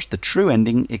if you watch the true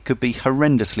ending, it could be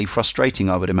horrendously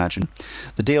frustrating, I would imagine.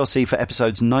 The DLC for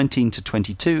episodes 19 to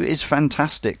 22 is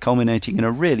fantastic, culminating in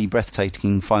a really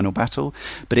breathtaking final battle,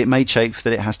 but it may chafe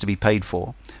that it has to be paid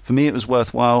for. For me it was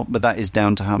worthwhile, but that is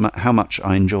down to how much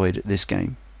I enjoyed this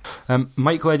game.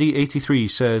 Mike Leddy 83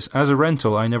 says, as a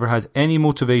rental I never had any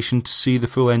motivation to see the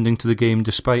full ending to the game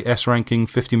despite S ranking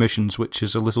 50 missions, which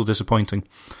is a little disappointing.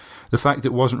 The fact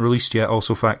it wasn't released yet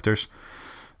also factors,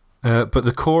 but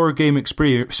the core game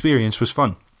experience was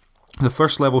fun. The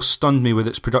first level stunned me with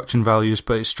its production values,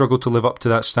 but it struggled to live up to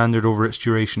that standard over its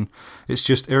duration. It's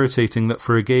just irritating that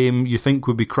for a game you think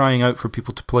would be crying out for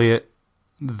people to play it,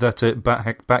 that it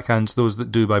backhands those that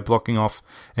do by blocking off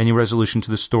any resolution to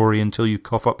the story until you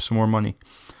cough up some more money.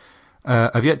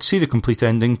 I've yet to see the complete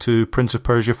ending to Prince of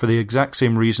Persia for the exact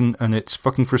same reason, and it's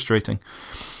fucking frustrating.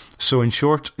 So in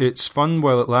short, it's fun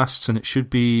while it lasts, and it should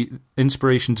be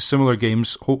inspiration to similar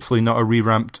games, hopefully not a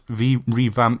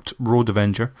revamped Road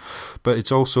Avenger, but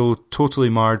it's also totally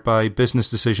marred by business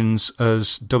decisions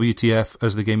as WTF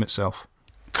as the game itself.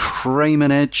 Crayman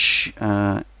Edge,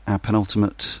 our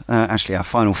penultimate, our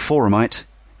final forumite,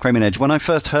 Crayman Edge. When I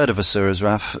first heard of Asura's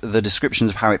Wrath, the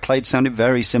descriptions of how it played sounded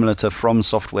very similar to From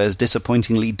Software's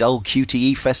disappointingly dull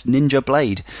QTE Fest Ninja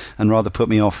Blade, and rather put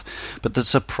me off. But the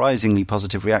surprisingly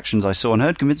positive reactions I saw and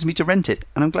heard convinced me to rent it,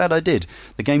 and I'm glad I did.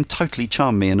 The game totally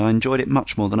charmed me, and I enjoyed it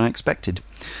much more than I expected.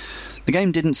 The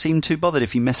game didn't seem too bothered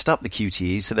if you messed up the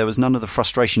QTE, so there was none of the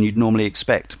frustration you'd normally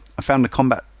expect. I found the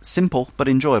combat simple but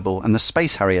enjoyable, and the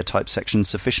Space Harrier type sections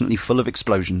sufficiently full of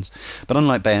explosions. But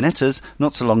unlike Bayonetta's,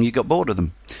 not so long you got bored of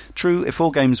them. True, if all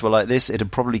games were like this,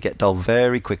 it'd probably get dull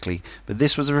very quickly, but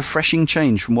this was a refreshing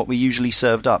change from what we usually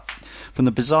served up. From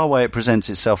the bizarre way it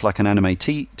presents itself like an anime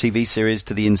TV series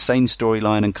to the insane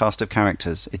storyline and cast of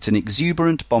characters, it's an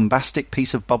exuberant, bombastic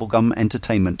piece of bubblegum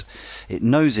entertainment. It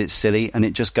knows it's silly, and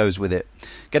it just goes with it.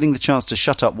 Getting the chance to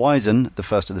shut up Wyzen, the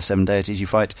first of the 7 deities you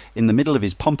fight, in the middle of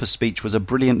his pompous speech was a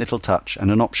brilliant little touch,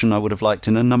 and an option I would have liked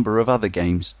in a number of other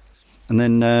games. And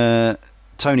then,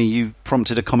 Tony, you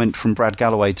prompted a comment from Brad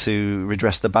Galloway to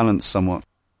redress the balance somewhat.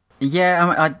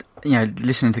 Yeah,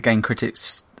 listening to game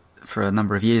critics for a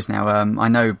number of years now, I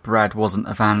know Brad wasn't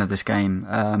a fan of this game,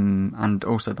 and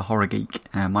also the horror geek,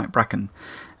 Mike Bracken.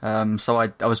 So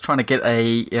I was trying to get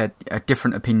a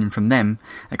different opinion from them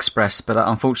expressed, but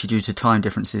unfortunately due to time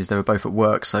differences, they were both at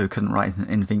work, so couldn't write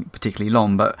anything particularly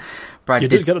long. But Brad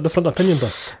did get a different opinion,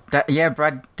 though.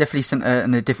 Brad definitely sent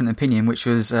a different opinion, which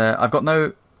was I've got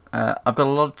a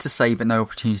lot to say, but no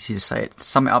opportunity to say it. To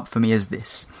sum it up for me as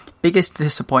this: biggest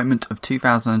disappointment of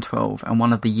 2012 and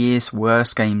one of the year's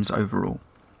worst games overall.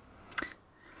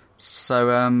 So,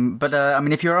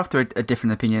 if you're after a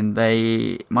different opinion,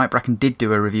 Mike Bracken did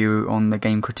do a review on the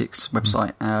Game Critics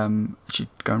website. You should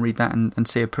go and read that and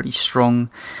see a pretty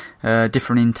strong,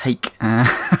 different intake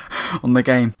on the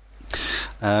game.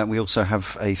 We also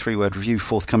have a 3-word review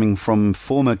forthcoming from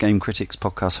former Game Critics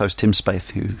podcast host Tim Spaeth,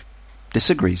 who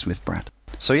disagrees with Brad.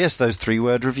 So yes, those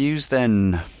 3-word reviews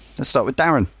then. Let's start with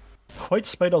Darren. White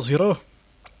Spider Zero,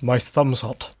 my thumbs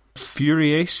hurt.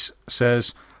 Fury Ace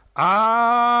says,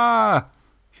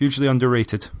 hugely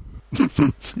underrated.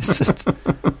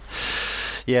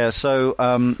 Yeah, so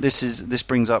this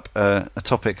brings up a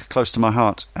topic close to my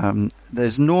heart.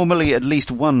 There's normally at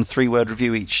least one 3-word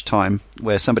review each time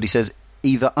where somebody says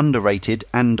either underrated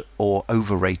and or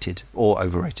overrated,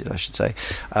 I should say.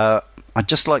 I'd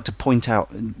just like to point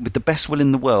out, with the best will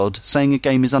in the world, saying a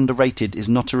game is underrated is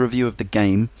not a review of the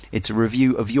game, it's a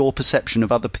review of your perception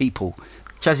of other people.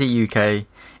 Chazzy UK,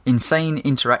 insane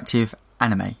interactive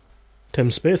anime. Tim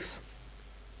Spaeth.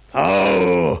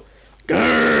 Oh,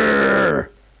 grrr,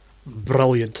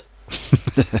 brilliant.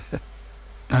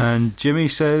 And Jimmy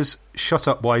says, shut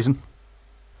up, Wizen.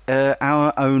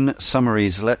 Our own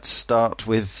summaries. Let's start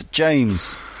with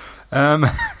James.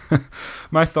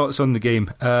 My thoughts on the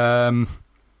game.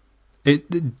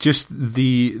 It just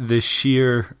the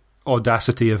sheer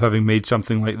audacity of having made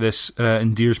something like this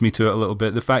endears me to it a little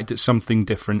bit. The fact it's something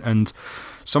different, and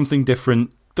something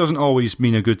different doesn't always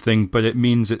mean a good thing, but it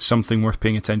means it's something worth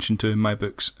paying attention to in my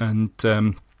books. And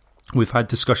we've had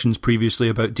discussions previously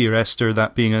about Dear Esther,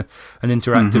 that being an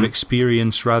interactive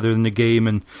experience rather than a game,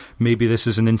 and maybe this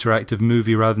is an interactive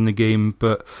movie rather than a game.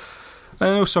 But I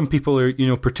know some people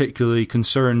are, particularly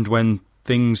concerned when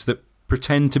things that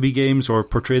pretend to be games or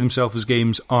portray themselves as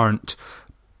games aren't.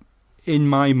 In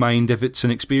my mind, if it's an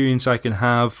experience I can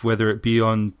have, whether it be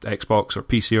on Xbox or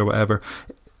PC or whatever,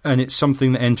 and it's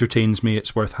something that entertains me,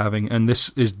 it's worth having. And this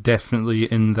is definitely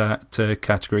in that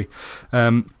category.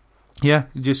 It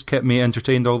just kept me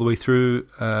entertained all the way through.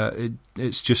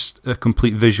 It's just a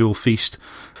complete visual feast.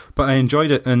 But I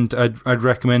enjoyed it, and I'd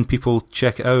recommend people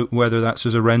check it out, whether that's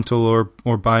as a rental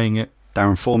or buying it.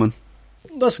 Darren Foreman.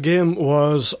 This game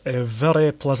was a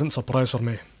very pleasant surprise for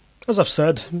me. As I've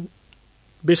said,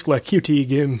 basically a QTE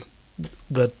game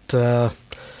that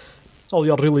all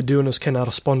you're really doing is kind of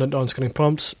responding to on-screen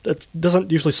prompts. It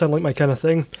doesn't usually sound like my kind of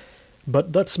thing,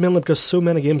 but that's mainly because so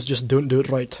many games just don't do it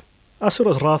right.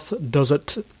 Asura's Wrath does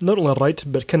it not only right,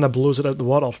 but kind of blows it out the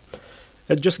water.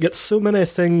 It just gets so many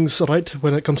things right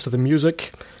when it comes to the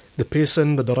music, the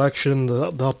pacing, the direction,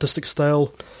 the artistic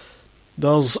style.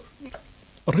 There's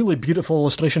really beautiful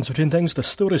illustrations between things. The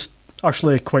story's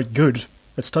actually quite good.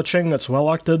 It's touching, it's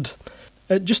well acted.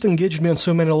 It just engaged me on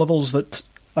so many levels that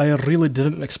I really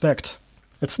didn't expect.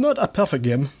 It's not a perfect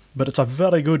game, but it's a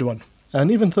very good one. And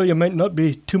even though you might not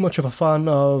be too much of a fan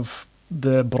of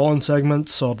the brawling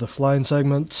segments or the flying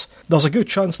segments, there's a good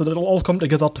chance that it'll all come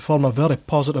together to form a very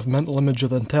positive mental image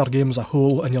of the entire game as a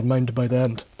whole in your mind by the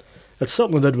end. It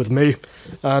certainly did with me,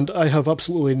 and I have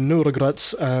absolutely no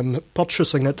regrets in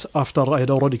purchasing it after I had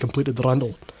already completed the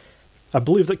rental. I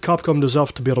believe that Capcom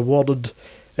deserved to be rewarded,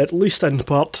 at least in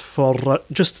part, for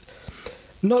just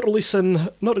not releasing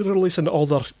all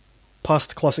their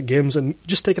past classic games and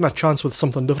just taking a chance with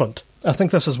something different. I think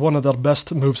this is one of their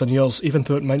best moves in years, even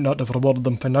though it might not have rewarded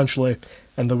them financially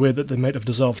in the way that they might have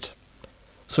deserved.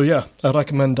 So yeah, I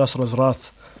recommend Asura's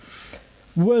Wrath,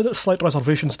 with slight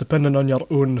reservations depending on your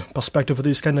own perspective of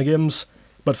these kind of games,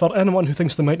 but for anyone who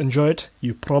thinks they might enjoy it,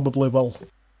 you probably will.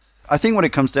 I think what it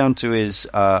comes down to is,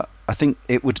 I think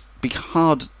it would be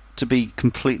hard to be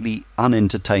completely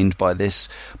unentertained by this,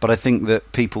 but I think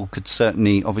that people could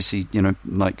certainly, obviously,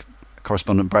 like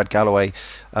correspondent Brad Galloway,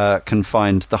 can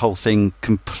find the whole thing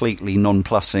completely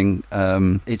nonplussing.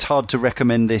 It's hard to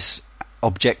recommend this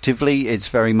objectively. It's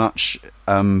very much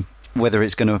whether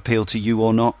it's going to appeal to you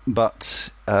or not, but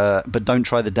don't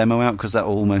try the demo out, because that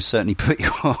will almost certainly put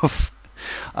you off.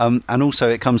 And also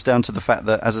it comes down to the fact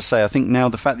that, as I say, I think now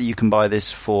the fact that you can buy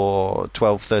this for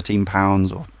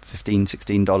 £12-13 or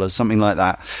 $15-16, something like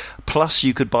that, plus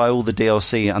you could buy all the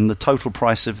DLC, and the total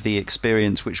price of the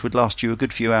experience, which would last you a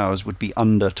good few hours, would be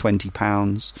under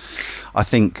 £20. I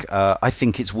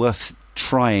think it's worth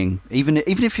trying, even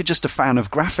if you're just a fan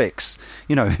of graphics.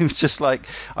 It's just like,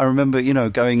 I remember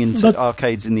going into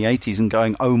arcades in the 80s and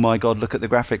going, oh my god, look at the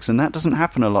graphics, and that doesn't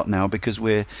happen a lot now because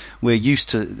we're used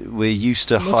to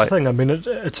That's the thing. I mean,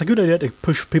 it's a good idea to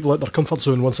push people out their comfort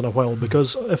zone once in a while,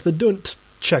 because if they don't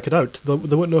check it out. They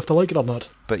won't know if they like it or not.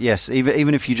 But yes,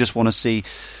 even if you just want to see,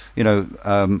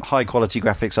 high quality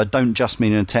graphics, I don't just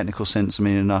mean in a technical sense, I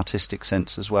mean in an artistic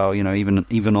sense as well. Even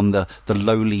on the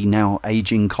lowly, now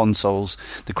aging consoles,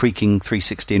 the creaking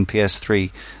 360 and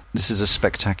PS3, this is a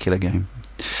spectacular game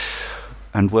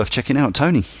and worth checking out.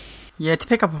 Tony? Yeah, to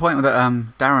pick up a point that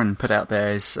Darren put out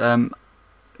there is,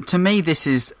 to me, this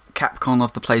is Capcom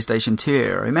of the PlayStation 2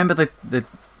 era. Remember the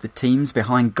teams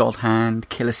behind God Hand,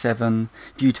 Killer 7,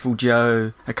 Beautiful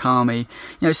Joe, Akami,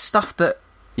 stuff that...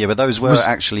 Yeah, but those were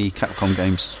actually Capcom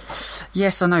games.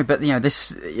 Yes, I know, but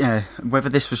this, whether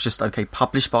this was just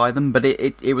published by them, but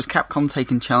it was Capcom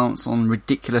taking chance on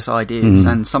ridiculous ideas,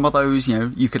 and some of those,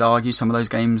 you could argue some of those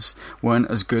games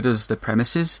weren't as good as the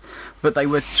premises, but they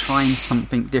were trying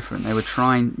something different. They were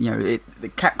trying, the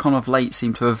Capcom of late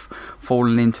seemed to have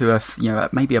fallen into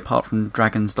maybe apart from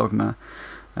Dragon's Dogma,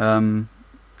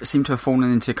 seemed to have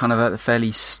fallen into kind of a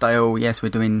fairly stale. Yes, we're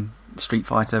doing Street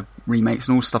Fighter remakes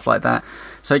and all stuff like that.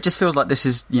 So it just feels like this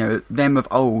is, them of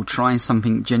old trying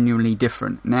something genuinely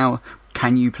different. Now,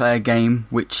 can you play a game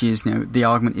which is, the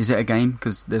argument, is it a game?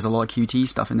 Because there's a lot of QT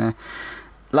stuff in there.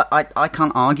 Like, I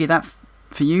can't argue that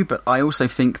for you, but I also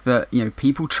think that,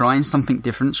 people trying something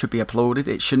different should be applauded.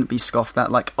 It shouldn't be scoffed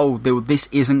at like, oh, this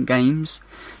isn't games.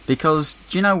 Because,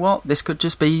 do you know what? This could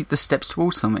just be the steps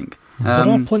towards something. There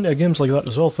are plenty of games like that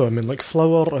as well, though. I mean, like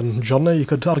Flower and Journey, you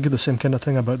could argue the same kind of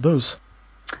thing about those.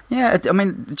 Yeah, I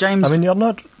mean, James... I mean, you're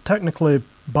not technically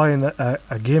buying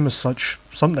a game as such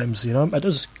sometimes, It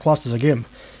is classed as a game.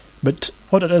 But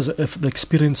what it is, if the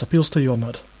experience appeals to you or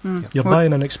not. You're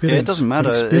buying an experience. Yeah, it doesn't matter.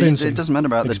 It doesn't matter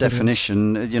about the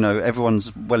definition.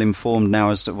 Everyone's well informed now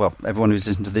as to... Well, everyone who's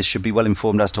listened to this should be well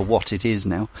informed as to what it is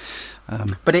now.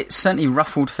 But it certainly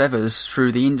ruffled feathers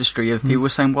through the industry of people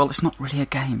saying, well, it's not really a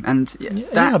game. And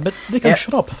but they can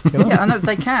shut up. Yeah, I know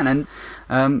they can.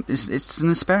 And it's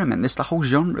an experiment. The whole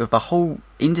genre, the whole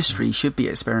industry should be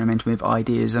experimenting with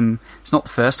ideas. It's not the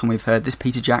first time we've heard this.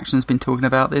 Peter Jackson's been talking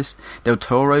about this. Del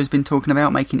Toro's been talking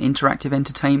about making interactive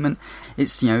entertainment.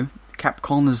 It's,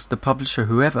 Capcom as the publisher,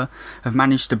 whoever, have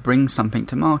managed to bring something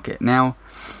to market. Now,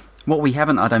 what we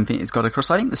haven't, I don't think, it's got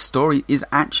across. I think the story is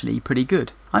actually pretty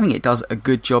good. I think it does a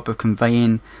good job of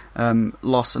conveying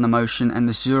loss and emotion, and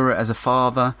Asura as a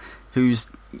father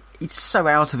who's so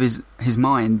out of his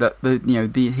mind that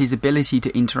his ability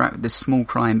to interact with this small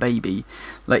crying baby,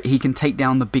 like he can take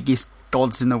down the biggest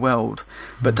gods in the world,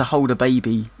 but to hold a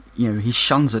baby, he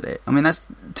shuns at it. I mean,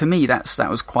 to me that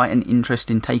was quite an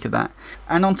interesting take of that.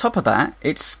 And on top of that,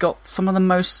 it's got some of the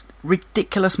most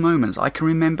ridiculous moments I can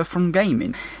remember from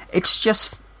gaming.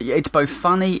 It's both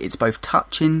funny, it's both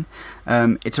touching,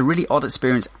 it's a really odd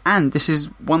experience, and this is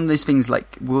one of those things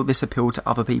like, will this appeal to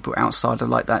other people outside of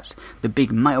like that's the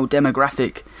big male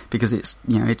demographic, because it's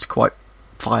quite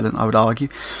violent, I would argue.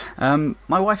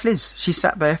 My wife Liz, she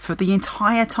sat there for the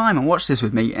entire time and watched this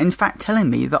with me, in fact telling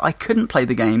me that I couldn't play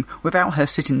the game without her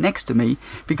sitting next to me,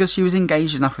 because she was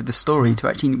engaged enough with the story to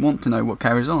actually want to know what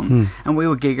carries on. And we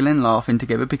were giggling, laughing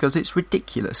together, because it's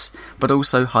ridiculous but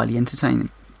also highly entertaining.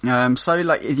 So,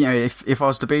 like, if I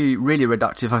was to be really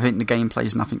reductive, I think the gameplay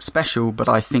is nothing special, but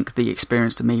I think the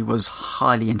experience to me was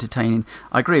highly entertaining.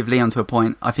 I agree with Leon to a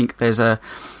point. I think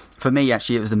for me,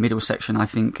 actually, it was the middle section. I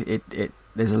think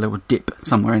there's a little dip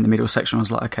somewhere in the middle section. I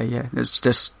was like, okay, yeah, let's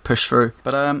just push through.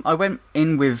 But I went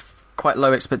in with quite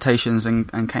low expectations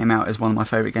and came out as one of my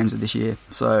favourite games of this year.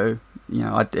 So,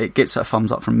 it gets a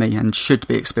thumbs up from me and should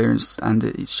be experienced, and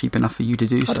it's cheap enough for you to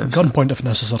do so. At gunpoint if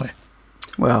necessary.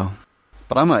 Well...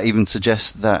 But I might even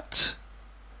suggest that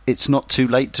it's not too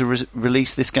late to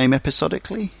release this game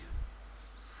episodically.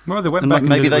 Well, they went back and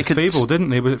maybe they could Fable, didn't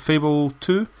they? Was it Fable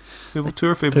 2? Fable 2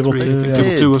 or Fable 3?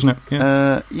 Fable 2, wasn't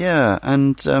it? Yeah,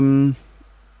 and...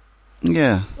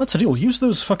 yeah. That's a deal. Use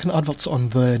those fucking adverts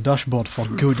on the dashboard for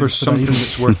good. For something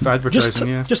that's worth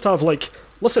advertising, Just have, like,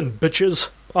 listen, bitches,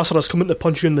 Asura's coming to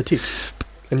punch you in the teeth.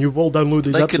 And you will download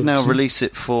these episodes. They could now release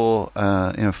it for,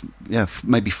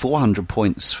 maybe 400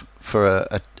 points for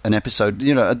an episode.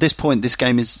 At this point, this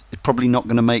game is probably not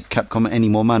going to make Capcom any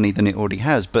more money than it already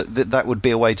has, but that would be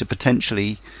a way to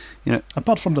potentially,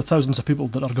 apart from the thousands of people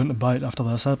that are going to buy it after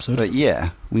this episode. But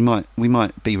yeah, we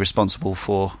might be responsible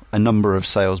for a number of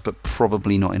sales, but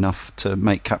probably not enough to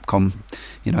make Capcom,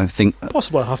 think...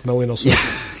 Possibly 500,000 or so.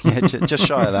 Yeah, just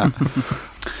shy of that.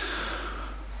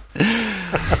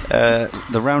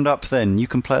 The roundup then, you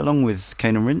can play along with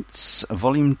Kane and Rince.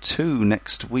 Volume 2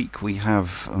 next week we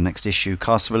have, next issue,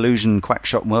 Cast of Illusion,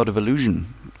 Quackshot, World of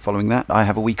Illusion. Following that, I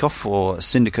have a week off for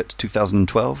Syndicate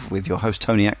 2012 with your host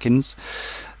Tony Atkins.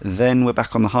 Then we're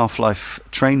back on the Half-Life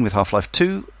train with Half-Life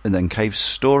 2, and then Cave's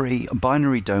Story,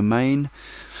 Binary Domain,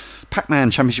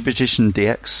 Pac-Man Championship Edition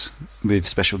DX with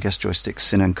special guest joysticks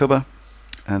Sinan Kuba.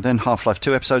 Then Half-Life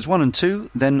 2 episodes 1 and 2.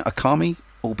 Then Akami,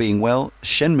 all being well,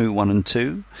 Shenmue 1 and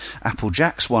 2,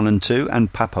 Applejacks 1 and 2,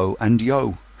 and Papo and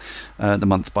Yo. The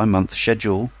month-by-month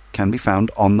schedule can be found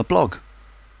on the blog.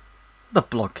 The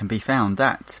blog can be found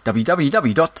at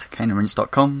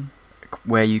www.caneandrinse.com,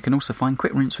 where you can also find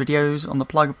Quick Rinse videos on the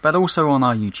plug, but also on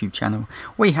our YouTube channel.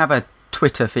 We have a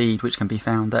Twitter feed which can be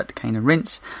found at Cane and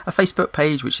Rinse, a Facebook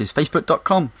page which is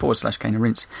facebook.com/Cane and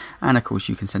Rinse, and of course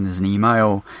you can send us an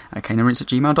email at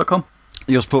caneandrinse@gmail.com.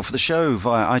 Your support for the show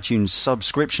via iTunes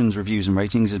subscriptions, reviews and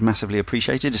ratings is massively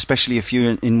appreciated, especially if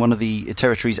you're in one of the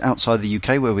territories outside the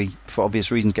UK where we, for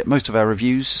obvious reasons, get most of our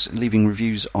reviews, leaving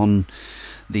reviews on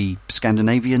the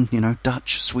Scandinavian,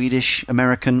 Dutch, Swedish,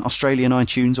 American, Australian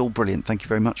iTunes, all brilliant. Thank you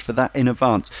very much for that in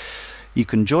advance. You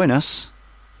can join us,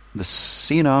 the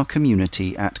CNR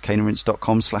community, at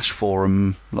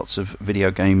caneandrinse.com/forum. Lots of video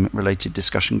game related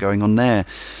discussion going on there.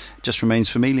 Just remains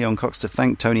for me, Leon Cox, to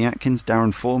thank Tony Atkins,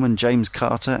 Darren Foreman, James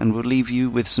Carter, and we'll leave you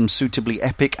with some suitably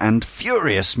epic and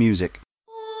furious music.